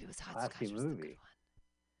famous classy movie.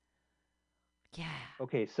 Yeah.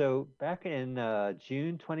 Okay, so back in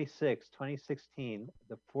June 26, 2016,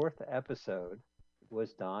 the 4th episode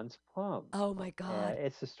was Don's Plum. Oh my God.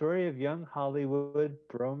 It's the story of young Hollywood,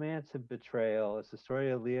 bromance and betrayal. It's the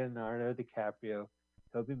story of Leonardo DiCaprio,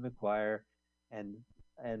 Tobey Maguire, and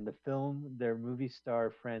the film their movie star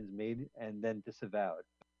friends made and then disavowed.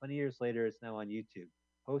 20 years later, it's now on YouTube.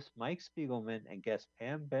 Host Mike Spiegelman and guest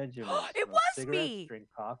Pam Benjamin. It smoke was cigarettes, me! Drink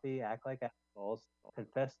coffee, act like assholes,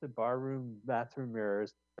 confess to bathroom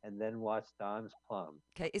mirrors, and then watch Don's Plum.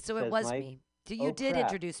 Okay, so it was me. So you did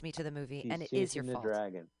introduce me to the movie, and it is your fault.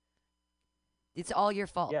 Dragon. It's all your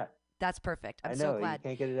fault. Yeah. That's perfect. I'm I know, so glad. You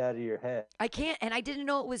can't get it out of your head. I can't, and I didn't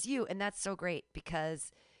know it was you, and that's so great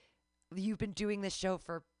because you've been doing this show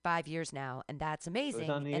for 5 years now, and that's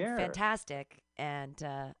amazing and fantastic, and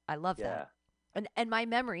I love that. And my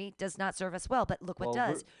memory does not serve us well, but look what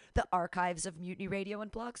does. The archives of Mutiny Radio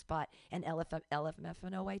and Blogspot and LFMF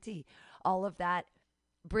and OIT. All of that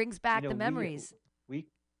brings back the memories.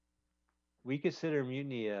 We consider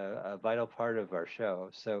Mutiny a vital part of our show.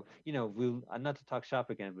 So, not to talk shop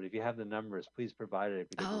again, but if you have the numbers, please provide it.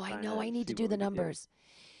 I know. I need to do the numbers.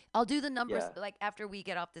 I'll do the numbers like after we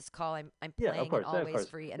get off this call. I'm playing it always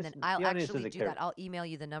free, and then I'll actually do that. I'll email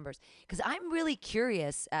you the numbers because I'm really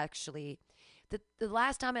curious. Actually, the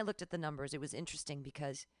last time I looked at the numbers, it was interesting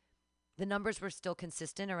because the numbers were still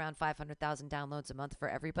consistent around 500,000 downloads a month for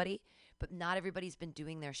everybody, but not everybody's been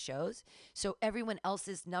doing their shows. So everyone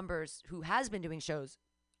else's numbers who has been doing shows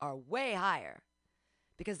are way higher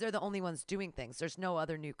because they're the only ones doing things. There's no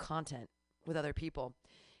other new content with other people.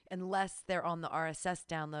 Unless they're on the RSS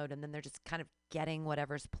download and then they're just kind of getting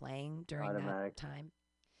whatever's playing during that time.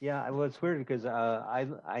 Yeah, well, it's weird because I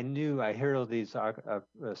heard all these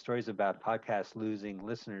stories about podcasts losing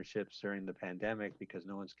listenerships during the pandemic because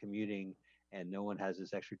no one's commuting and no one has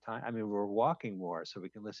this extra time. I mean, we're walking more, so we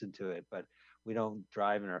can listen to it, but we don't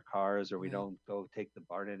drive in our cars or we don't go take the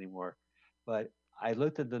BART anymore. But I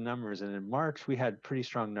looked at the numbers, and in March we had pretty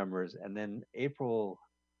strong numbers, and then April,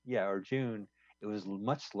 or June, it was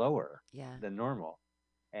much lower than normal.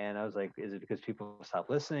 And I was like, is it because people stopped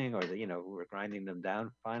listening, or that we're grinding them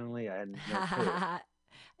down finally? I had no clue.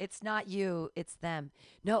 It's not you, it's them.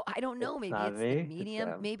 No, I don't know. Maybe it's the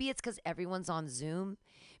medium. Maybe it's because everyone's on Zoom.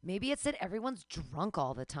 Maybe it's that everyone's drunk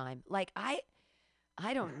all the time. Like I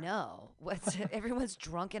don't know. Everyone's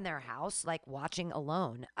drunk in their house, like watching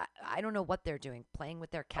Alone. I don't know what they're doing, playing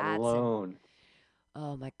with their cats. Alone.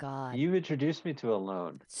 Oh my God! You introduced me to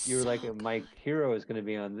Alone. You were like, my hero is going to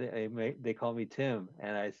be on. They call me Tim,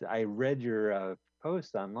 and I read your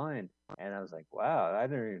post online, and I was like, wow, I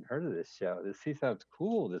never even heard of this show. He sounds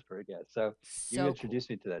cool. This guest. So you introduced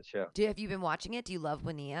me to that show. Have you been watching it? Do you love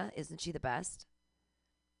Winia? Isn't she the best?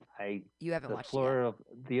 You haven't watched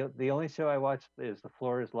it. The only show I watched is The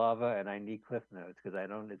Floor Is Lava, and I need Cliff Notes because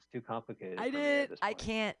it's too complicated. I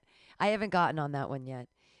can't. I haven't gotten on that one yet.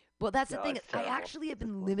 Well, that's the thing. I actually have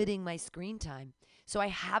been limiting my screen time, so I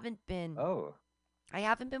haven't been. I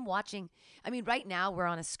haven't been watching. I mean, right now we're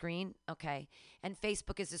on a screen, okay, and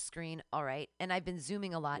Facebook is a screen, all right, and I've been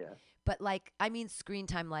Zooming a lot, but screen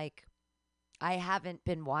time. Like, I haven't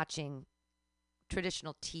been watching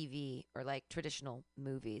traditional TV or like traditional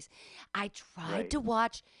movies. I tried to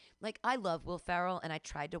watch, I love Will Ferrell, and I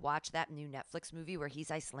tried to watch that new Netflix movie where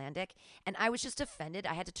he's Icelandic, and I was just offended.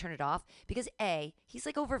 I had to turn it off because he's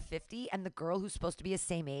like over 50, and the girl who's supposed to be his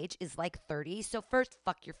same age is like 30. So first,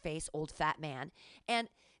 fuck your face, old fat man. And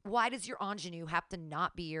why does your ingenue have to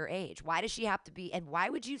not be your age? Why does she have to be? And why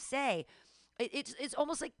would you say? It's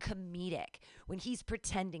almost like comedic when he's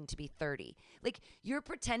pretending to be 30. Like, you're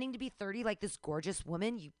pretending to be 30 like this gorgeous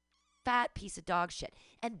woman, you fat piece of dog shit.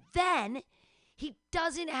 And then he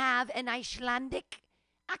doesn't have an Icelandic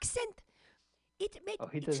accent. It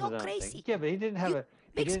makes me so crazy. Yeah, but he didn't have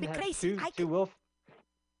makes me crazy.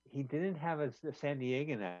 He didn't have a San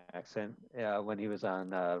Diegan accent when he was on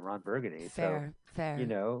Ron Burgundy. Fair.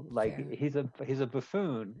 He's a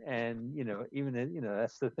buffoon, and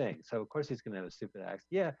that's the thing. So of course he's going to have a stupid accent.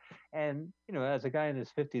 Yeah, and as a guy in his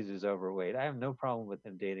 50s who's overweight, I have no problem with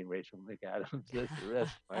him dating Rachel McAdams.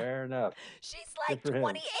 That's fair enough. She's like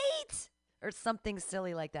 28 or something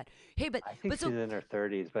silly like that. Hey, but I think she's in her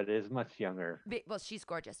 30s, but is much younger. Well, she's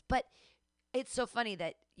gorgeous, but. It's so funny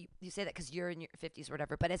that you say that because you're in your 50s or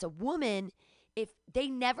whatever. But as a woman, if they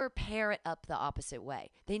never pair it up the opposite way,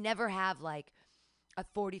 they never have like a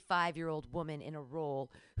 45-year-old woman in a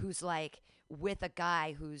role who's like with a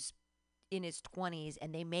guy who's in his 20s,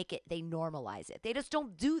 and they normalize it. They just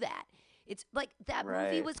don't do that. It's like that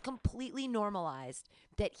movie was completely normalized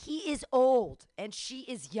that he is old and she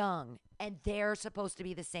is young, and they're supposed to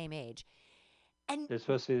be the same age. And they're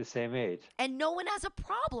supposed to be the same age. And no one has a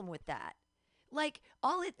problem with that. Like,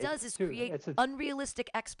 all it does is create unrealistic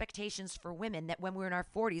expectations for women that when we're in our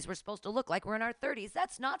 40s, we're supposed to look like we're in our 30s.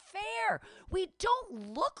 That's not fair. We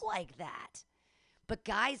don't look like that. But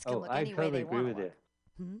guys can look any way they want to look. I totally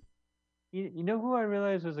agree with it. You know who I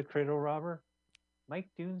realized was a cradle robber? Mike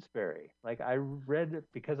Doonesbury. Like, I read,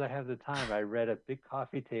 because I have the time, I read a big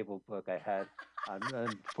coffee table book I had on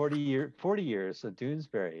 40 years of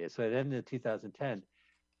Doonesbury. So it ended in 2010.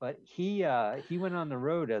 But he went on the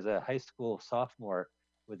road as a high school sophomore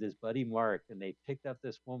with his buddy Mark, and they picked up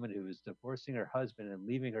this woman who was divorcing her husband and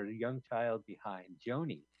leaving her young child behind,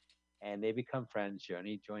 Joni. And they become friends.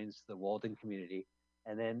 Joni joins the Walden community.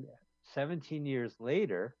 And then 17 years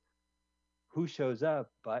later, who shows up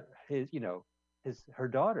but her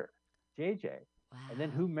daughter, JJ. Wow. And then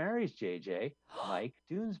who marries JJ? Mike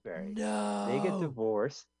Doonesbury. No. They get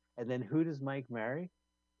divorced. And then who does Mike marry?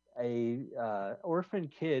 A orphan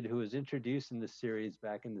kid who was introduced in the series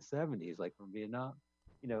back in the 70s, like from Vietnam,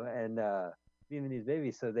 and Vietnamese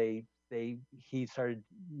baby. So he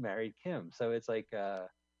married Kim. So it's like,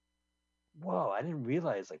 whoa, I didn't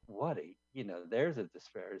realize there's a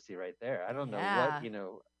disparity right there. I don't know what,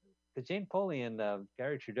 because Jane Foley and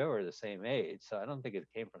Gary Trudeau are the same age. So I don't think it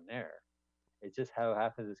came from there. It's just how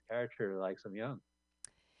happens this character likes him young.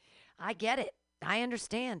 I get it. I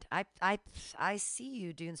understand. I see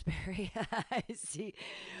you, Doonesbury. I see.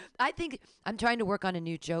 I think I'm trying to work on a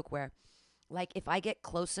new joke where, like, if I get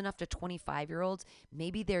close enough to 25-year-olds,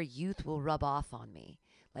 maybe their youth will rub off on me.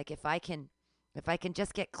 Like, if I can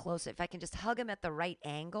just get close, if I can just hug them at the right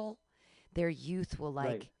angle, their youth will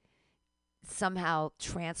somehow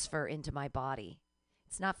transfer into my body.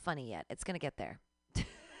 It's not funny yet. It's gonna get there.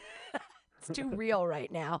 It's too real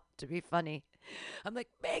right now to be funny. I'm like,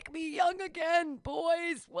 make me young again,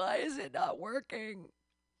 boys. Why is it not working?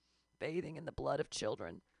 Bathing in the blood of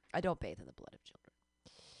children. I don't bathe in the blood of children.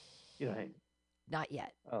 You know, hey, Not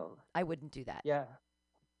yet. oh, I wouldn't do that. yeah.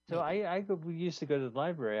 So Maybe. we used to go to the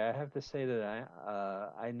library. I have to say that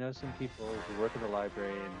I know some people who work in the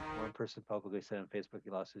library, and one person publicly said on Facebook he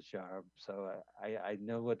lost his job. So I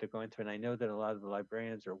know what they're going through, and I know that a lot of the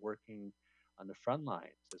librarians are working on the front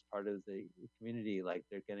lines as part of the community. Like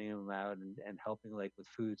they're getting them out and helping like with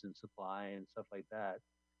foods and supply and stuff like that.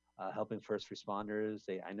 Helping first responders.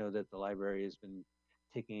 I know that the library has been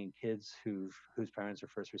taking in kids whose parents are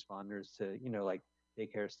first responders to like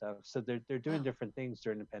daycare stuff. So they're doing different things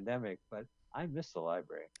during the pandemic. But I miss the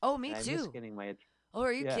library. Oh, me and I too. miss getting my. Oh,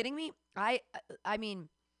 are you kidding me? I mean,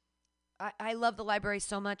 I love the library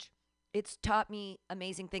so much. It's taught me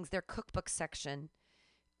amazing things. Their cookbook section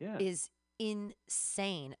is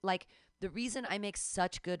insane. Like, the reason I make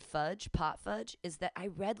such good pot fudge, is that I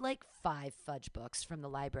read like 5 fudge books from the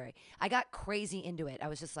library. I got crazy into it. I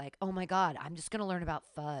was just like, oh my God, I'm just going to learn about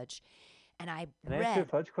fudge. And I Can I ask you a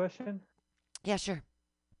fudge question? Yeah, sure.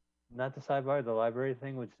 Not the sidebar, the library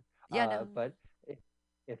thing, which no. But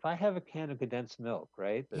if I have a can of condensed milk,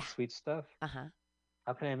 right, the sweet stuff, how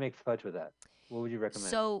can I make fudge with that? What would you recommend?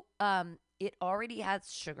 So, it already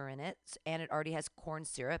has sugar in it, and it already has corn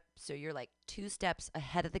syrup. So you're like 2 steps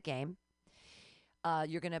ahead of the game.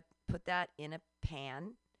 You're gonna put that in a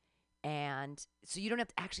pan, and so you don't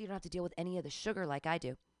have to deal with any of the sugar like I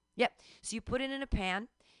do. Yep. So you put it in a pan,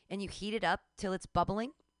 and you heat it up till it's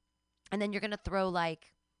bubbling, and then you're gonna throw I'm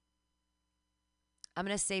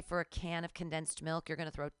gonna say for a can of condensed milk, you're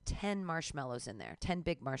gonna throw 10 marshmallows in there, 10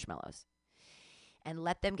 big marshmallows, and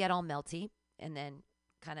let them get all melty, and then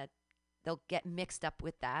kind of they'll get mixed up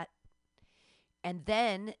with that. And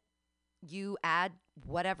then you add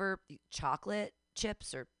whatever chocolate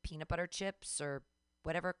chips or peanut butter chips or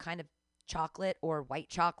whatever kind of chocolate or white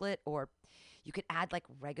chocolate, or you could add like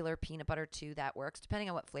regular peanut butter too. That works depending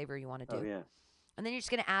on what flavor you want to do. Oh, yeah. And then you're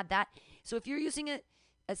just going to add that. So if you're using an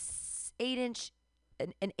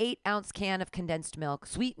 8-ounce can of condensed milk,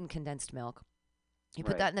 sweetened condensed milk, you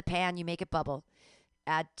put that in the pan, you make it bubble,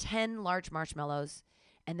 add 10 large marshmallows,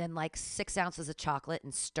 and then like 6 ounces of chocolate,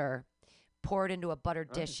 and stir. Pour it into a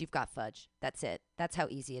buttered dish. You've got fudge. That's it. That's how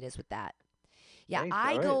easy it is with that. Yeah, Thanks.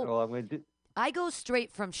 I go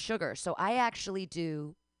straight from sugar. So I actually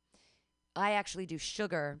do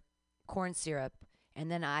sugar, corn syrup,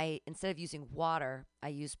 and then instead of using water, I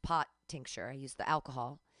use pot tincture. I use the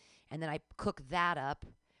alcohol, and then I cook that up.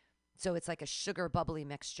 So it's like a sugar bubbly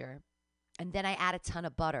mixture. And then I add a ton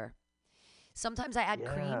of butter. Sometimes I add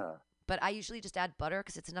cream, but I usually just add butter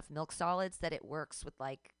because it's enough milk solids that it works with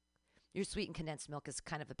like your sweetened condensed milk is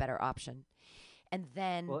kind of a better option. And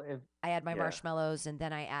then I add my marshmallows, and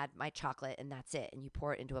then I add my chocolate, and that's it. And you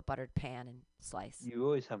pour it into a buttered pan and slice. You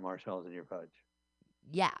always have marshmallows in your fudge.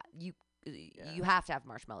 Yeah, you have to have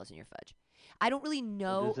marshmallows in your fudge. I don't really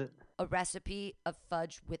know a recipe of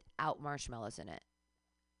fudge without marshmallows in it.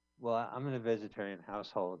 Well, I'm in a vegetarian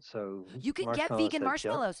household, so you can get vegan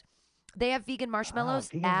marshmallows. They have vegan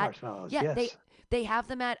marshmallows marshmallows. Yes. They have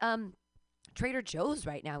them at Trader Joe's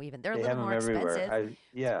right now. Even they're a they little more expensive.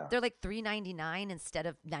 Yeah, they're like $3.99 instead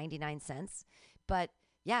of 99 cents. But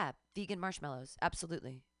yeah, vegan marshmallows,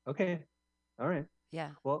 absolutely. Okay, all right. Yeah.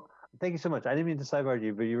 Well, thank you so much. I didn't mean to sidebar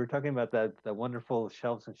you, but you were talking about the wonderful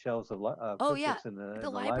shelves and shelves of cookbooks in the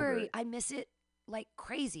library. I miss it like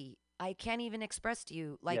crazy. I can't even express to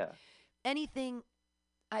you anything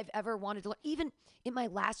I've ever wanted to learn. Even in my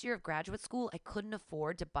last year of graduate school, I couldn't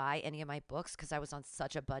afford to buy any of my books because I was on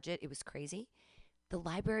such a budget. It was crazy. The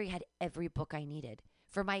library had every book I needed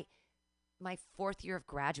for my 4th year of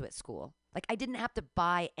graduate school. Like, I didn't have to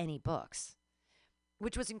buy any books,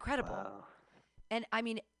 which was incredible. Wow. And I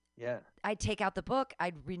mean, I'd take out the book,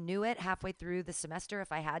 I'd renew it halfway through the semester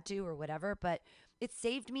if I had to or whatever, but it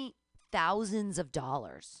saved me thousands of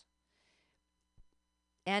dollars.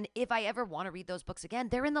 And if I ever want to read those books again,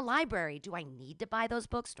 they're in the library. Do I need to buy those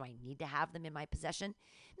books? Do I need to have them in my possession?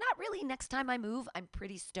 Not really. Next time I move, I'm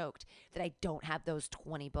pretty stoked that I don't have those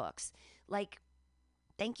 20 books. Like,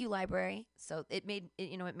 thank you, library. So it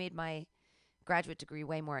made my graduate degree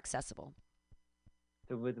way more accessible.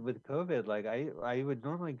 So with COVID, like I would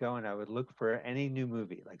normally go and I would look for any new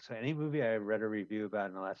movie. Like, so any movie I read a review about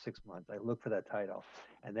in the last 6 months, I look for that title.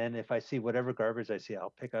 And then if I see whatever garbage I see,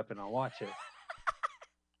 I'll pick up and I'll watch it.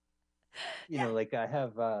 You know, like I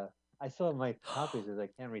still have my copies as I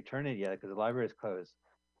can't return it yet because the library is closed.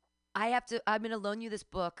 I'm going to loan you this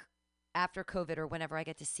book after COVID or whenever I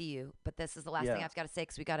get to see you. But this is the last thing I've got to say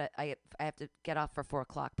because I have to get off for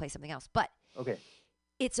 4:00, play something else. But okay,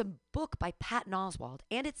 It's a book by Patton Oswalt,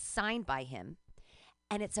 and it's signed by him.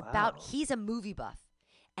 And it's about, he's a movie buff.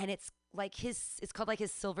 And it's called like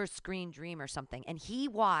his silver screen dream or something. And he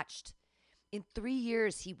watched, in 3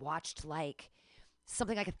 years, he watched like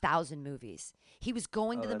something like 1,000 movies. He was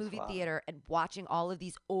going to the movie theater and watching all of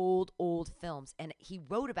these old films. And he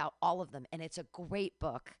wrote about all of them. And it's a great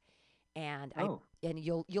book. And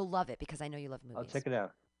you'll love it because I know you love movies. I'll check it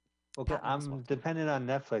out. Okay, I'm dependent on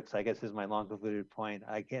Netflix, I guess is my long concluded point.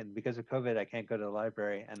 I can't, because of COVID, I can't go to the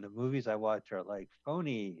library, and the movies I watch are like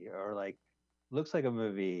phony or like looks like a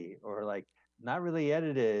movie or like not really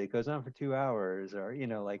edited. It goes on for 2 hours or,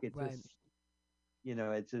 like it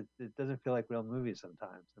just, it doesn't feel like real movies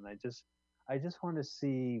sometimes. And I just want to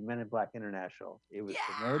see Men in Black International. It was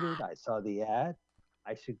promoted. I saw the ad.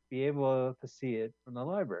 I should be able to see it from the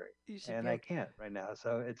library, and I can't right now.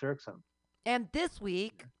 So it's irksome. And this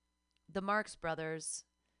week, the Marx Brothers,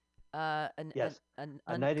 a night, kind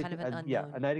of an unknown. A Night